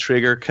pull a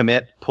trigger,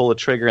 commit, pull a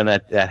trigger, and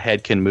that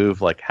head can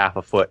move like half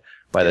a foot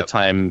by the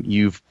time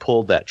you've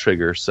pulled that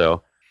trigger.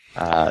 So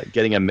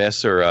getting a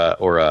miss or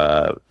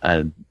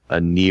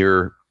a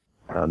near,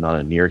 not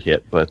a near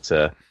hit, but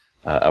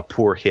a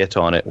poor hit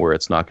on it where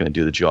it's not going to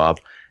do the job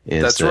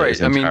is, That's right.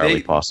 is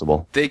entirely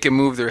possible. They can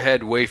move their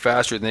head way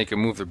faster than they can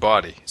move their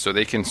body. So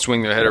they can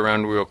swing their head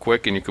around real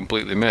quick and you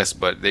completely miss,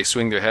 but they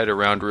swing their head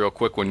around real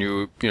quick when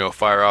you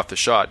fire off the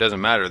shot. It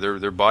doesn't matter.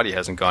 Their body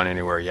hasn't gone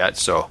anywhere yet,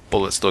 so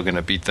bullet's still going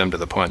to beat them to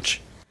the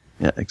punch.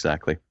 Yeah,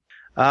 exactly.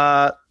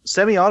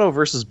 Semi-auto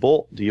versus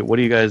bolt. What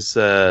do you guys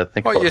think about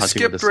hunting You with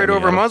skipped the right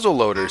over semi-auto? muzzle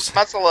loaders.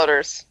 Muzzle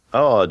loaders.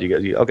 Oh,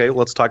 okay,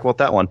 let's talk about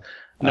that one.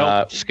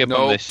 No, skip them.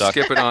 They No, suck.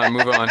 skip it on.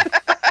 Move on.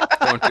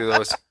 Don't do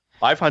those.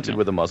 I've hunted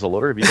with a muzzle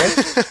loader. Have you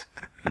guys?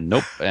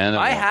 Nope. And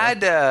I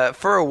had,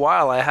 for a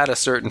while, I had a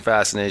certain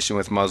fascination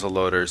with muzzle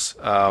loaders.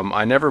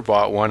 I never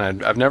bought one.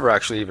 I've never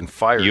actually even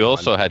fired You one.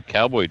 also had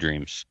cowboy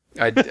dreams.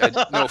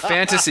 No,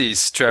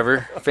 fantasies,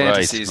 Trevor.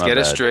 Fantasies. my Get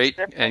it bad. straight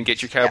and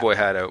get your cowboy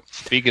hat out.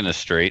 Speaking of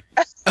straight,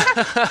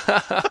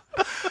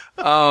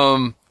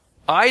 I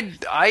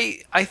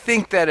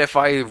think that if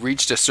I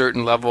reached a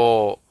certain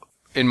level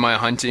in my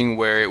hunting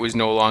where it was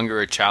no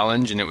longer a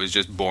challenge and it was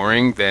just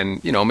boring,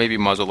 then maybe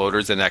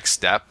muzzleloader's the next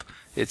step.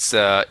 It's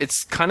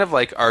kind of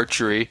like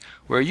archery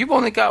where you've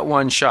only got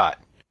one shot.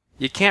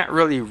 You can't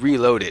really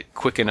reload it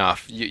quick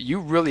enough. You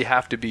really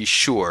have to be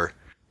sure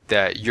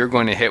that you're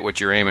going to hit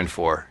what you're aiming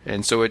for.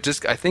 And so I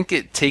think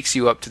it takes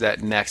you up to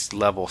that next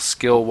level,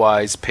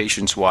 skill-wise,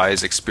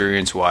 patience-wise,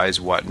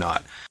 experience-wise,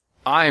 whatnot.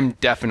 I'm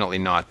definitely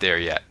not there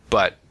yet,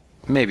 but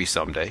maybe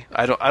someday.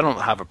 I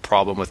don't have a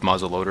problem with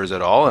muzzleloaders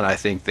at all, and I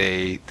think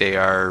they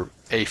are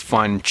a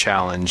fun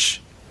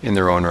challenge in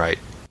their own right.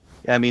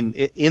 I mean,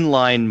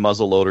 inline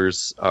muzzle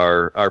loaders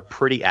are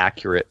pretty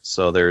accurate.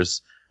 So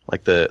there's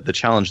like the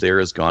challenge there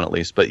is gone at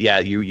least. But yeah,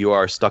 you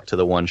are stuck to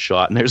the one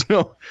shot, and there's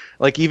no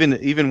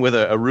even with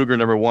a Ruger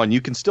number 1,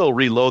 you can still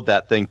reload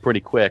that thing pretty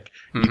quick.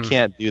 Mm-hmm. You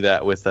can't do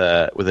that with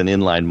an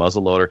inline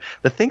muzzle loader.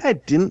 The thing I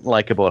didn't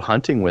like about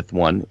hunting with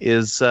one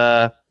is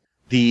the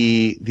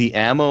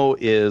ammo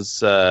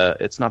is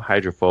it's not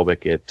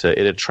hydrophobic. It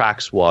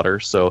attracts water,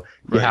 so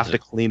you have to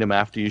clean them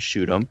after you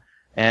shoot them.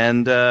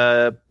 And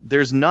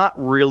there's not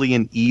really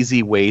an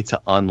easy way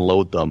to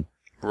unload them.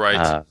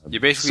 Right. You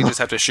basically just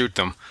have to shoot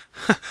them.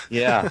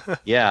 Yeah.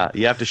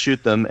 You have to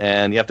shoot them,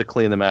 and you have to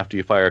clean them after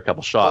you fire a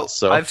couple shots.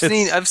 So I've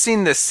seen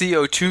the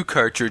CO2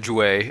 cartridge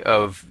way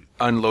of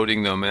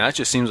unloading them, and that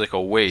just seems like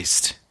a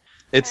waste.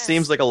 It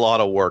seems like a lot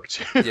of work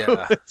too.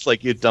 Yeah. It's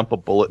like you dump a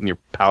bullet and you're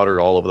powdered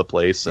all over the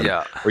place,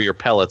 or your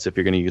pellets if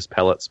you're going to use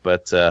pellets.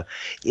 But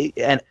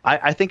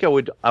I think I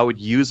would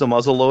use a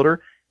muzzle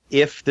loader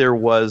if there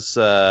was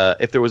a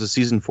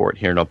season for it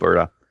here in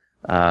Alberta.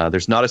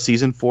 There's not a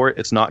season for it.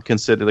 It's not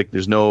considered like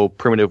there's no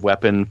primitive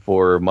weapon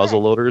for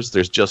muzzle loaders.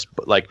 There's just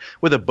like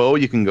with a bow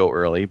you can go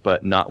early,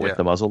 but not with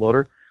the muzzle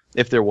loader.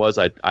 If there was,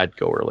 I'd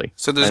go early.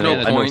 So there's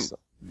no point.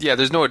 Yeah,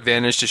 there's no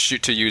advantage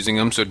to using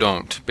them, so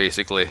don't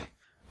basically.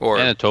 Or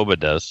Manitoba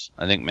does.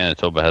 I think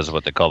Manitoba has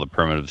what they call the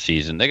primitive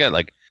season. They got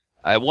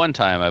at one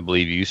time, I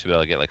believe you used to be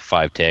able to get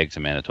 5 tags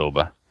in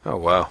Manitoba. Oh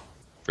wow!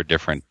 For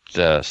different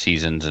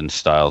seasons and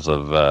styles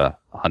of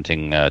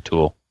hunting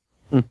tool.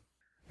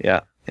 Yeah,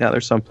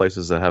 there's some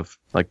places that have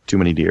too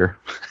many deer.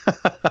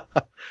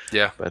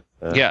 Yeah, but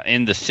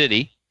in the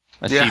city,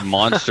 I see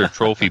monster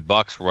trophy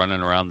bucks running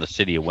around the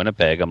city of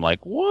Winnipeg. I'm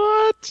like,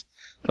 what?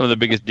 Some of the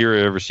biggest deer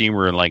I've ever seen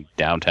were in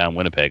downtown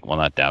Winnipeg. Well,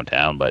 not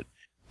downtown, but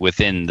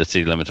within the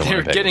city limits of They're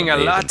Winnipeg. getting a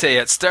latte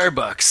at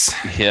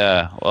Starbucks.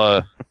 Yeah,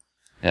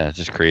 it's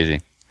just crazy.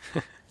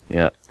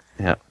 Yeah.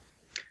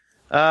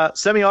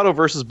 Semi-auto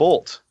versus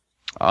bolt.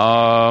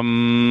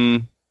 Well,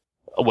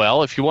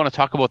 if you want to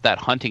talk about that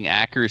hunting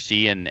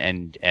accuracy and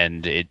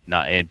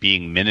it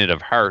being minute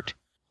of heart,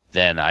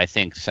 then I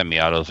think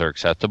semi-autos are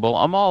acceptable.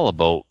 I'm all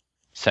about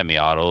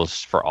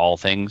semi-autos for all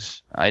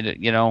things. I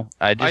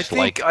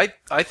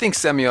think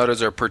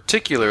semi-autos are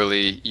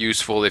particularly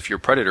useful if you're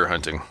predator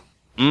hunting.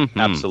 Mm-hmm.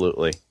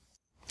 Absolutely.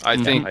 I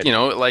think,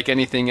 like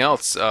anything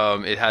else,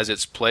 it has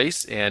its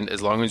place, and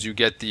as long as you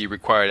get the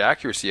required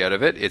accuracy out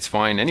of it, it's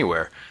fine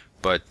anywhere.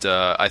 But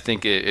I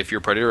think if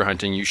you're predator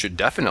hunting, you should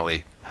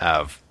definitely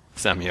have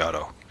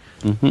semi-auto.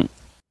 Mm-hmm.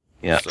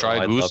 Yeah. So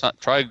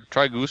try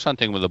goose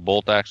hunting with a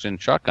bolt action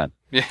shotgun.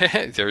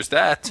 Yeah, there's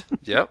that.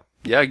 Yep.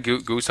 Yeah,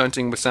 goose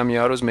hunting with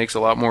semi-autos makes a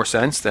lot more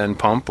sense than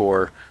pump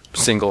or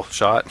single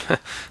shot.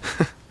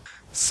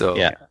 So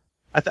yeah.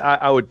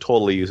 I would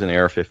totally use an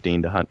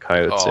AR-15 to hunt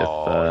coyotes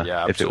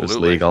if it was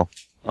legal.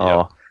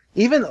 Yep.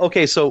 Even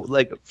okay, so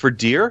like for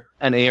deer,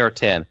 an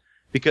AR-10,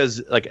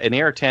 because like an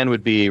AR-10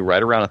 would be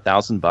right around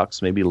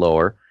 $1,000, maybe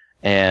lower,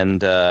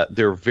 and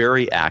they're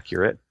very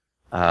accurate.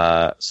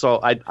 So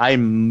I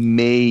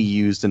may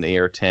use an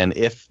AR-10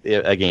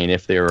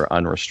 if they were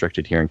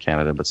unrestricted here in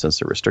Canada, but since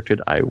they're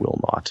restricted, I will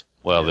not.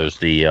 Well, there's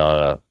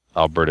the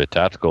Alberta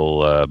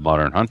Tactical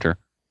Modern Hunter.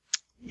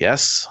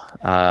 Yes,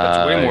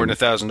 That's way more than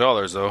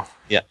 $1,000, though.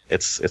 Yeah,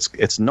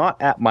 it's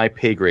not at my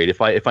pay grade.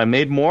 If I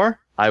made more,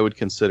 I would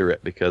consider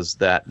it, because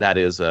that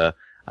is a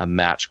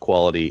match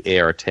quality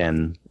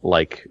AR-10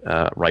 like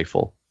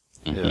rifle.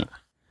 Yeah.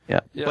 Yeah,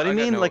 Yeah, but I I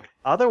got mean, no- like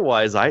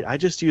otherwise, I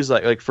just use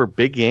like for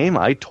big game.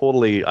 I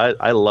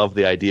love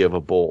the idea of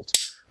a bolt.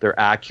 They're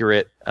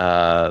accurate.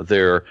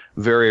 They're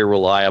very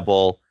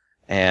reliable,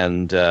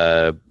 and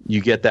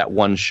you get that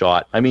one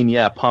shot. I mean,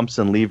 yeah, pumps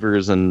and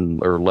levers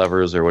or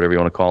levers or whatever you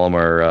want to call them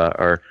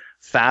are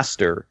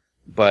faster,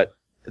 but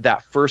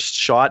that first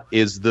shot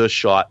is the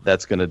shot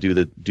that's going to do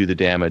the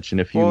damage. And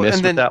if you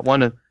miss with that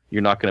one,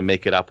 you're not going to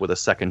make it up with a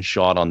second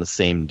shot on the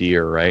same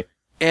deer, right?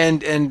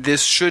 And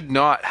this should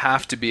not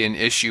have to be an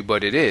issue,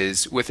 but it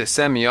is. With a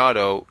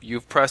semi-auto,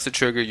 you've pressed the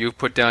trigger, you've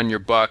put down your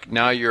buck,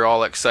 now you're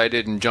all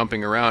excited and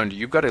jumping around.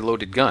 You've got a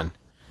loaded gun.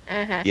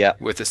 Yeah.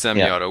 With a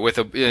semi-auto, with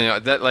a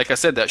that, like I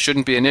said, that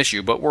shouldn't be an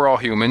issue, but we're all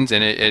humans,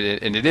 and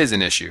it is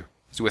an issue.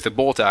 So with a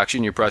bolt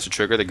action, you press the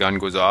trigger, the gun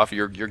goes off.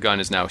 Your gun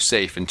is now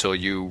safe until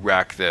you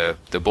rack the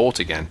bolt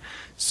again.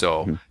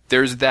 So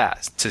there's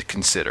that to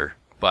consider.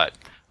 But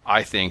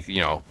I think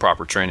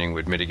proper training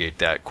would mitigate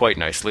that quite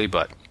nicely.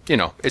 But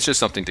it's just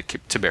something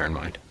to bear in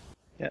mind.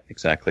 Yeah,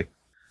 exactly.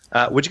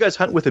 Would you guys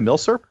hunt with a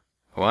milsurp?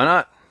 Why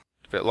not?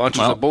 If it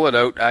launches a bullet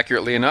out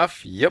accurately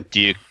enough, yep.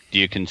 Do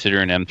you consider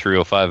an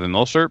M305 a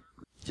milsurp?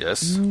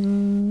 Yes.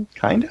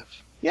 Kind of.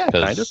 Yeah,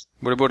 kind of.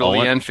 What about a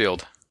Lee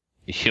Enfield?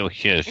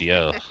 Yes,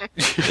 yeah.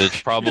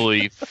 It's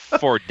probably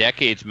for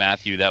decades,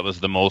 Matthew, that was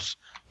the most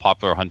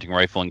popular hunting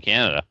rifle in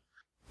Canada.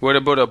 What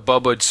about a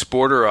Bubba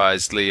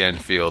Sporterized Lee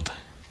Enfield?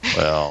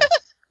 Well,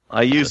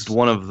 I used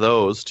one of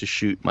those to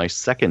shoot my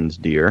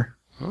second deer.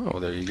 Oh,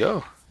 there you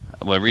go.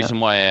 the reason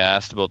why I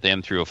asked about the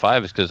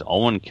M305 is because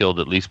Owen killed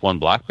at least one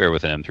black bear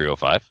with an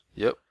M305.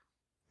 Yep.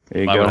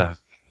 There you go.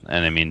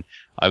 And I mean,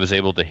 I was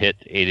able to hit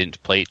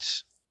 8-inch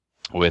plates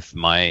with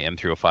my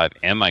M305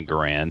 and my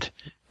Garand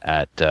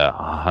at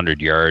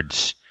 100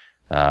 yards,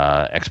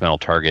 experimental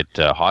target,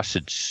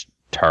 hostage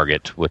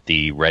target with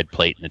the red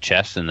plate in the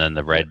chest and then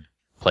the red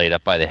plate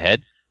up by the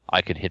head.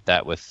 I could hit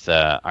that with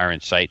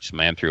iron sights,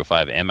 my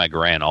M305 and my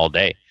Garand all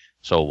day.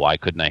 So why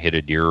couldn't I hit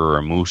a deer or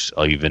a moose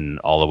even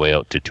all the way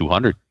out to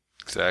 200?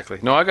 Exactly.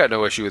 No, I got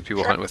no issue with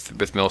people hunting with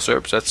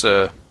milsurps. That's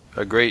a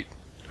great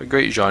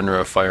genre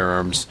of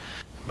firearms.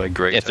 By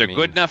great, if they're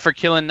good enough for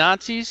killing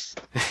Nazis,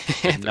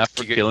 good enough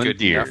for killing good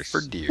deers. enough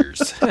for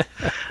deers.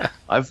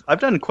 I've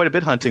done quite a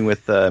bit hunting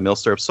with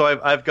milsurps. So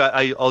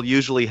I'll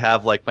usually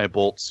have like my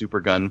Bolt super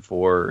gun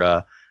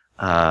for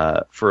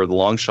the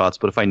long shots.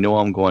 But if I know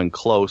I'm going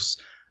close,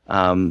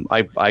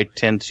 I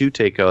tend to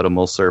take out a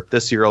milsurp.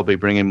 This year I'll be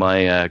bringing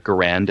my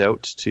Garand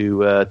out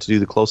to do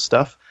the close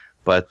stuff.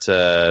 But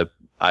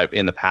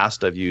in the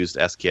past I've used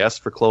SKS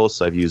for close.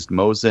 I've used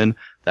Mosin.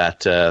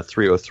 That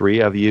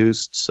 303 I've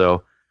used.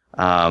 So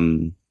yeah,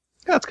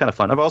 it's kind of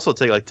fun. I've also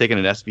taken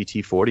an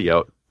SVT-40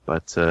 out,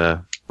 but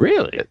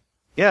Really?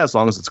 yeah, as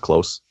long as it's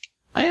close.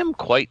 I am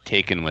quite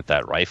taken with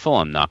that rifle,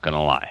 I'm not going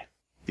to lie.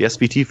 The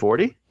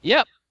SVT-40,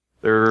 Yep.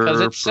 they're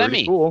 'Cause it's pretty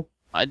semi. cool.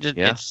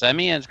 It's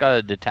semi and it's got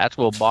a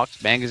detachable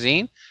box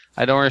magazine.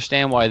 I don't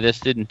understand why this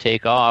didn't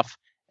take off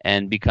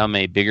and become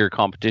a bigger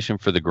competition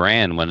for the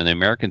Garand when the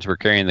Americans were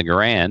carrying the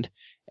Garand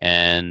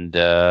and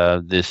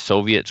the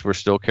Soviets were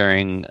still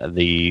carrying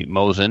the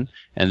Mosin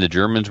and the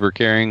Germans were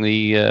carrying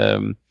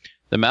the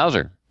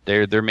Mauser.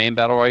 Their main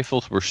battle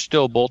rifles were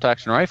still bolt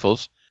action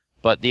rifles,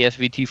 but the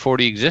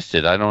SVT-40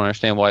 existed. I don't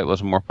understand why it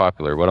wasn't more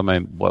popular.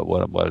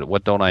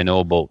 What don't I know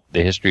about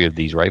the history of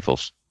these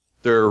rifles?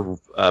 They're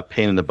a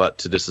pain in the butt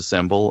to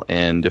disassemble,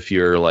 and if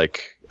you're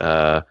like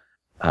a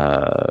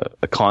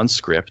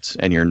conscript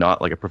and you're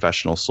not like a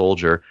professional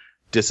soldier,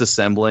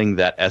 disassembling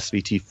that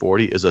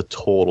SVT-40 is a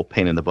total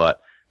pain in the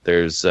butt.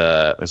 There's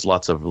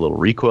lots of little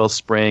recoil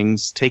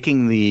springs.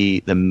 Taking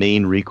the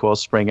main recoil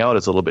spring out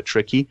is a little bit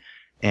tricky,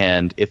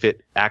 and if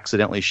it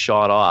accidentally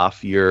shot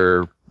off,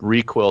 your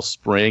recoil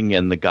spring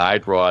and the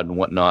guide rod and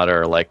whatnot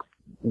are like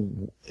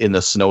in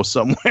the snow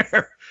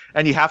somewhere,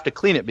 and you have to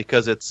clean it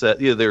because it's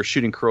they're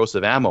shooting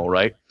corrosive ammo,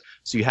 right?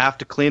 So you have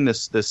to clean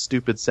this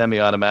stupid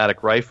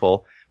semi-automatic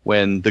rifle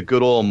when the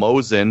good old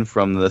Mosin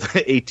from the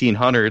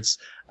 1800s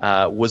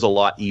was a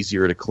lot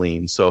easier to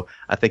clean. So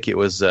I think it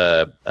was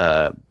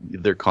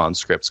their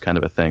conscripts kind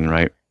of a thing,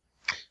 right?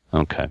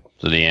 Okay.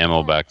 So the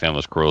ammo back then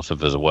was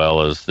corrosive as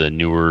well as the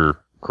newer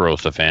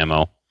corrosive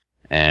ammo.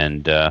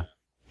 And,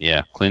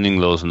 yeah, cleaning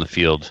those in the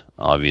field,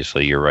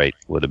 obviously, you're right,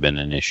 would have been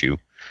an issue.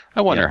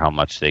 I wonder how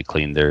much they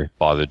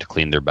bothered to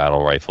clean their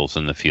battle rifles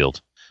in the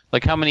field.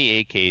 Like, how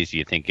many AKs do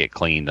you think get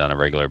cleaned on a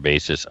regular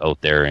basis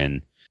out there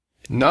in...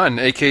 None.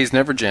 AKs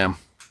never jam.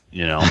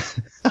 You know?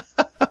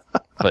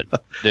 but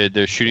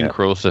they're shooting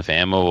corrosive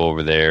ammo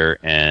over there,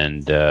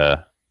 and they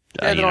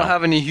don't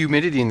have any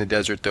humidity in the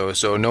desert though,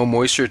 so no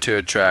moisture to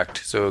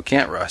attract, so it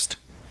can't rust.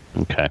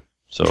 Okay,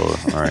 so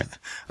all right.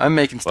 I'm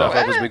making stuff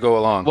up as we go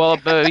along. Well,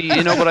 but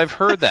I've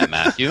heard that,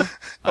 Matthew.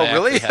 Oh,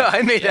 really?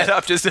 I made that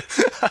up just.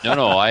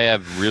 No, I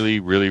have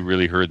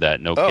really heard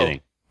that. No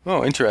kidding.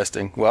 Oh,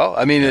 interesting. Well,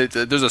 I mean,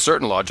 there's a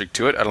certain logic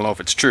to it. I don't know if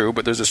it's true,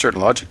 but there's a certain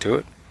logic to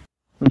it.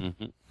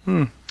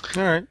 Mm-hmm.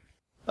 All right.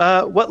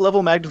 What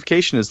level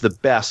magnification is the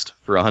best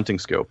for a hunting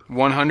scope?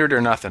 100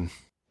 or nothing.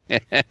 3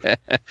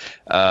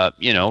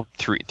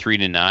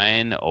 to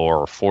 9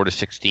 or 4 to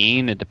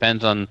 16. It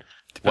depends on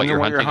what you're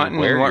hunting and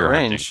where and what you're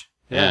range.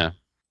 Hunting. Yeah.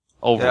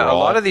 Overall, Overall, a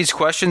lot of these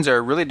questions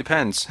really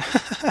depends.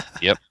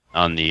 Yep,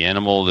 on the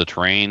animal, the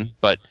terrain,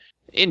 but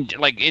in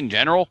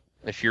general,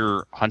 if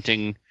you're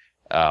hunting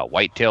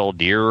whitetail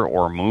deer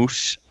or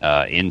moose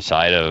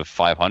inside of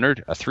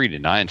 500, a 3 to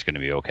 9 is going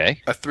to be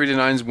okay. A 3 to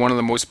 9 is one of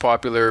the most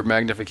popular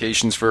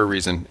magnifications for a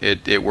reason.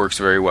 It works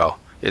very well.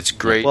 It's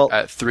great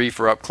at 3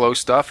 for up close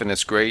stuff, and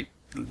it's great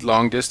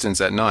long distance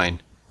at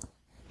 9.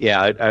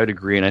 Yeah, I would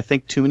agree, and I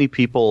think too many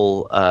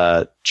people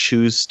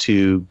choose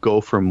to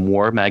go for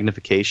more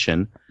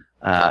magnification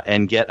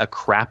and get a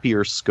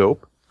crappier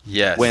scope.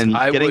 Yes, when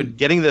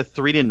getting the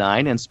 3 to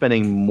 9 and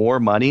spending more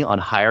money on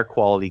higher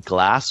quality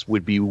glass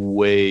would be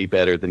way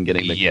better than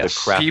getting the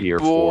crappier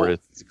 4 to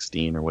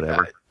 16 or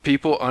whatever.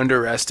 People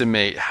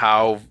underestimate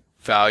how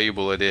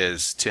valuable it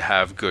is to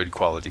have good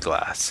quality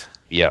glass.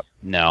 Yep.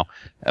 Now,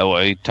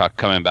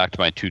 coming back to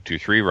my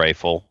 223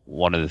 rifle,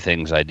 one of the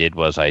things I did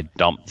was I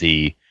dumped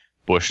the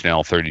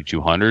Bushnell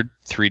 3200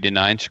 3 to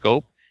 9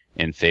 scope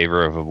in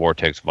favor of a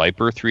Vortex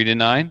Viper 3 to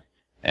 9,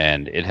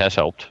 and it has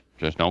helped.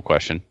 There's no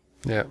question.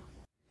 Yeah.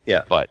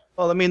 Yeah. But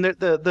well, I mean,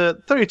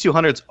 the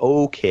 3200's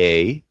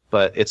okay,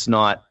 but it's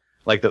not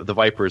like the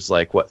Viper's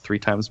like what 3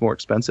 times more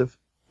expensive?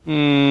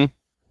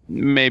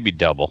 Maybe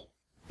double.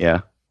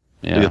 Yeah.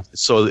 Yeah.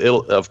 So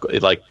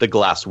the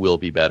glass will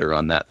be better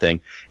on that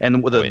thing.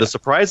 And the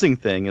surprising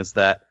thing is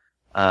that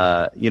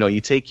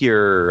you take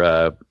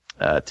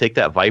take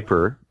that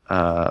Viper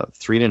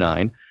 3 to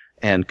 9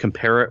 and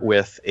compare it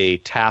with a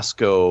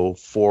Tasco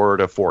 4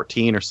 to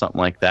 14 or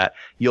something like that,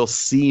 you'll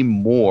see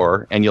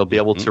more and you'll be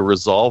able to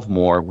resolve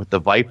more with the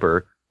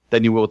Viper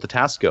than you will with the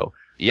Tasco.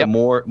 Yep.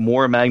 The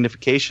more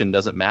magnification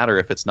doesn't matter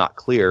if it's not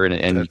clear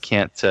and you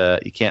can't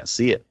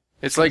see it.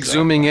 It's like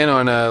zooming in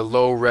on a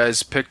low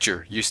res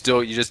picture. You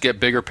just get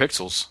bigger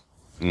pixels.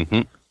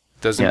 Mm-hmm.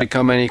 Doesn't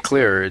become any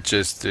clearer. It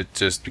just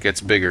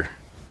gets bigger.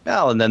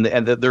 Well, and then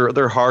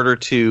they're harder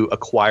to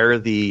acquire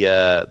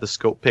the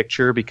scope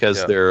picture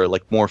because they're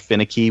like more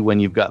finicky when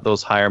you've got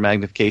those higher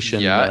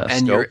magnification.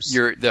 And scopes.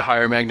 the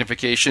higher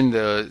magnification,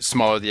 the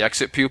smaller the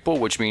exit pupil,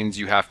 which means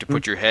you have to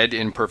put your head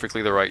in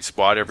perfectly the right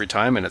spot every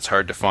time, and it's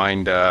hard to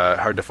find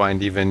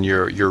even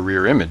your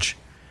rear image.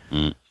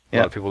 A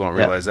lot of people don't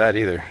realize that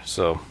either.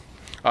 So.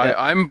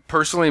 I'm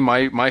personally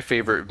my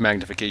favorite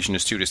magnification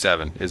is 2 to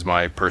 7 is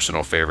my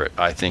personal favorite.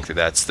 I think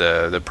that's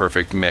the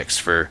perfect mix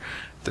for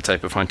the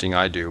type of hunting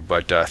I do.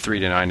 But 3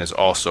 to 9 is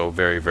also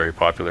very, very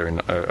popular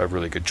and a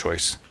really good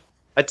choice.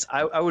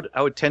 I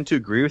would tend to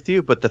agree with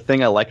you, but the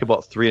thing I like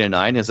about 3 to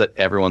 9 is that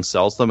everyone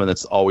sells them and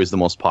it's always the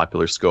most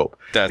popular scope.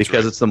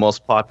 Because it's the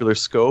most popular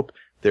scope.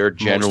 They're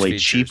generally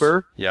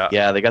cheaper.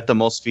 Yeah, they got the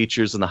most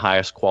features and the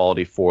highest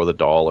quality for the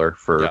dollar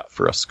for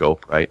a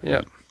scope, right?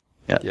 Yeah.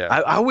 Yeah.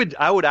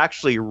 I would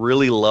actually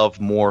really love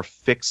more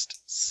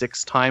fixed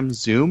 6x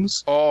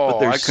zooms. Oh,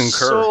 but there's I concur.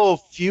 So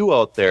few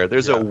out there.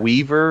 There's a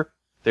Weaver,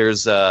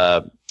 there's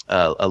a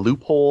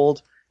Loophole,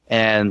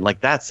 and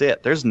like that's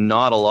it. There's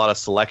not a lot of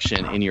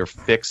selection in your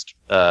fixed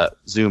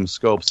zoom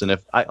scopes. And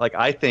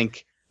I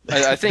think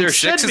there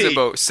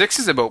 6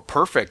 is about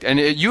perfect. And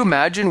you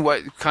imagine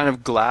what kind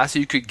of glass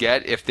you could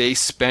get if they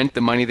spent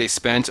the money they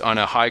spent on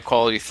a high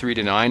quality 3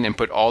 to 9 and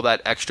put all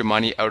that extra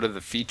money out of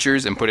the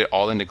features and put it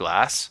all into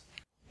glass.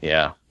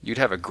 Yeah. You'd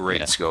have a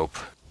great scope.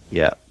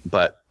 Yeah,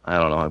 but I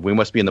don't know. We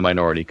must be in the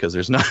minority because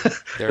there's not a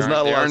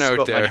lot of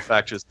scope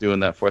manufacturers doing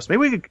that for us.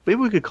 Maybe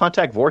we could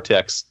contact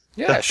Vortex.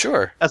 Yeah,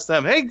 sure. Ask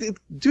them. Hey,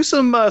 do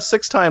some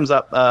 6x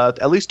up.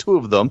 At least 2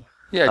 of them.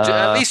 Yeah,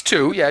 at least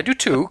 2. Yeah, do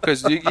 2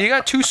 because you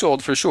got 2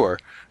 sold for sure.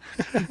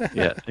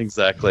 Yeah,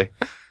 exactly.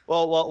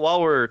 Well,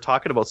 while we're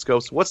talking about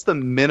scopes, what's the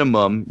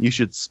minimum you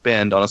should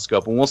spend on a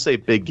scope? And we'll say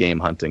big game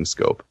hunting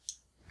scope.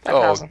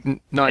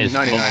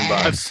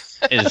 $99.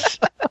 Is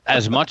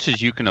as much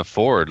as you can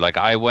afford. Like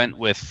I went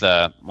with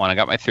when I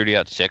got my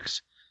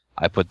 30-06,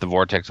 I put the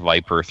Vortex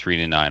Viper 3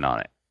 to 9 on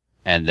it,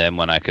 and then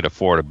when I could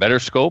afford a better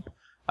scope,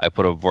 I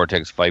put a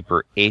Vortex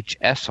Viper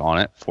HS on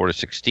it, 4 to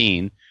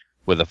 16,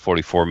 with a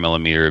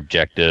 44mm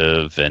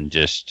objective and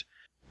just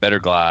better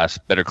glass,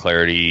 better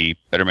clarity,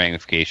 better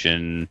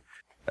magnification,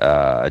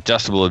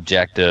 adjustable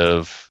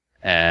objective,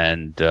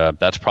 and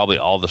that's probably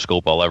all the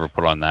scope I'll ever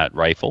put on that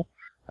rifle.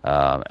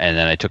 And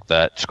then I took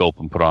that scope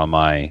and put on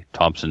my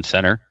Thompson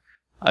Center.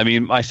 I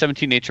mean, my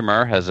 17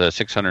 HMR has a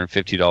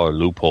 $650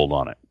 Loophole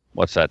on it.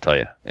 What's that tell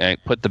you?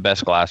 Put the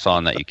best glass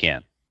on that you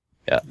can.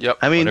 Yeah. Yep.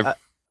 I mean,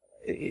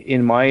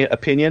 in my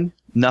opinion,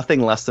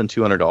 nothing less than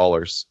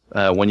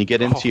 $200. When you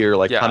get into your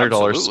like yeah, $100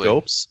 absolutely.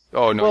 scopes,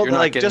 Oh no, well, you're not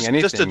like getting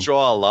anything. just to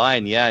draw a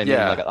line, yeah. I mean,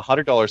 Yeah. like a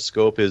 $100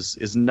 scope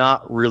is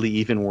not really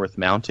even worth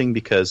mounting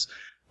because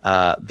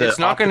the It's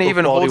not gonna optical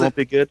even quality hold it- won't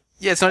be good.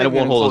 Yeah, it's not And it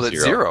even won't going to hold hold at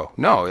at zero.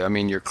 No, I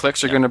mean your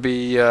clicks are going to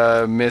be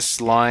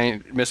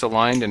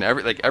misaligned, and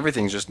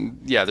everything's just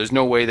There's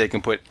no way they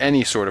can put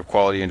any sort of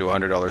quality into a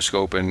 $100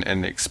 scope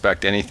and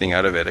expect anything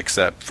out of it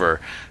except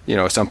for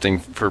something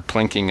for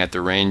plinking at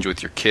the range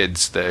with your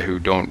kids who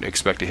don't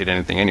expect to hit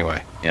anything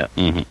anyway. Yeah,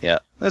 yeah.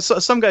 So,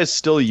 some guys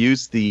still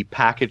use the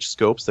package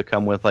scopes that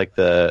come with like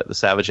the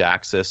Savage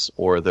Axis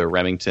or the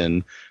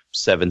Remington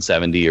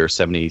 770 or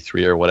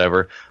 73 or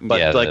whatever. But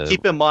Yeah,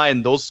 keep in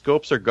mind those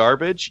scopes are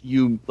garbage.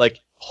 You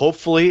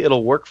hopefully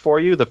it'll work for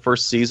you the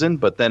first season,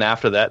 but then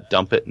after that,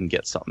 dump it and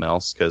get something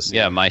else. Because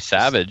my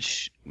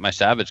Savage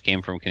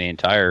came from Canadian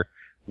Tire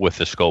with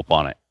the scope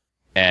on it,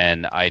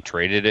 and I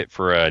traded it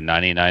for a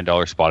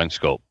 $99 spotting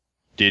scope.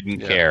 Didn't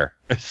care.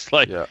 It's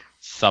like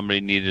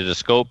somebody needed a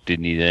scope,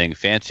 didn't need anything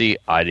fancy.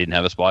 I didn't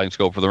have a spotting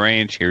scope for the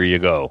range. Here you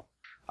go.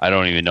 I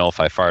don't even know if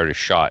I fired a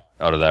shot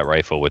out of that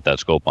rifle with that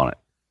scope on it.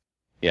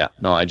 Yeah,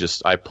 no, I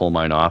pull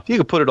mine off. You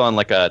could put it on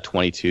like a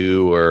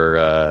 22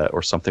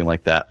 or something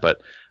like that,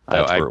 but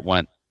That's where it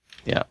went.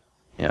 Yeah.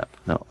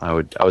 No, I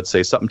would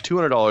say something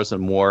 $200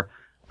 and more.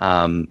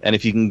 And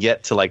if you can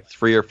get to like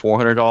 $300 or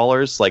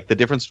 $400, like the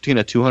difference between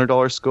a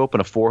 $200 scope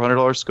and a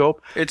 $400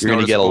 scope, It's you're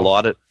going to get a noticeable.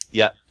 lot of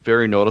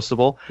very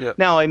noticeable. Yep.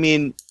 Now, I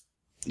mean,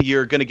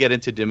 you're going to get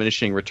into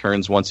diminishing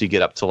returns once you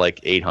get up to like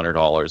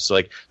 $800. So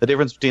like the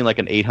difference between like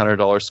an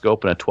 $800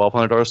 scope and a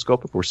 $1,200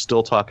 scope, if we're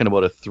still talking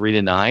about a 3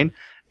 to 9,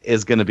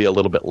 is going to be a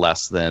little bit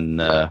less than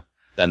that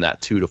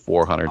 $200 to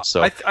 $400.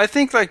 So I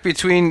think like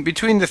between the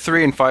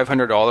 $300 and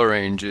 $500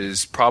 range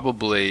is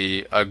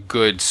probably a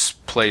good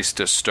place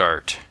to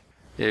start.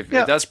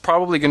 That's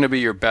probably going to be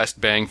your best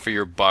bang for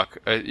your buck.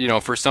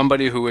 For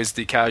somebody who is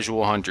the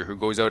casual hunter who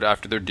goes out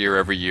after their deer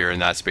every year,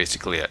 and that's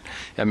basically it.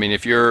 I mean,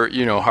 if you're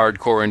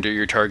hardcore into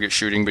your target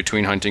shooting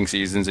between hunting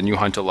seasons and you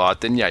hunt a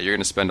lot, then you're going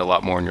to spend a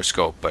lot more on your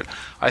scope. But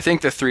I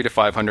think the $300 to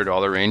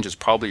 $500 range is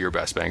probably your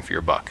best bang for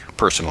your buck,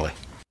 personally.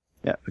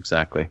 yeah,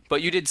 exactly.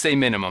 But you did say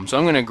minimum, so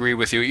I'm going to agree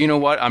with you. You know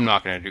what? I'm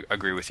not going to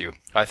agree with you.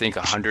 I think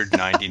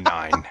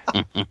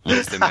 $199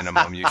 is the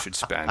minimum you should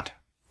spend.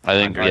 I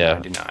think,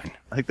 yeah. $199.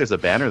 I think there's a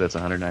banner that's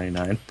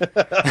 $199.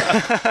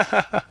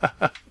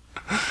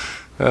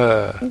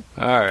 All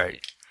right.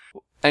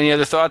 Any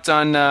other thoughts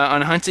on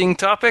hunting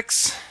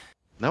topics?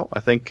 No, I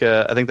think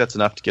that's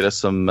enough to get us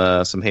some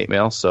hate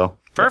mail. So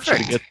that should be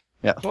Perfect. good.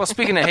 Yeah. Well,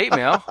 speaking of hate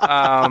mail,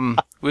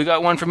 we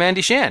got one from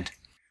Andy Shand.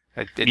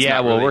 It's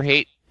not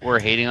really- we're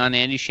hating on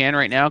Andy Shan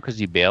right now because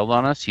he bailed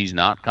on us. He's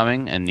not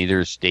coming, and neither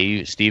is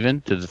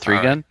Steven to the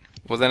 3-gun.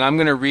 Well, then I'm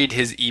going to read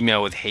his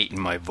email with hate in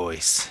my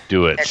voice.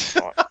 Do it.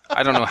 Excellent.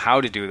 I don't know how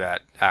to do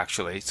that,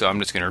 actually, so I'm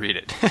just going to read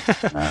it.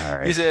 All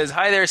right. He says,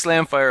 "Hi there,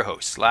 Slamfire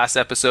hosts. Last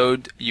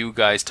episode, you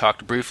guys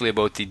talked briefly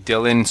about the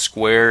Dillon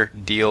Square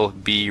Deal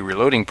B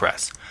reloading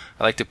press.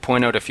 I'd like to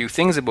point out a few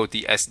things about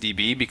the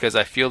SDB because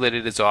I feel that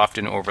it is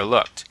often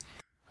overlooked.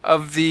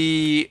 Of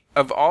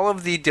all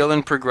of the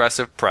Dillon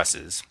progressive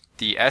presses,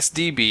 the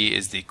SDB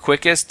is the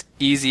quickest,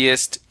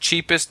 easiest,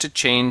 cheapest to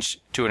change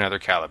to another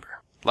caliber.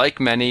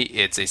 Like many,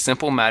 it's a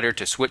simple matter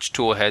to switch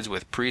tool heads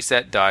with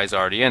preset dies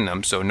already in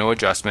them, so no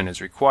adjustment is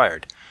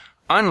required.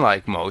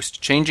 Unlike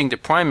most, changing the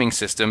priming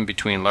system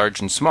between large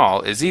and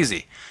small is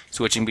easy.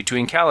 Switching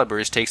between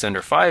calibers takes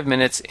under 5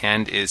 minutes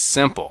and is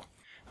simple.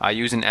 I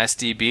use an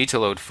SDB to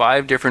load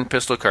 5 different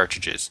pistol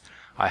cartridges.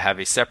 I have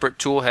a separate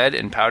tool head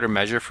and powder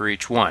measure for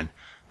each one.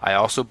 I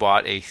also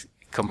bought a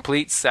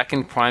complete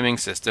second priming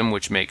system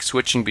which makes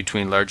switching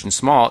between large and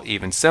small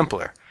even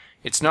simpler.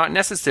 It's not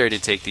necessary to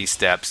take these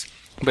steps,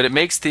 but it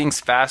makes things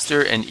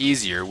faster and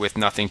easier with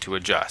nothing to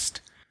adjust.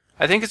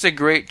 I think it's a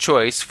great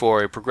choice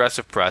for a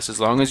progressive press as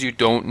long as you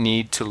don't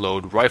need to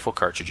load rifle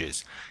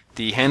cartridges.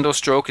 The handle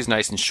stroke is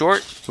nice and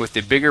short. With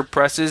the bigger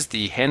presses,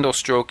 the handle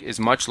stroke is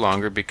much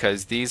longer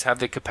because these have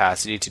the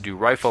capacity to do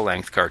rifle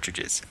length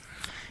cartridges.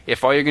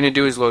 If all you're going to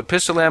do is load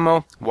pistol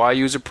ammo, why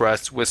use a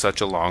press with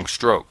such a long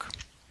stroke?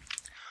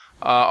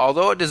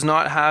 Although it does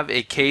not have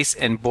a case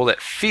and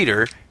bullet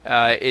feeder,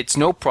 it's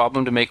no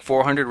problem to make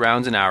 400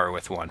 rounds an hour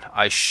with one.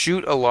 I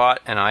shoot a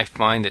lot, and I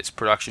find its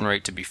production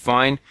rate to be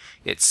fine.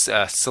 It's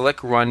a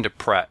slick run to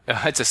press.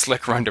 It's a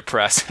slick run to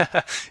press.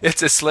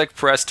 It's a slick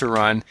press to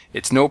run.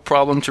 It's no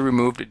problem to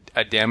remove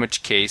a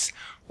damaged case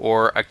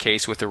or a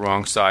case with the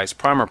wrong size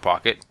primer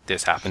pocket.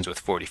 This happens with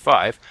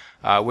 45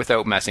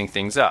 without messing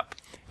things up.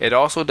 It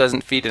also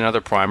doesn't feed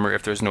another primer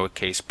if there's no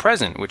case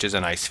present, which is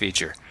a nice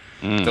feature.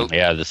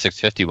 Yeah, the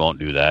 650 won't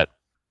do that.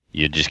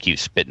 You just keep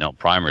spitting out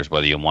primers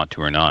whether you want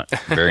to or not.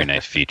 Very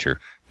nice feature.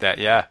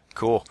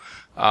 Cool.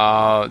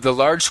 The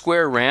large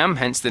square ram,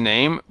 hence the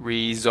name,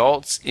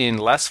 results in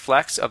less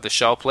flex of the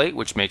shell plate,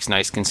 which makes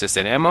nice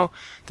consistent ammo.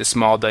 The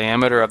small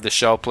diameter of the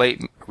shell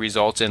plate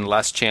results in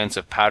less chance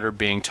of powder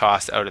being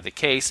tossed out of the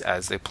case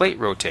as the plate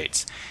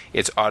rotates.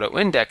 It's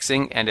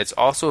auto-indexing, and it's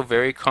also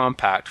very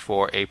compact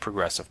for a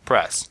progressive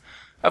press.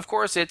 Of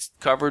course, it's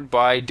covered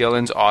by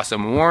Dillon's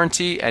awesome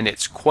warranty, and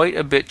it's quite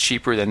a bit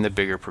cheaper than the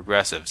bigger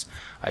progressives.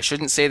 I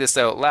shouldn't say this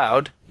out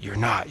loud. You're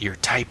not, you're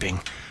typing.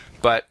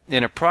 But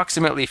in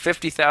approximately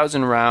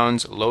 50,000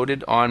 rounds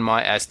loaded on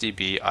my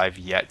SDB, I've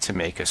yet to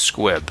make a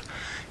squib.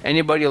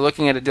 Anybody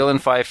looking at a Dillon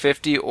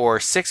 550 or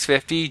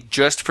 650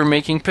 just for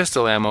making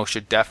pistol ammo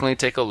should definitely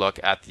take a look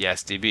at the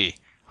SDB.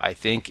 I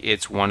think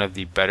it's one of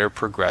the better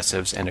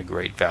progressives and a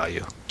great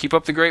value. Keep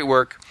up the great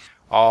work.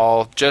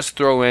 I'll just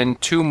throw in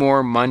 2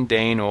 more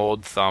mundane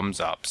old thumbs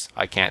ups.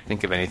 I can't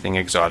think of anything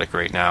exotic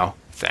right now.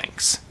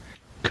 Thanks.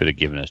 Could have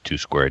given us 2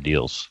 square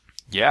deals.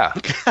 Yeah.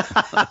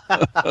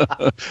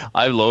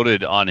 I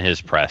loaded on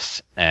his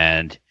press,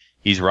 and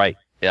he's right.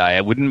 I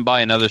wouldn't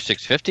buy another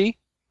 650.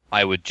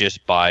 I would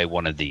just buy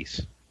one of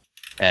these,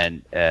 I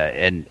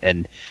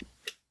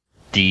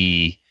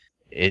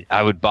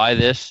would buy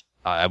this.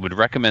 I would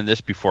recommend this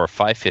before a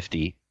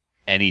 550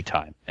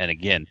 anytime. And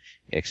again,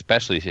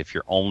 especially if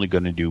you're only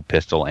going to do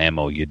pistol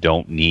ammo, you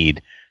don't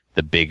need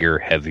the bigger,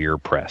 heavier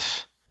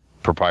press.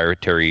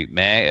 Proprietary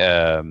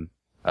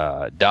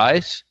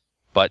dies,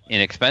 but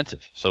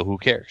inexpensive. So who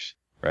cares,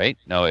 right?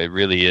 No, it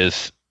really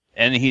is.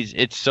 And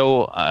it's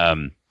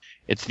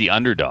the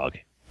underdog.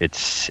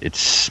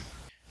 It's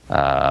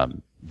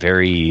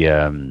very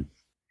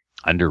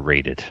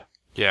underrated.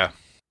 Yeah.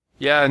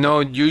 Yeah, no,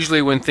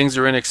 usually when things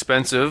are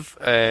inexpensive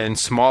and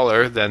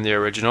smaller than the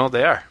original,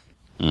 they are.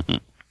 Mm-hmm.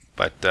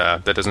 But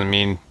that doesn't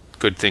mean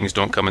good things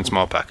don't come in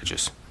small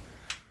packages.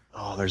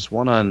 Oh, there's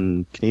one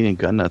on Canadian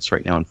Gun Nuts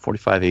right now on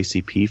 45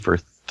 ACP for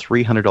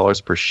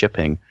 $300 per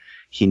shipping.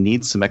 He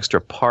needs some extra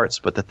parts,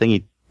 but the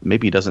thing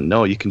maybe he doesn't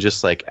know, you can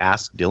just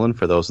ask Dillon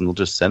for those and they'll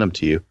just send them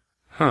to you.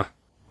 Huh.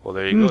 Well,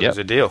 there you go. There's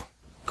a deal.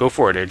 Go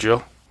for it,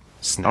 Adriel.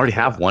 I already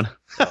have one.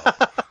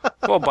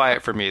 Well, buy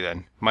it for me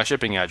then. My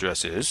shipping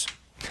address is...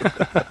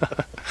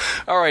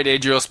 All right,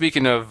 Adriel,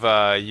 speaking of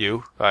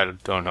you, I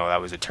don't know,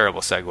 that was a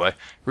terrible segue.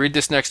 Read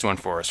this next one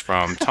for us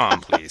from Tom,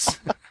 please.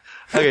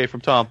 Okay,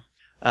 from Tom.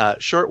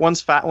 Short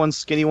ones, fat ones,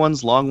 skinny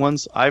ones, long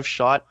ones. I've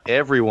shot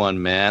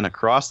everyone, man.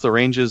 Across the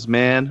ranges,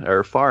 man.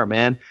 Or far,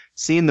 man.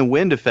 Seen the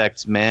wind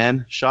effects,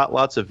 man. Shot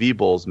lots of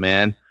V-Bulls,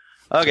 man.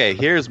 Okay,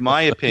 here's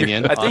my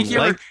opinion I think on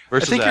length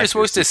versus you're accuracy.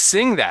 supposed to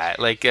sing that,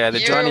 like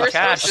the Johnny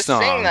Cash supposed to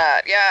song. sing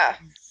that, yeah.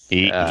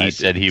 He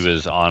said he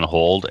was on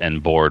hold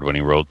and bored when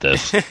he wrote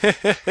this. I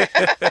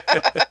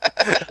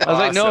was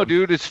like, no,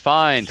 dude, it's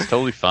fine. It's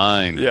totally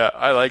fine. Yeah,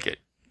 I like it.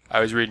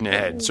 I was reading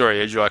ahead. Sorry,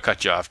 Adriel, I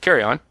cut you off.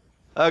 Carry on.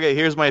 Okay,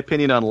 here's my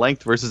opinion on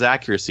length versus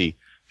accuracy.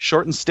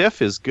 Short and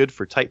stiff is good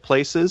for tight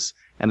places,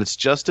 and it's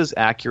just as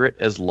accurate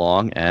as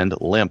long and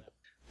limp.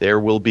 There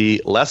will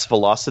be less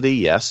velocity,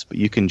 yes, but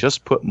you can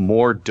just put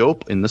more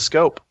dope in the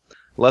scope.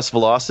 Less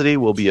velocity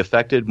will be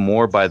affected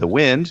more by the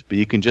wind, but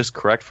you can just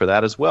correct for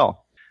that as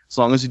well. As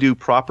long as you do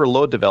proper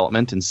load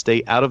development and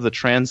stay out of the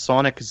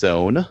transonic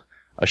zone,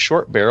 a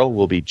short barrel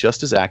will be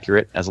just as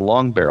accurate as a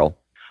long barrel.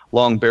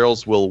 Long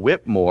barrels will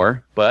whip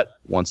more, but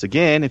once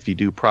again, if you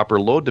do proper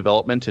load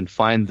development and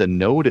find the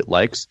node it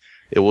likes,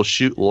 it will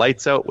shoot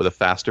lights out with a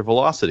faster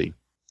velocity.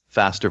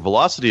 Faster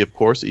velocity, of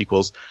course,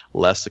 equals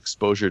less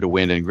exposure to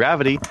wind and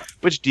gravity,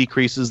 which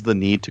decreases the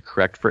need to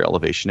correct for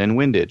elevation and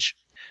windage.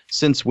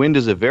 Since wind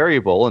is a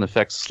variable and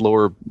affects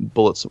slower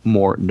bullets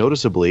more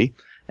noticeably,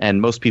 and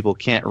most people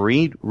can't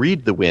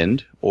read the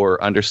wind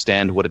or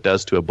understand what it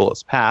does to a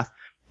bullet's path,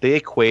 they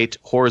equate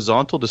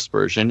horizontal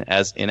dispersion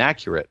as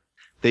inaccurate.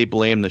 They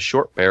blame the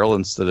short barrel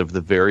instead of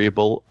the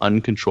variable,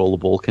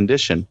 uncontrollable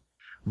condition.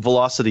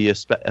 Velocity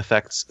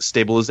affects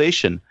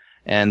stabilization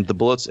and the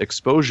bullet's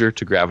exposure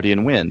to gravity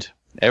and wind.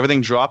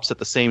 Everything drops at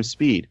the same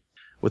speed.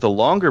 With a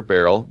longer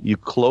barrel, you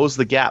close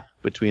the gap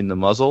between the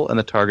muzzle and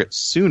the target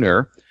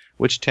sooner,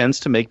 which tends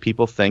to make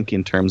people think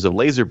in terms of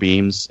laser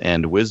beams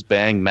and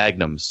whiz-bang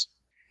magnums.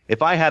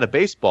 If I had a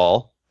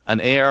baseball,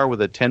 an AR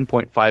with a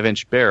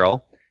 10.5-inch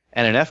barrel,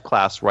 and an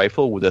F-class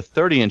rifle with a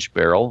 30-inch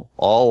barrel,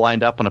 all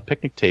lined up on a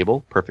picnic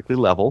table, perfectly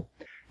level,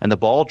 and the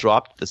ball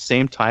dropped at the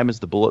same time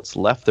as the bullets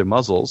left their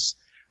muzzles,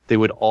 they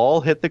would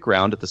all hit the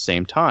ground at the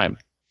same time.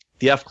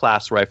 The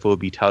F-class rifle would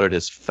be touted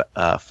as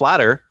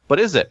flatter, but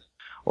is it?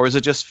 Or is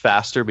it just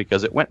faster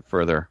because it went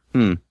further?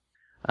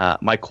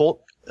 My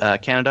Colt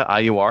Canada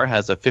IUR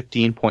has a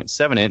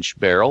 15.7-inch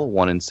barrel,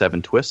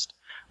 1-in-7 twist.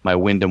 My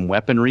Wyndham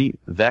Weaponry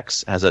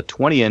Vex has a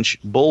 20-inch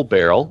bull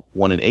barrel,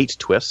 1-in-8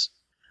 twist.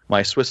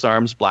 My Swiss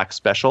Arms Black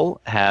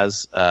Special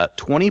has a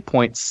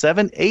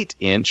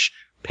 20.78-inch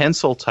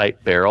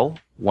pencil-type barrel,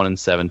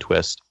 1-in-7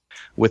 twist.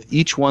 With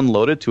each one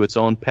loaded to its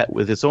own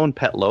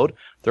pet load,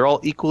 they're all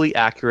equally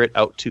accurate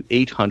out to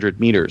 800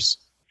 meters.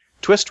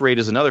 Twist rate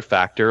is another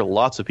factor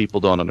lots of people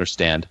don't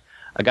understand.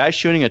 A guy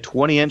shooting a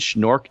 20-inch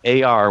Nork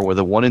AR with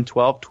a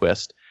 1-in-12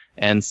 twist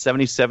and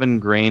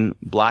 77-grain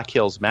Black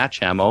Hills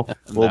match ammo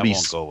will be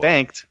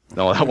spanked.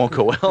 No, that won't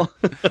go well.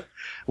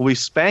 Will be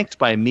spanked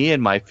by me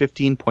and my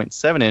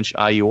 15.7-inch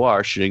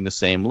IUR shooting the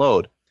same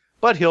load.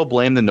 But he'll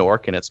blame the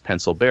Nork and its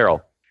pencil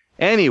barrel.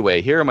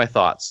 Anyway, here are my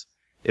thoughts.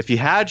 If you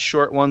had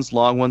short ones,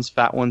 long ones,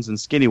 fat ones, and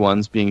skinny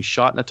ones being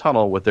shot in a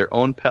tunnel with their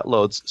own pet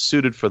loads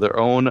suited for their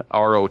own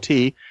ROT,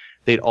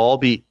 they'd all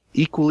be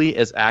equally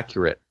as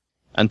accurate,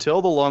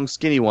 until the long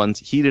skinny ones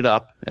heated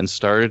up and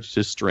started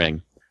to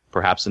string.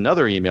 Perhaps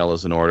another email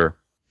is in order.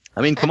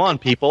 I mean, come on,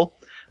 people.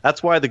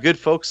 That's why the good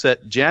folks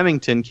at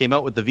Jamington came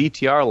out with the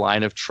VTR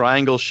line of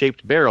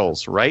triangle-shaped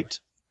barrels, right?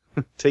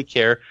 Take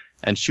care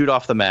and shoot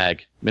off the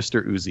mag,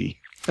 Mr. Uzi.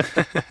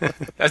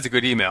 That's a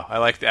good email. I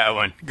like that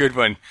one. Good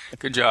one.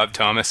 Good job,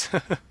 Thomas.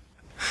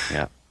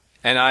 Yeah.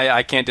 And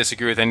I can't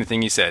disagree with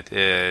anything he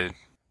said.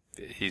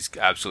 He's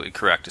absolutely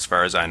correct as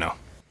far as I know.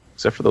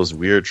 Except for those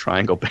weird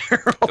triangle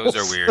barrels. Those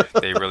are weird.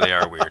 They really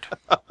are weird.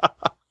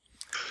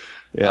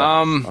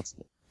 Yeah.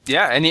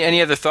 Yeah.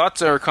 Any other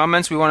thoughts or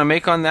comments we want to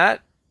make on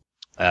that?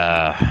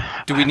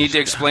 Do we need to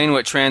explain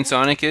what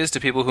transonic is to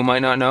people who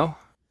might not know?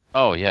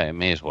 Oh, yeah, it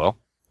may as well.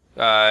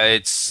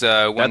 It's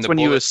That's when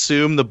you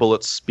assume the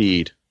bullet's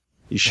speed.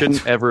 You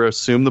shouldn't ever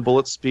assume the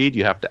bullet's speed.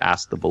 You have to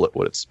ask the bullet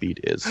what its speed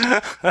is.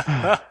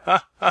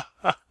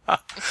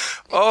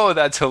 Oh,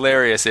 that's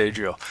hilarious,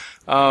 Adriel.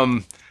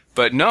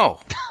 But no.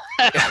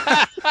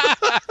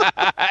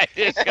 I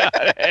just got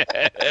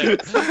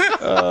it.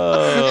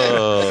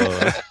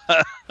 Oh.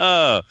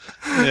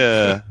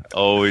 Yeah.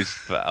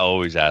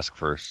 Always ask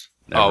first.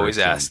 Never Always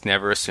assume. ask,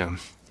 never assume.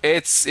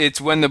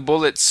 It's when the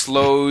bullet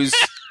slows.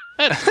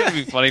 It's gonna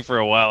be funny for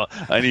a while.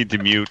 I need to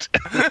mute.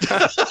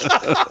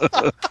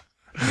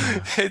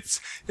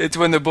 It's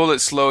when the bullet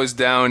slows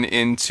down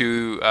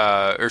into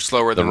or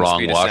slower The than the wrong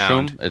speed of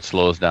washroom. sound. It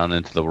slows down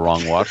into the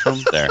wrong washroom.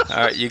 There. All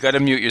right, you got to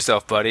mute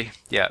yourself, buddy.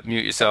 Yeah,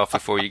 mute yourself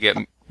before you get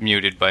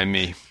muted by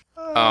me.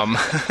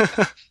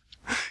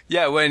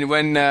 Yeah,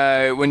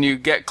 when you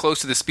get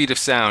close to the speed of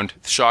sound,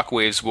 shock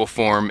waves will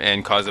form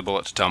and cause the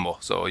bullet to tumble.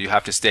 So you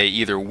have to stay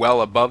either well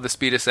above the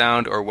speed of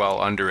sound or well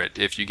under it.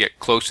 If you get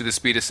close to the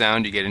speed of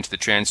sound, you get into the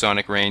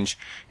transonic range,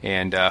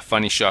 and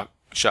funny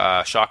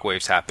shock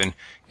waves happen,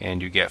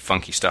 and you get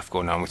funky stuff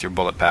going on with your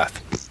bullet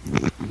path.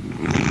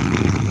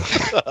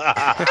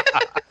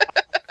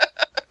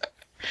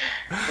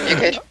 You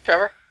okay,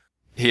 Trevor?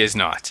 He is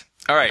not.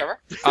 All right.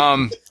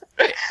 Trevor?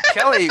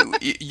 Kelly,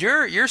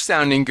 you're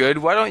sounding good.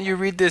 Why don't you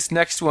read this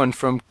next one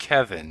from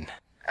Kevin?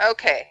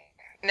 Okay.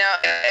 Now,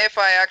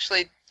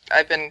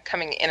 I've been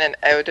coming in and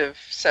out of,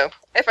 so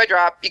if I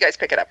drop, you guys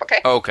pick it up,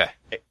 okay? Okay.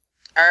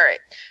 All right.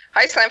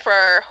 Hi, Slam, for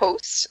our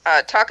hosts.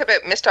 Talk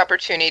about missed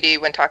opportunity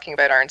when talking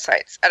about Iron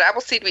Sights. At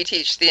Appleseed, we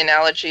teach the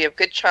analogy of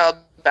good child,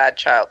 bad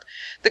child.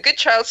 The good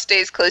child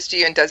stays close to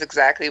you and does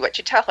exactly what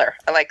you tell her.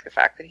 I like the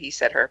fact that he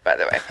said her, by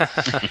the way.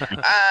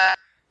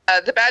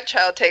 The bad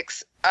child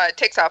takes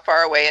off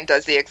far away and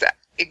does the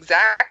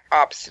exact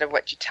opposite of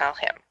what you tell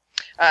him.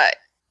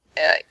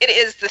 It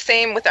is the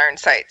same with Iron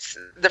Sights.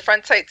 The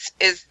front sights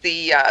is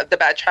the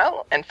bad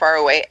child, and far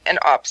away and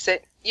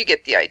opposite. You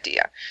get the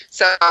idea.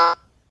 So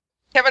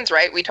Kevin's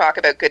right. We talk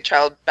about good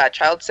child, bad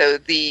child. So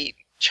the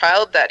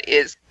child that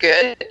is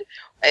good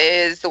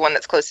is the one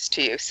that's closest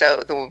to you.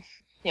 So the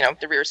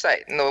rear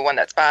sight, and the one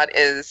that's bad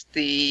is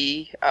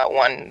the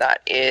one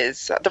that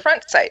is the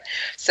front sight.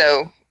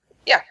 So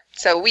yeah.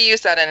 So we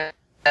use that in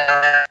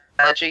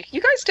analogy. You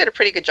guys did a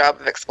pretty good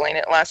job of explaining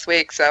it last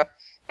week. So,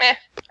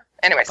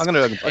 anyways, I'm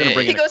gonna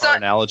bring in a car on.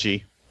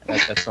 analogy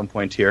at some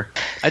point here.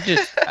 I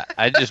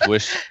just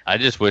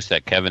wish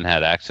that Kevin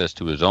had access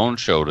to his own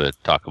show to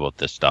talk about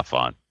this stuff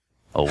on.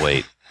 Oh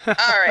wait. All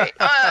right.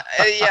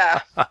 Yeah.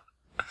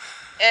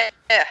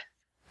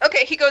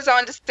 Okay, he goes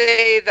on to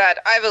say that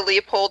I have a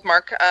Leopold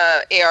Mark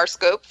AR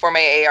scope for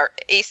my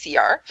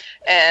ACR,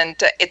 and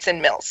it's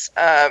in mils.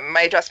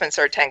 My adjustments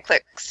are 10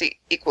 clicks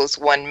equals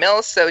 1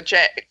 mil, so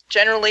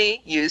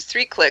generally use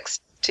 3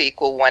 clicks to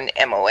equal 1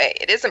 MOA.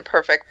 It isn't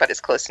perfect, but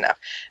it's close enough.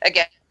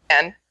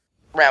 Again,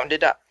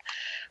 rounded up.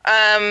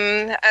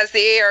 As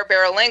the AR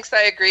barrel lengths,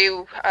 I agree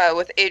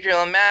with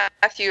Adriel and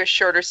Matthew. A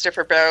shorter,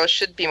 stiffer barrel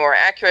should be more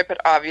accurate,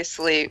 but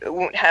obviously it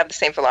won't have the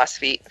same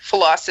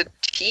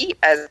velocity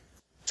as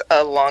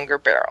a longer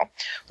barrel.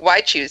 Why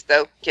choose,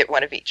 though? Get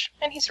one of each.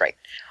 And he's right.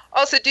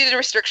 Also, due to the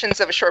restrictions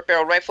of short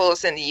barrel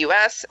rifles in the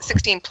U.S.,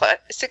 16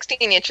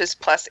 inches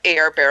plus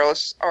AR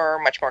barrels are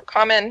much more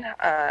common.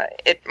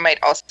 It might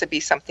also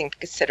be something to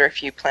consider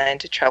if you plan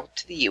to travel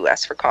to the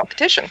U.S. for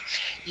competition.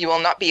 You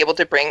will not be able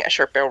to bring a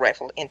short barrel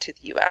rifle into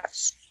the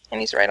U.S. And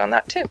he's right on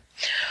that, too.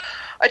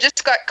 I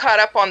just got caught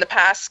up on the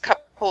past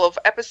couple of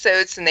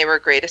episodes, and they were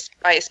great.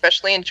 I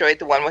especially enjoyed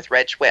the one with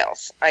Reg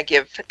Wales. I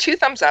give 2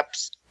 thumbs up,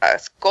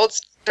 Gold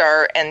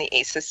Star, and the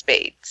Ace of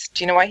Spades.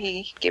 Do you know why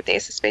he gave the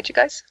Ace of Spades, you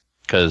guys?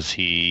 Because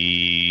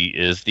he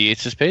is the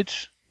Ace of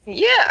Spades?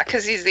 Yeah,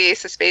 because he's the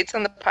Ace of Spades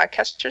on the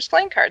Podcasters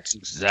playing cards.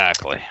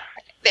 Exactly.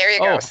 There you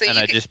go. Oh, So and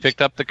I just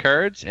picked up the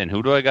cards, and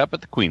who do I got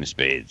but the Queen of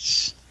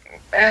Spades?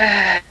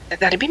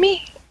 That'd be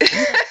me.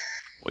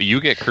 Well,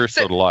 you get cursed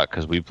out a lot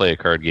because we play a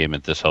card game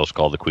at this house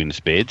called the Queen of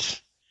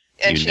Spades.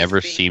 And You she's never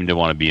the- seem to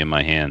want to be in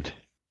my hand.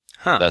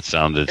 Huh. That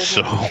sounded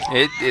so...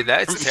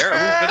 That's terrible.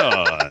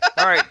 Moving on.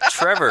 All right,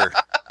 Trevor.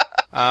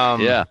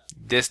 Yeah.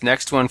 This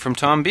next one from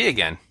Tom B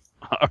again.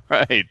 All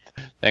right.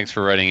 Thanks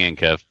for writing in,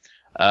 Kev.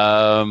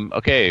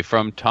 Okay,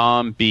 from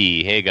Tom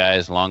B. Hey,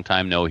 guys, long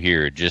time no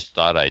here. Just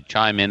thought I'd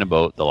chime in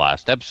about the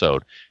last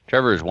episode.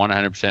 Trevor is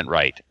 100%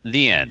 right.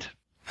 The end.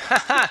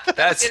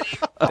 that's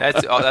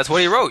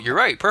what he wrote. You're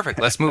right. Perfect.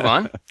 Let's move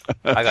on.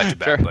 I got your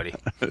back, buddy.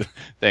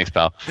 Thanks,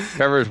 pal.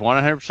 Trevor is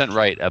 100%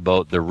 right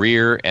about the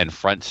rear and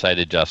front sight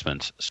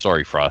adjustments.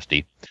 Sorry,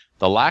 Frosty.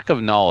 The lack of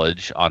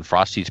knowledge on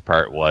Frosty's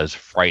part was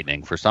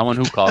frightening for someone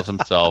who calls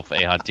himself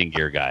a hunting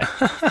gear guy.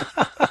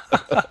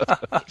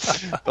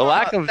 The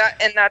lack of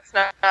and that's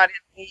not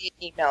in the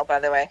email, by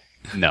the way.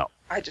 No.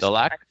 It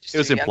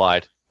was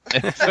implied.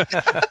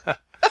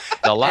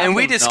 And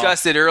we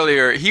discussed it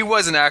earlier. He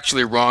wasn't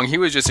actually wrong. He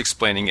was just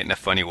explaining it in a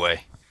funny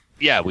way.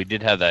 Yeah, we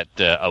did have that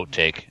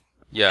outtake.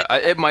 Yeah,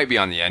 it might be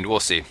on the end. We'll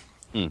see.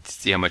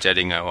 See how much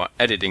editing I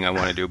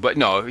want to do. But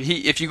no,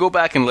 if you go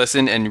back and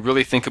listen and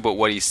really think about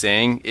what he's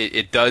saying,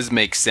 it does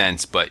make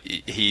sense. But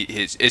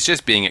it's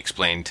just being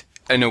explained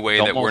in a way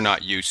that we're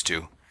not used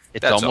to.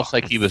 It's almost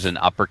like he was an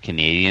upper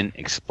Canadian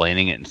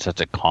explaining it in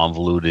such a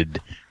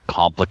convoluted,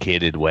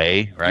 complicated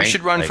way, right? You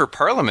should run for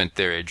parliament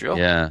there, Adriel.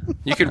 Yeah.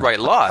 You could write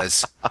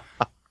laws.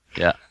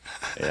 Yeah.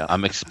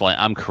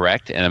 I'm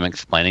correct, and I'm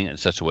explaining it in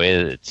such a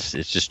way that it's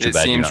just too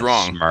bad you're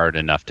not smart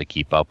enough to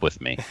keep up with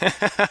me.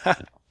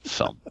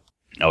 So,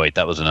 oh wait,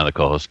 that was another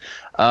co-host.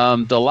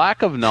 The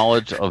lack of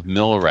knowledge of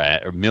mill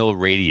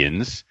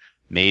radians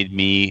made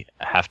me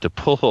have to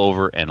pull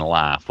over and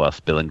laugh while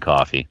spilling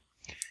coffee.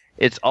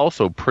 It's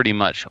also pretty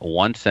much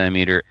 1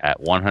 centimeter at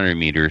 100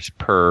 meters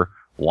per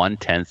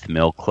 1/10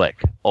 mil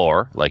click,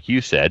 or like you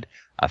said,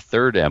 a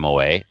third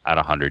MOA at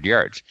 100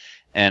 yards.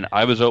 And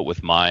I was out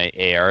with my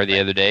AR the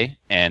other day,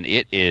 and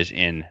it is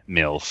in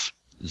mils.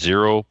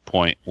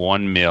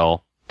 0.1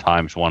 mil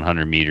times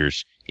 100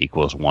 meters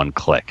equals 1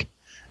 click.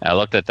 And I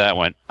looked at that and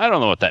went, I don't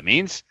know what that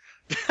means.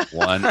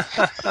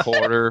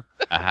 1/4,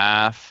 a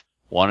half,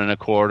 1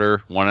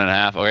 1/4, 1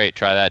 1/2. Okay,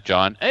 try that,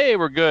 John. Hey,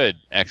 we're good.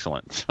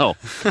 Excellent. So,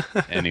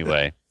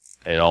 anyway,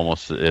 it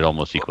almost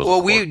equals.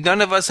 Well,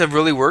 none of us have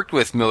really worked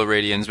with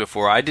milliradians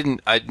before.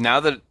 Now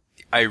that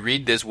I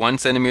read this 1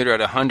 centimeter at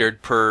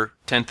 100 per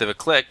 1/10 of a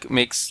click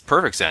makes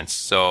perfect sense.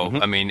 So,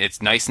 I mean,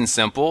 it's nice and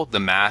simple. The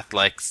math,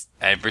 like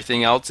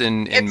everything else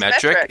in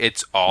metric,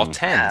 it's all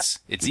tens.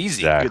 It's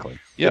easy. Exactly.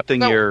 Good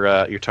thing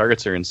your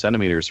targets are in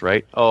centimeters,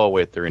 right? Oh,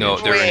 wait, they're in inches.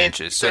 No, they're in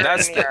inches. So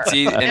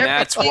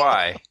that's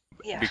why.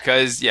 Yeah.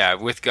 Because,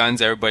 with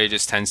guns, everybody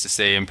just tends to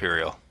say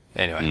imperial.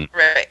 Anyway.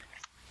 Right.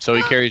 So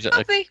he carries...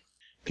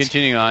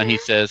 Continuing on, he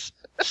says,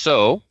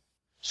 so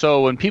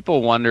when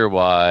people wonder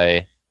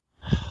why...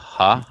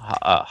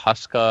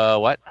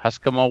 Huskamawa?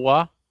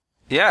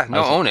 Yeah,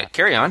 own it.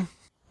 Carry on.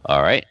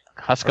 All right.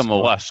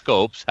 Huskamawa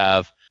scopes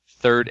have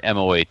third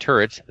MOA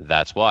turrets.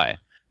 That's why.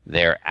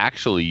 They're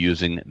actually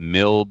using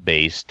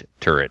mill-based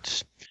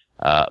turrets,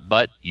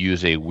 but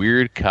use a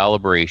weird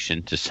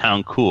calibration to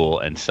sound cool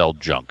and sell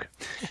junk.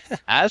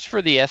 As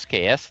for the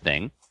SKS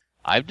thing,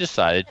 I've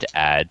decided to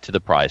add to the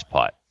prize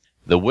pot.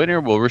 The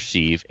winner will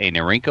receive a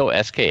Norinco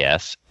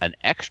SKS, an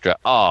extra...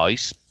 all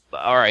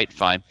right,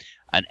 fine.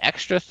 An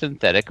extra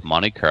synthetic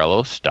Monte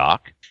Carlo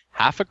stock,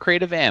 half a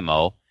crate of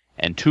ammo,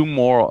 and 2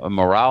 more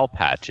morale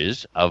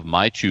patches of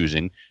my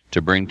choosing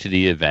to bring to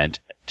the event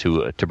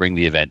to bring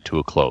the event to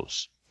a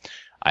close.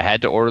 I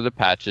had to order the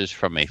patches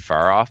from a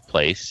far-off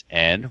place,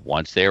 and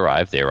once they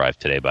arrived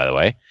today, by the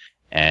way,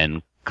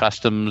 and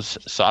customs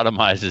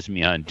sodomizes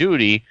me on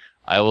duty,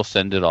 I will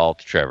send it all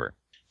to Trevor.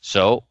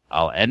 So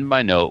I'll end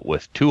my note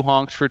with 2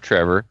 honks for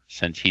Trevor,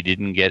 since he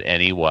didn't get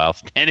any while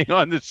standing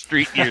on the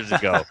street years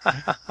ago.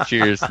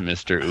 Cheers,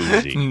 Mr.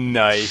 Uzi.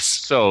 Nice.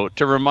 So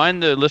to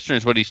remind the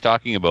listeners what he's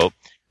talking about,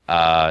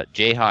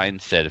 Jay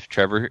Hines said, if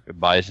Trevor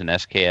buys an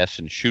SKS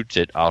and shoots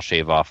it, I'll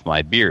shave off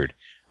my beard.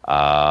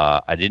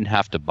 I didn't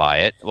have to buy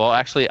it. Well,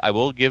 actually, I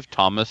will give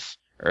I'll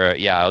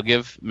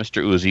give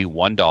Mr. Uzi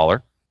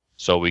 $1,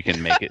 so we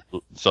can make it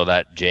so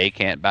that Jay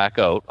can't back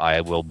out.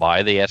 I will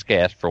buy the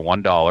SKS for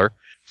 $1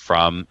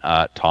 from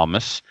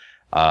Thomas.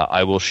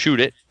 I will shoot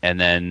it, and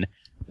then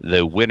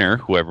the winner,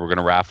 whoever we're going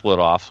to raffle it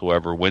off,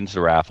 whoever wins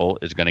the raffle,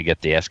 is going to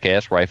get the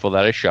SKS rifle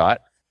that I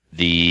shot.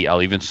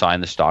 I'll even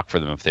sign the stock for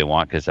them if they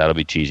want, because that'll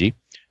be cheesy.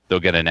 They'll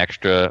get an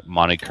extra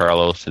Monte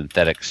Carlo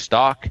synthetic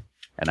stock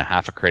and a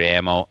half a crate of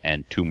ammo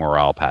and 2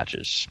 morale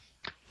patches.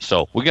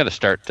 So we got to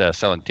start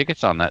selling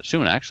tickets on that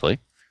soon, actually.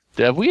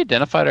 Have we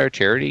identified our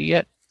charity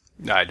yet?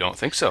 I don't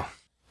think so.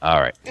 All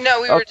right.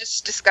 No, we were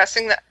just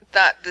discussing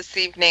that this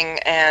evening,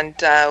 and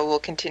we'll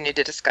continue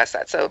to discuss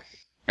that. So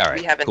all right,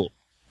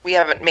 we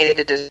haven't made it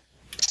a decision.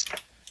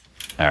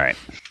 All right.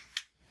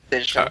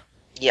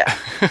 Yeah.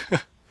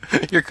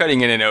 You're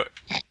cutting in and out.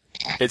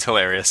 It's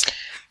hilarious.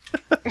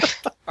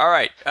 All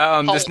right.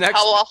 This next.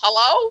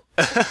 Hello.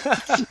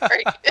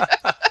 Sorry.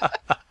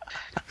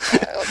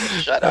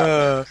 Shut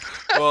up.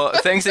 Well,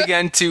 thanks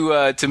again to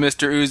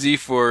Mr. Uzi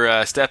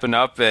for stepping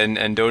up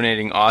and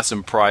donating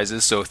awesome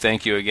prizes. So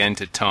thank you again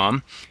to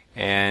Tom.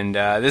 And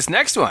this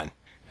next one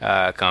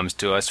comes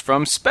to us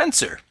from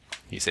Spencer.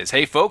 He says,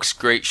 "Hey folks,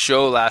 great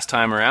show last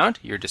time around.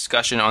 Your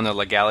discussion on the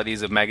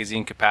legalities of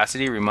magazine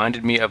capacity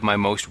reminded me of my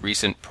most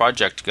recent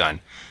project gun.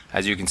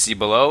 As you can see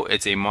below,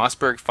 it's a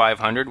Mossberg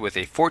 500 with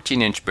a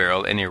 14-inch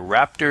barrel and a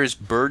Raptor's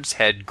bird's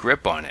head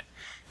grip on it.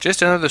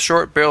 Just another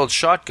short-barreled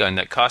shotgun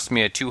that cost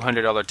me a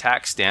 $200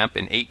 tax stamp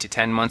and 8 to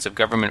 10 months of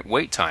government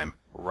wait time,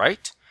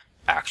 right?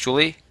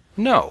 Actually,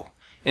 no.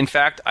 In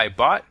fact, I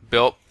bought,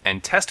 built,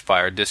 and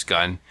test-fired this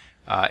gun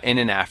in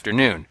an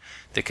afternoon.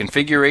 The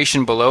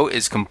configuration below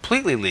is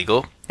completely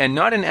legal and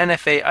not an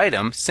NFA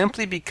item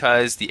simply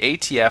because the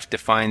ATF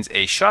defines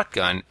a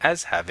shotgun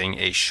as having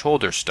a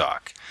shoulder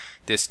stock.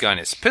 This gun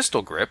is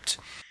pistol gripped,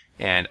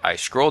 and I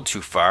scrolled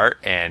too far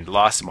and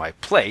lost my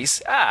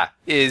place,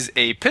 is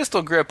a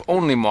pistol grip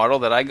only model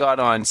that I got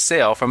on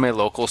sale from a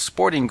local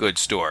sporting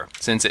goods store.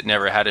 Since it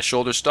never had a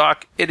shoulder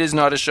stock, it is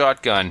not a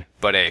shotgun,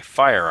 but a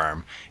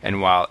firearm. And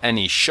while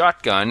any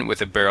shotgun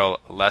with a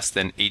barrel less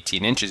than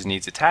 18 inches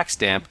needs a tax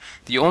stamp,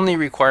 the only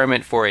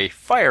requirement for a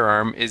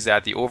firearm is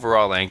that the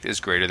overall length is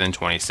greater than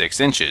 26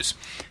 inches.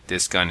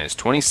 This gun is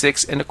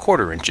 26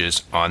 1/4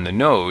 inches on the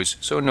nose,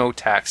 so no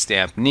tax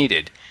stamp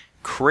needed.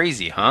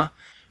 Crazy, huh?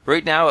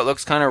 Right now it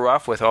looks kind of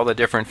rough with all the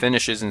different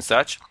finishes and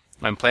such.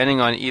 I'm planning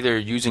on either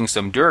using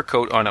some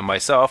Duracoat on it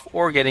myself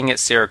or getting it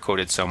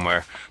Cerakoted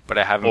somewhere, but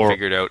I haven't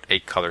figured out a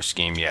color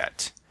scheme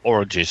yet.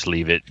 Or just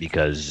leave it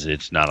because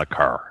it's not a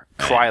car.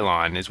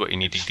 Krylon is what you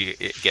need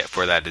to get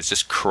for that. It's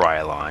just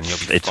Krylon.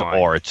 You'll be fine.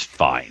 Or it's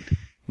fine.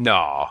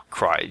 No,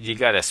 you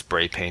gotta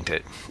spray paint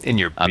it in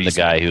your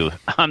basement.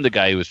 I'm the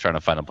guy who was trying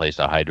to find a place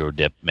to hydro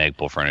dip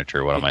Magpul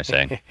furniture. What am I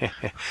saying?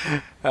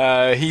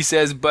 He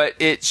says,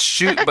 but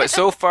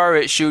so far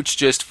it shoots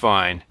just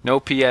fine.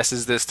 No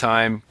PSs this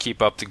time.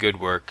 Keep up the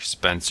good work,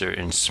 Spencer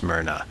in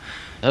Smyrna.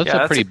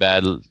 That's pretty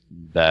bad.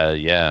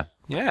 Yeah.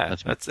 Yeah,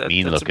 that's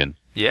mean looking.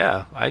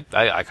 I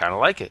kind of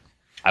like it.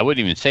 I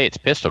wouldn't even say it's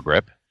pistol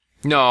grip.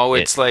 No,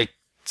 it's like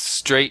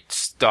straight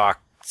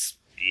stock.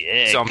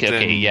 Yeah, something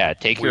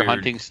take weird. your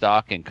hunting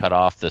stock and cut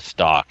off the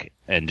stock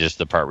and just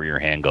the part where your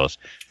hand goes.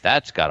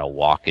 That's got to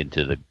walk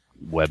into the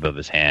web of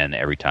his hand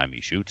every time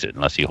he shoots it,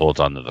 unless he holds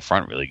onto the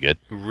front really good.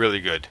 Really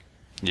good.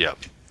 Yep.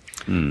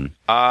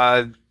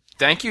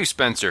 Thank you,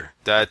 Spencer.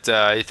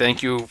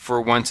 Thank you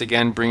for once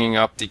again bringing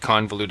up the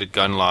convoluted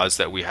gun laws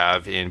that we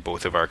have in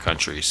both of our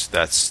countries.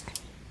 That's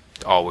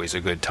always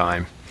a good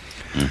time.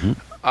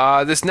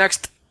 Mm-hmm. This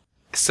next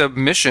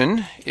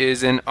submission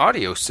is an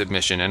audio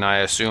submission, and I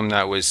assume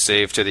that was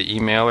saved to the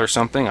email or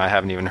something. I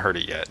haven't even heard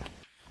it yet.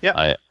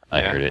 Yeah,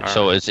 I heard it.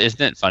 So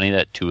isn't it funny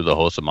that two of the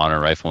hosts of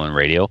Modern Rifleman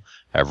Radio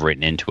have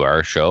written into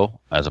our show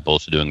as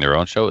opposed to doing their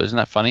own show? Isn't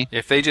that funny?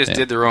 If they just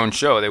did their own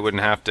show, they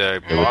wouldn't have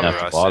to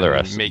bother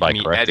us and make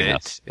me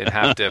edit and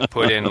have to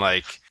put in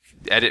like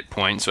edit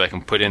points so I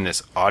can put in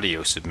this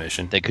audio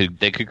submission. They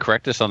could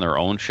correct us on their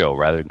own show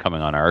rather than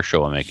coming on our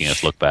show and making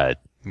us look bad.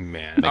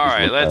 Man, all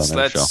right,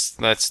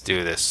 let's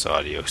do this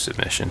audio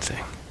submission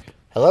thing.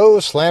 Hello,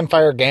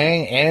 Slamfire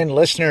gang and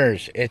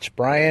listeners. It's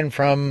Brian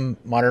from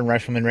Modern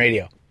Rifleman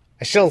Radio.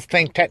 I still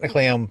think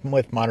technically I'm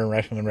with Modern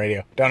Rifleman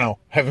Radio. Don't know.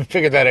 Haven't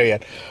figured that out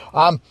yet.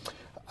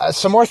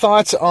 Some more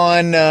thoughts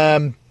on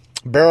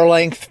barrel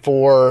length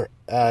for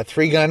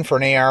 3-gun for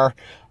an AR.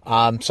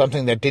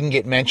 Something that didn't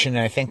get mentioned,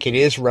 and I think it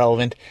is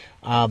relevant.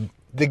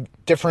 The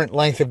different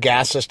length of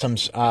gas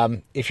systems.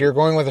 If you're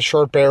going with a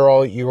short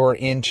barrel, you're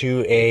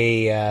into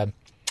a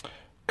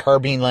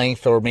carbine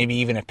length or maybe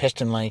even a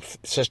piston length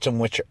system,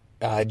 which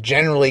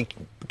generally,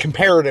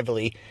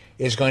 comparatively,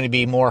 is going to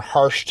be more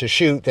harsh to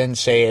shoot than,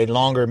 say, a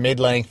longer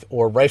mid-length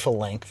or rifle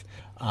length.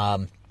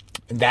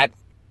 That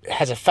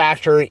has a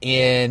factor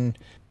in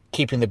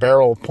keeping the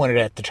barrel pointed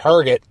at the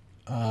target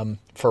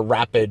for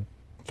rapid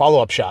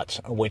follow-up shots,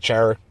 which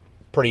are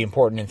pretty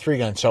important in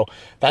 3-gun. So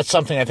that's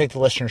something I think the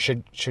listener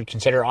should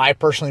consider. I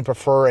personally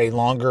prefer a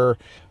longer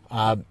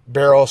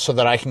barrel so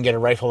that I can get a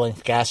rifle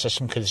length gas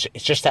system because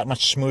it's just that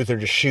much smoother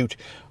to shoot.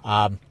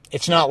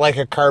 It's not like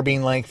a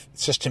carbine length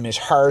system is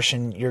harsh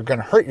and you're going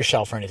to hurt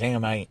yourself or anything.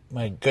 My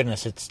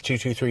goodness, it's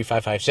 223,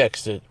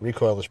 556. The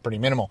recoil is pretty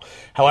minimal.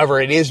 However,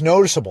 it is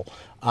noticeable.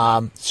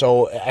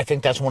 So I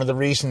think that's one of the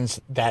reasons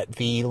that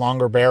the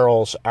longer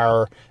barrels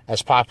are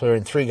as popular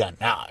in 3-gun.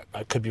 Now,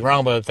 I could be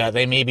wrong about that.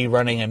 They may be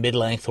running a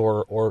mid-length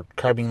or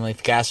carbine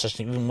length gas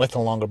system even with a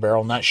longer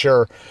barrel. Not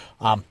sure.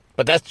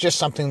 But that's just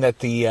something that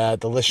the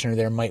listener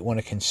there might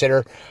want to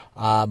consider.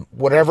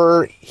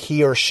 Whatever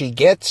he or she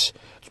gets,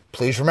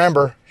 please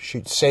remember,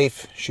 shoot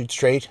safe, shoot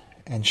straight,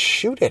 and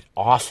shoot it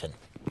often.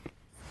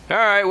 All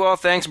right, well,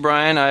 thanks,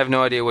 Brian. I have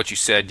no idea what you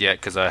said yet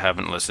because I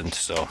haven't listened,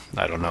 so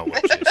I don't know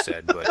what you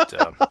said,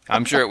 but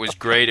I'm sure it was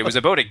great. It was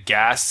about a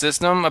gas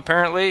system,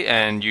 apparently,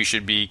 and you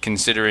should be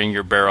considering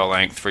your barrel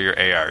length for your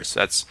ARs.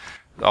 That's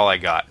all I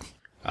got.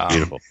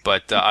 Beautiful.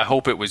 But I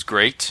hope it was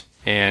great,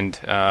 and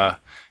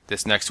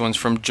this next one's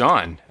from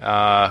John.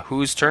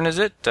 Whose turn is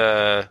it?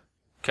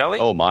 Kelly?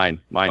 Oh, mine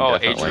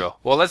definitely. Adriel.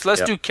 Well,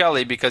 let's do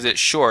Kelly because it's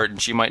short and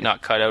she might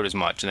not cut out as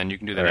much, and then you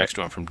can do the next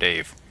one from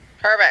Dave.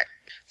 Perfect.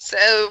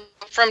 So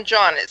from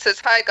John, it says,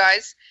 "Hi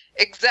guys,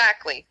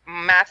 exactly.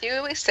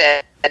 Matthew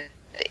said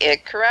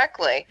it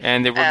correctly,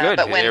 and they were good.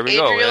 But when there we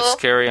go. Let's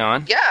carry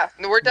on. Yeah,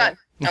 we're done.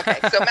 Okay,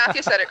 so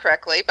Matthew said it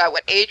correctly, but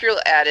when Adriel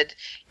added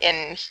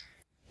in,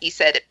 he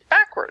said it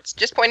backwards.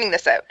 Just pointing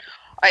this out.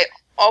 I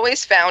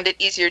always found it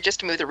easier just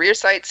to move the rear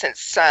sight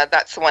since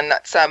that's the one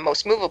that's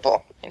most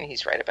movable. And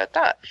he's right about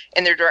that.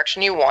 In the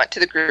direction you want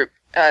the group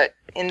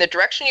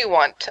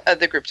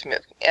to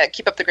move.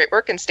 Keep up the great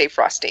work and stay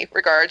frosty.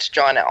 Regards,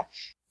 John L.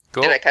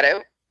 Cool. Did I cut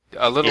out?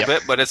 A little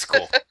bit, but it's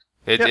cool.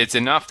 It's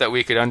enough that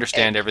we could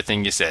understand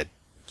everything you said.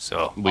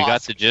 So We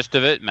got the gist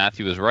of it.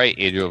 Matthew was right.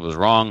 Adriel was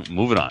wrong.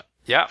 Moving on.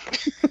 yeah.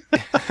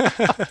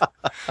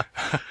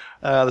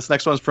 This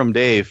next one's from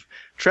Dave.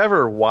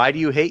 Trevor, why do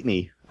you hate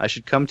me? I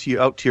should come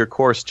out to your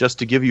course just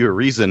to give you a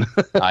reason.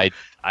 I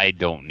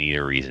don't need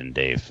a reason,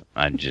 Dave.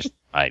 I'm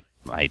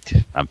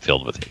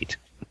filled with hate.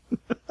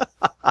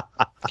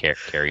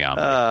 Carry on.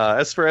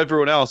 As for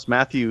everyone else,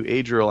 Matthew,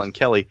 Adriel, and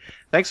Kelly,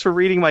 thanks for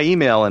reading my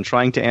email and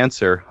trying to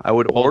answer. I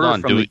would Hold order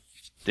on. from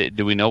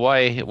Do we know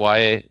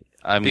why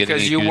I'm Because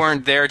getting you accused?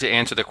 weren't there to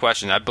answer the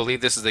question. I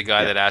believe this is the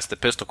guy that asked the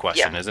pistol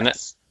question, isn't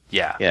it?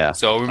 Yeah. Yeah.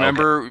 So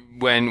remember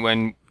when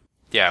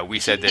we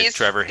said that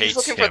Trevor hates He's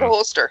looking him. for the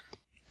holster.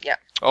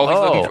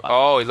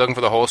 He's looking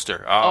for the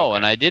holster. Oh,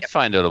 and I did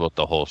find out about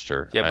the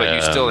holster. Yeah, but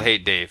you still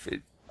hate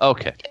Dave.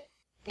 Okay.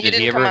 You Did he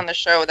didn't come ever- on the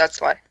show, that's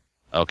why.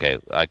 Okay.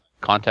 I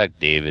contact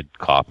David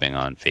Copping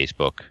on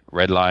Facebook.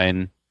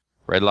 Redline.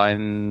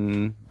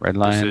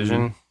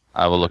 Precision.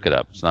 I will look it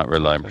up. It's not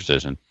Redline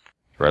Precision.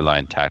 It's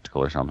Redline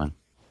Tactical or something.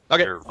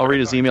 Okay, I'll read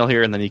his email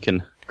here, and then you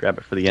can grab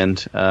it for the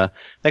end.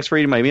 Thanks for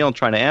reading my email and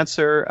trying to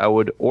answer. I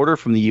would order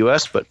from the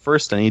U.S., but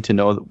first I need to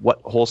know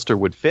what holster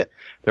would fit.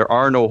 There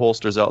are no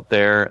holsters out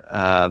there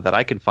that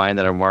I can find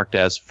that are marked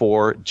as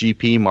for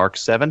GP Mark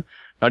 7,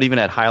 not even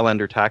at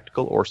Highlander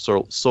Tactical or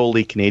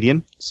solely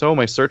Canadian. So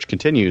my search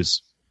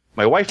continues.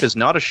 My wife is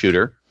not a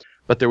shooter,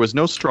 but there was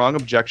no strong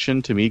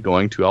objection to me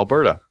going to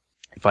Alberta.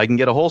 If I can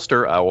get a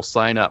holster, I will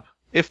sign up,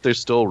 if there's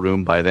still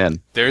room by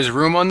then. There's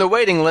room on the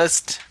waiting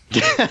list.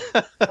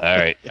 All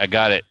right. I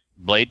got it.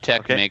 Blade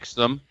Tech makes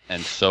them,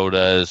 and so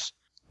does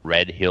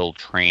Red Hill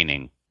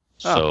Training.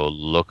 So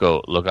look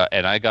out.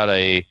 And I got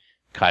a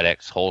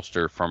Kydex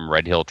holster from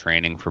Red Hill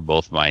Training for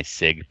both my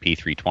SIG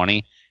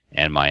P320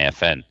 and my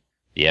FN.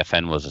 The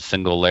FN was a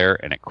single layer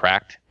and it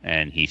cracked,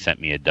 and he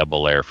sent me a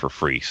double layer for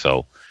free.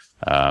 So,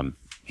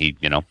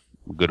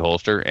 good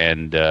holster.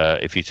 And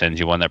if he sends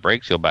you one that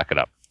breaks, he'll back it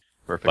up.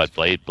 Perfect.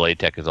 But Blade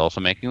Tech is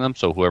also making them.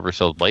 So whoever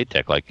sells Blade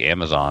Tech, like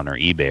Amazon or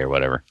eBay or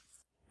whatever.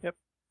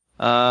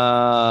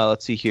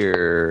 Let's see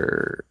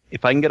here.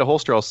 If I can get a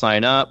holster, I'll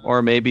sign up,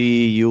 or maybe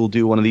you'll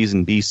do one of these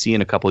in BC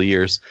in a couple of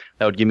years.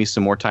 That would give me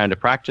some more time to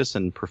practice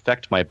and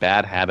perfect my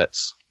bad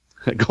habits.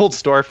 Gold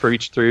star for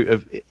each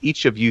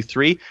of you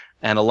three,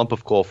 and a lump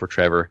of coal for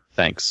Trevor.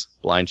 Thanks,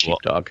 Blind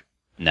Sheepdog.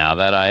 Now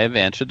that I have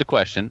answered the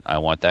question, I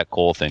want that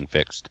coal thing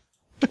fixed.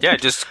 Yeah,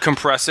 just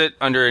compress it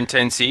under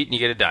intense heat and you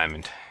get a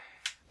diamond.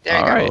 There you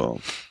All go.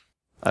 right.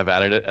 I've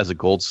added it as a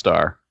gold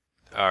star.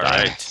 All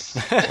right.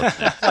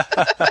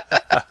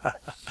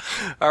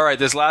 All right,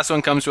 this last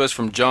one comes to us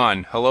from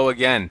John. Hello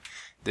again.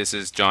 This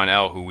is John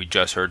L., who we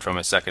just heard from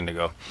a second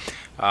ago.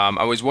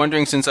 I was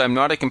wondering, since I'm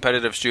not a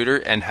competitive shooter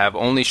and have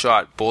only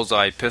shot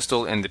bullseye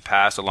pistol in the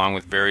past along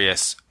with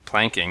various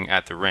planking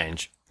at the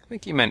range. I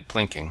think he meant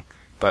plinking.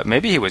 But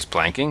maybe he was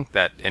planking,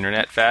 that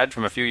internet fad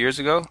from a few years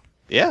ago.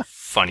 Yeah.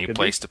 Funny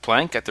place to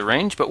plank at the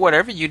range, but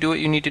whatever, you do what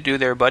you need to do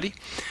there, buddy.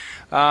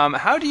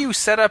 How do you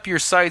set up your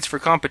sights for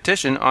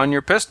competition on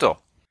your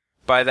pistol?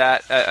 By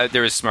that,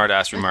 there was a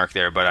smart-ass remark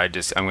there, but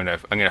I'm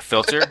gonna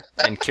filter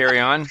and carry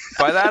on.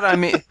 By that, I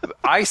mean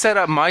I set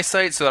up my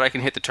sight so that I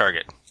can hit the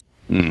target.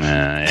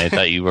 I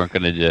thought you weren't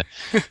going to do...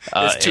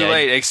 It's too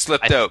late. It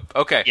slipped out.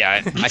 Okay.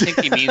 Yeah, I think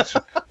he means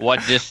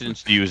what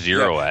distance do you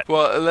zero at?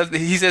 Well,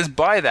 he says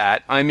by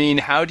that, I mean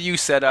how do you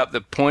set up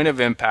the point of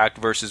impact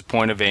versus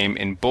point of aim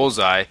in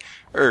bullseye?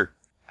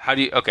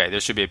 Okay, there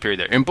should be a period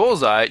there. In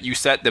bullseye, you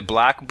set the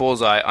black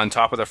bullseye on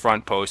top of the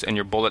front post and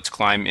your bullets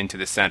climb into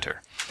the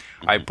center.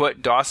 I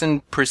put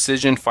Dawson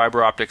Precision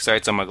fiber optic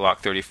sights on my Glock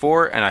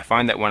 34, and I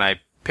find that when I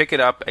pick it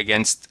up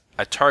against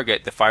a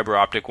target, the fiber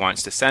optic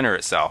wants to center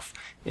itself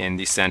in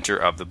the center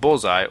of the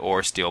bullseye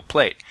or steel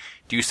plate.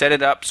 Do you set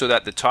it up so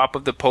that the top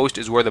of the post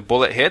is where the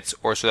bullet hits,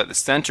 or so that the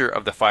center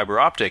of the fiber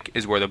optic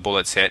is where the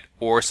bullets hit,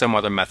 or some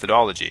other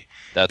methodology?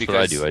 That's what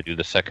I do. I do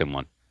the second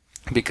one.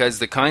 Because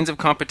the kinds of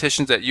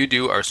competitions that you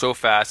do are so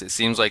fast, it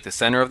seems like the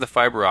center of the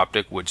fiber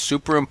optic would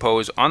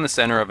superimpose on the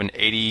center of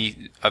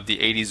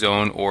the 80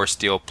 zone or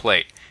steel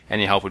plate.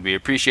 Any help would be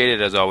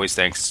appreciated. As always,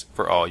 thanks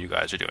for all you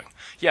guys are doing.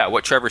 Yeah,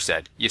 what Trevor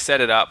said. You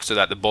set it up so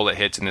that the bullet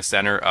hits in the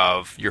center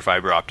of your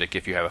fiber optic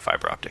if you have a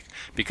fiber optic.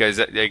 Because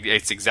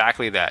it's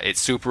exactly that. It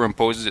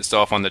superimposes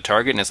itself on the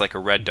target and it's like a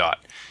red dot.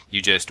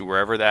 You just,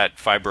 wherever that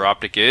fiber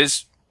optic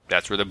is,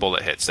 that's where the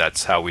bullet hits.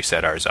 That's how we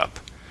set ours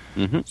up.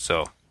 Mm-hmm.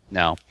 So...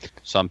 Now,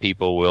 some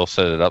people will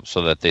set it up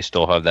so that they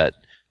still have that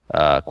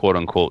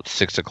quote-unquote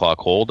 6 o'clock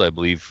hold. I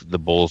believe the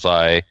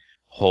bullseye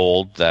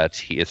hold that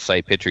his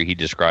sight picture he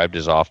described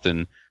is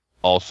often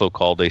also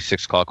called a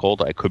 6 o'clock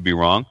hold. I could be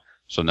wrong.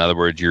 So in other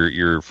words,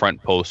 your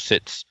front post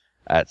sits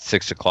at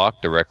 6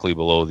 o'clock directly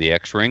below the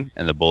X-ring,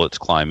 and the bullets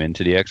climb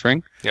into the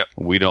X-ring. Yep.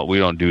 We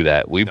don't do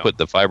that. We put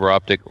the fiber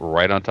optic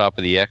right on top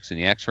of the X in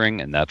the X-ring,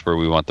 and that's where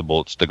we want the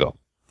bullets to go.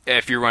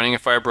 if you're running a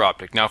fiber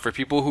optic. Now, for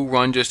people who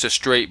run just a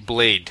straight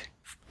blade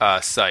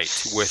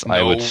site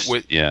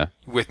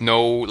with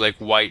no like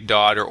white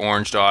dot or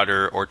orange dot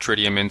or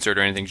tritium insert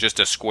or anything, just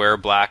a square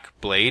black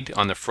blade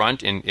on the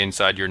front and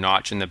inside your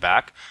notch in the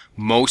back,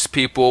 most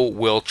people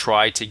will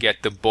try to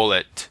get the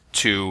bullet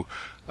to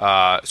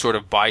sort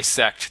of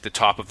bisect the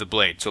top of the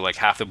blade. So like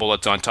half the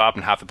bullet's on top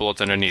and half the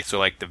bullet's underneath. So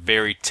like the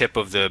very tip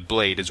of the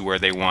blade is where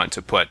they want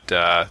to put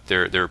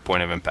their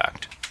point of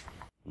impact.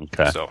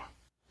 Okay. So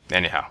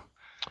anyhow.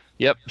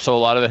 Yep. So a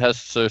lot of it has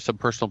some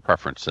personal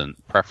preference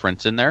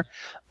in there,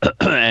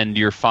 and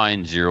you're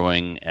fine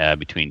zeroing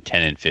between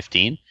 10 and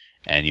 15,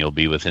 and you'll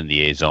be within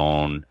the A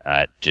zone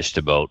at just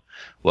about.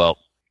 Well,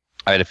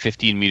 I had a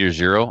 15 meter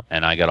zero,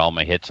 and I got all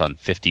my hits on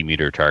 50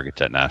 meter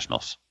targets at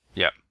nationals.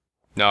 Yep.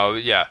 No.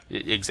 Yeah.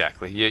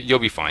 Exactly. You'll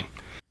be fine.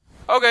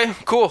 Okay,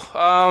 cool.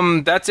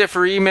 That's it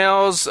for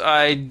emails.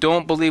 I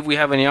don't believe we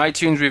have any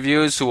iTunes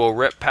reviews, so we'll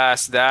rip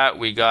past that.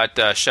 We got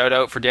a shout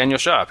out for Daniel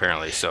Shaw,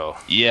 apparently. So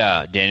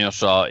yeah, Daniel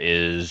Shaw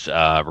is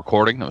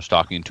recording. I was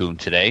talking to him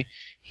today.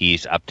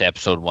 He's up to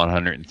episode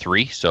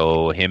 103.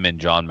 So him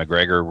and John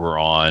McGregor were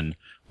on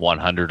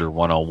 100 or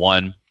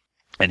 101,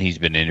 and he's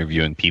been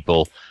interviewing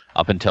people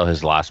up until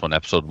his last one.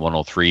 Episode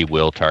 103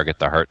 will target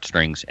the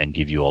heartstrings and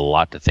give you a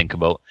lot to think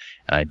about.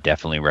 And I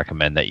definitely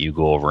recommend that you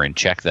go over and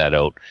check that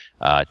out.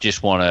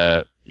 Just want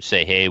to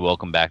say, hey,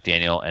 welcome back,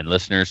 Daniel. And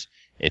listeners,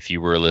 if you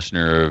were a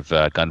listener of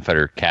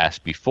Gunfighter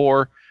Cast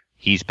before,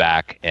 he's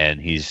back and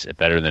he's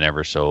better than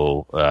ever.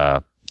 So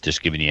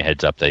just giving you a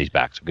heads up that he's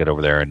back. So get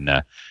over there and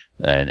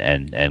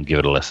give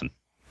it a listen.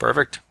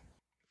 Perfect.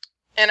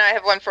 And I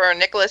have one for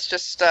Nicholas,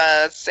 just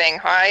saying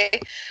hi.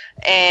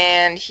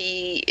 And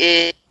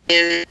he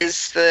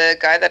is the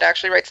guy that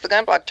actually writes the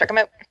gun blog. Check him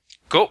out.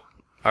 Cool.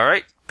 All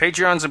right.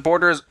 Patreon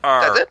supporters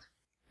are... That's it?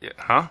 Yeah,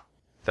 huh?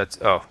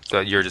 So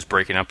you're just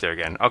breaking up there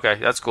again. Okay,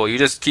 that's cool. You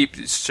just keep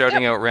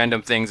shouting out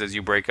random things as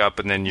you break up,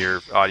 and then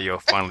your audio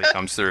finally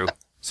comes through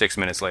 6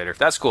 minutes later.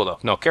 That's cool, though.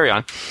 No, carry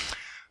on.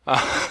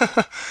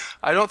 I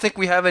don't think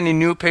we have any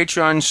new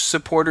Patreon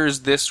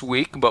supporters this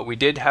week, but we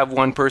did have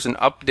one person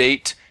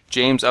update.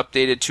 James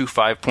updated to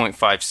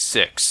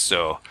 5.56,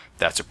 so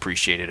that's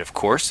appreciated, of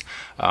course.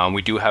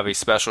 We do have a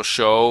special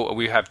show.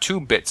 We have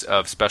 2 bits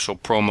of special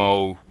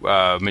promo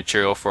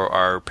material for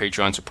our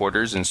Patreon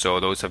supporters, and so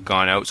those have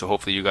gone out. So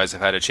hopefully you guys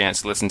have had a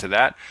chance to listen to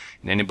that.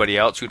 And anybody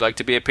else who'd like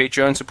to be a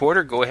Patreon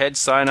supporter, go ahead,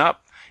 sign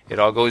up. It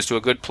all goes to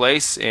a good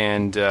place,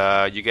 and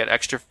you get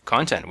extra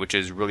content, which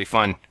is really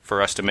fun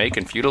for us to make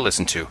and for you to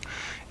listen to.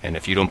 And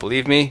if you don't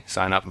believe me,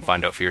 sign up and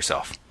find out for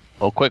yourself.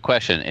 Well, quick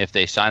question. If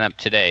they sign up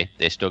today,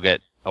 they still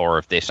get, or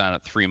if they sign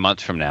up 3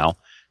 months from now,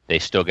 they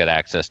still get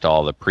access to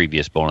all the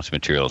previous bonus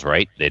materials,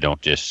 right? They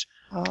don't just.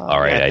 All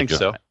right, I think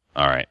so.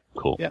 All right,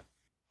 cool. Yeah.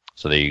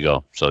 So there you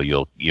go. So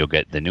you'll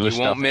get the newest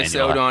stuff. You won't miss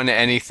out on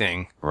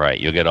anything. Right,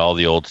 you'll get all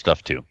the old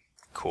stuff too.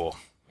 Cool.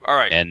 All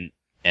right. And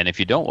if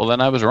you don't, well,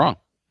 then I was wrong.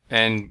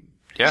 And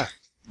yeah,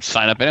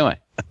 sign up anyway.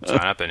 Sign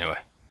up anyway.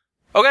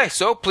 Okay,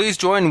 so please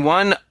join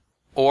one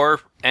or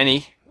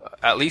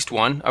at least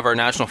one of our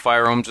national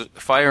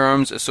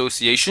firearms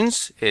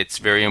associations. It's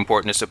very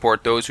important to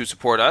support those who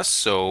support us.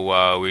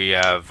 So we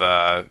have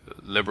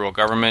liberal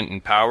government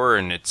and power,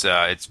 and it's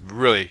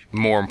really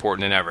more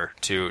important than ever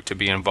to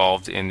be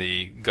involved in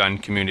the gun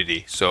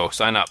community. So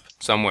sign up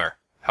somewhere,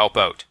 help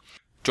out.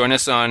 Join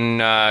us on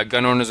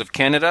Gun Owners of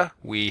Canada.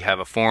 We have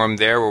a forum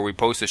there where we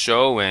post a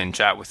show and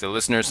chat with the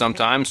listeners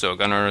sometimes. So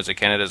Gun Owners of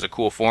Canada is a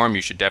cool forum.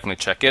 You should definitely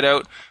check it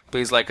out.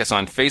 Please like us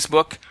on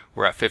Facebook.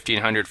 We're at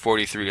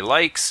 1,543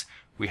 likes.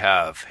 We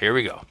have, here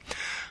we go,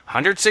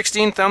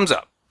 116 thumbs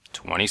up,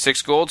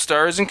 26 gold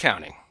stars and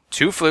counting,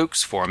 2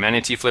 flukes, 4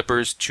 manatee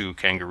flippers, 2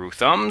 kangaroo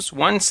thumbs,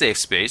 1 safe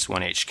space,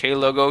 1 HK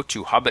logo,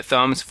 2 hobbit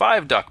thumbs,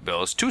 5 duck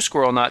bills, 2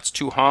 squirrel nuts,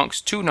 2 honks,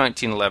 2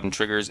 1911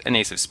 triggers, an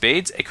ace of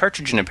spades, a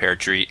cartridge in a pear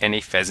tree, and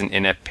a pheasant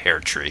in a pear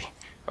tree.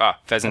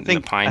 Pheasant in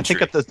a pine tree.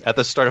 I think at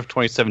the start of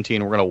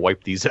 2017, we're going to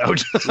wipe these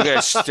out. We're going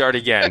to start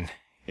again.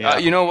 Yeah.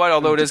 You know what?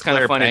 Although it is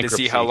kind of funny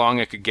bankruptcy. to see how long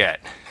it could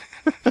get.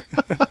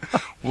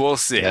 We'll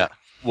see. Yeah.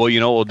 Well, you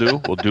know what we'll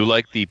do? We'll do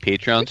like the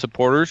Patreon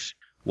supporters.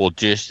 We'll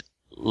just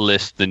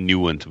list the new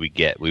ones we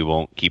get. We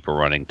won't keep a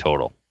running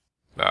total.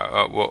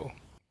 Whoa.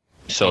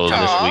 So this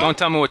week, don't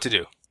tell me what to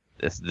do.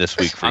 This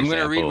week, for I'm going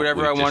to read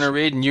whatever I want to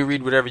read, and you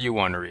read whatever you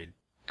want to read.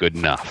 Good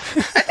enough.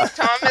 I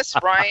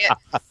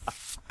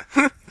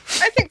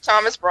think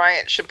Thomas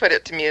Bryant should put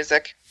it to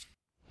music.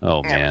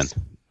 Oh man,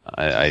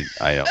 I've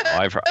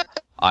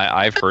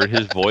heard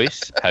his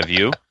voice. Have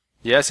you?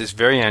 Yes, it's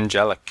very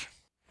angelic.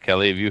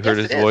 Kelly, have you heard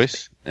his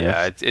voice?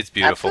 Yeah, it's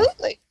beautiful.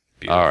 Absolutely.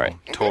 Beautiful. All right.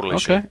 Totally.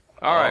 Okay. Should.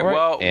 All right.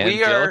 Well,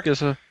 angelic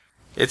it's a word.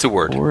 It's a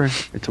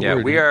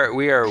word. We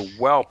are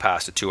well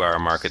past the 2-hour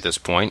mark at this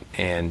point,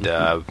 and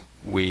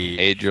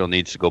Adriel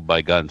needs to go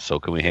buy guns. So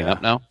can we hang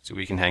up now? So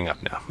we can hang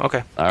up now.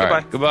 Okay. All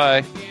right.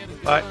 Goodbye.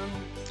 Bye.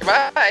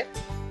 Goodbye.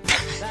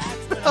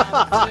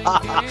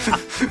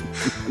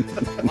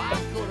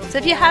 So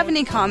if you have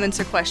any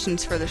comments or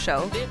questions for the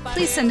show,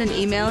 please send an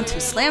email to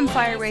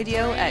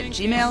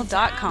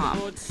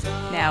slamfireradio@gmail.com.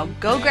 Now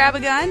go grab a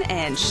gun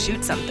and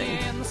shoot something.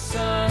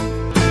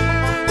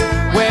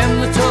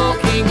 When the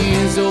talking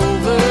is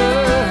over,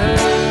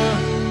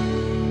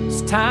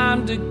 it's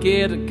time to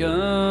get a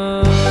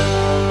gun.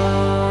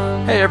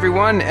 Hey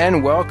everyone,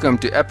 and welcome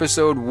to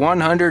episode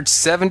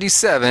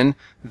 177,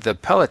 the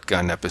pellet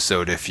gun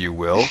episode, if you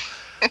will,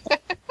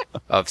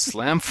 of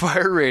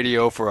Slamfire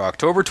Radio for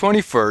October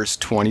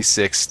 21st,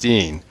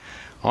 2016.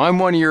 I'm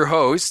one of your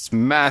hosts,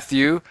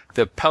 Matthew,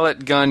 the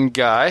pellet gun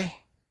guy.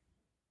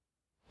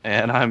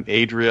 And I'm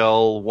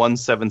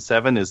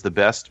Adriel177 is the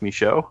best,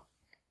 Michaud.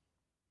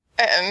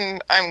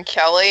 And I'm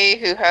Kelly,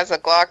 who has a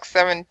Glock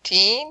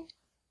 17.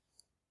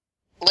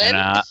 Lynn?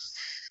 And,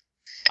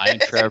 I'm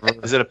Trevor.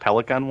 Is it a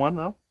pellet gun one,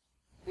 though?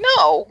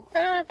 No, I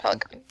don't have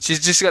Pelican. She's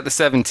just got the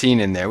 17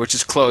 in there, which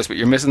is close, but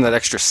you're missing that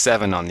extra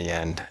 7 on the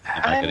end.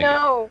 I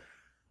know.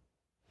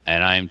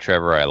 And I'm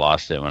Trevor. I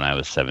lost it when I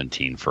was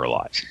 17 for a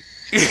lot.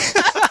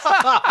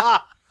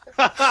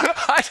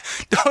 I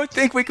don't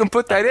think we can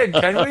put that in,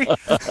 can we?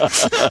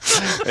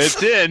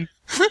 It's in.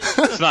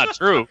 It's not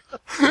true.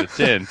 It's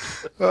in.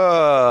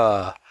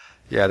 Yeah,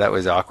 that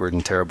was awkward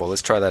and terrible.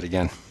 Let's try that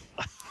again.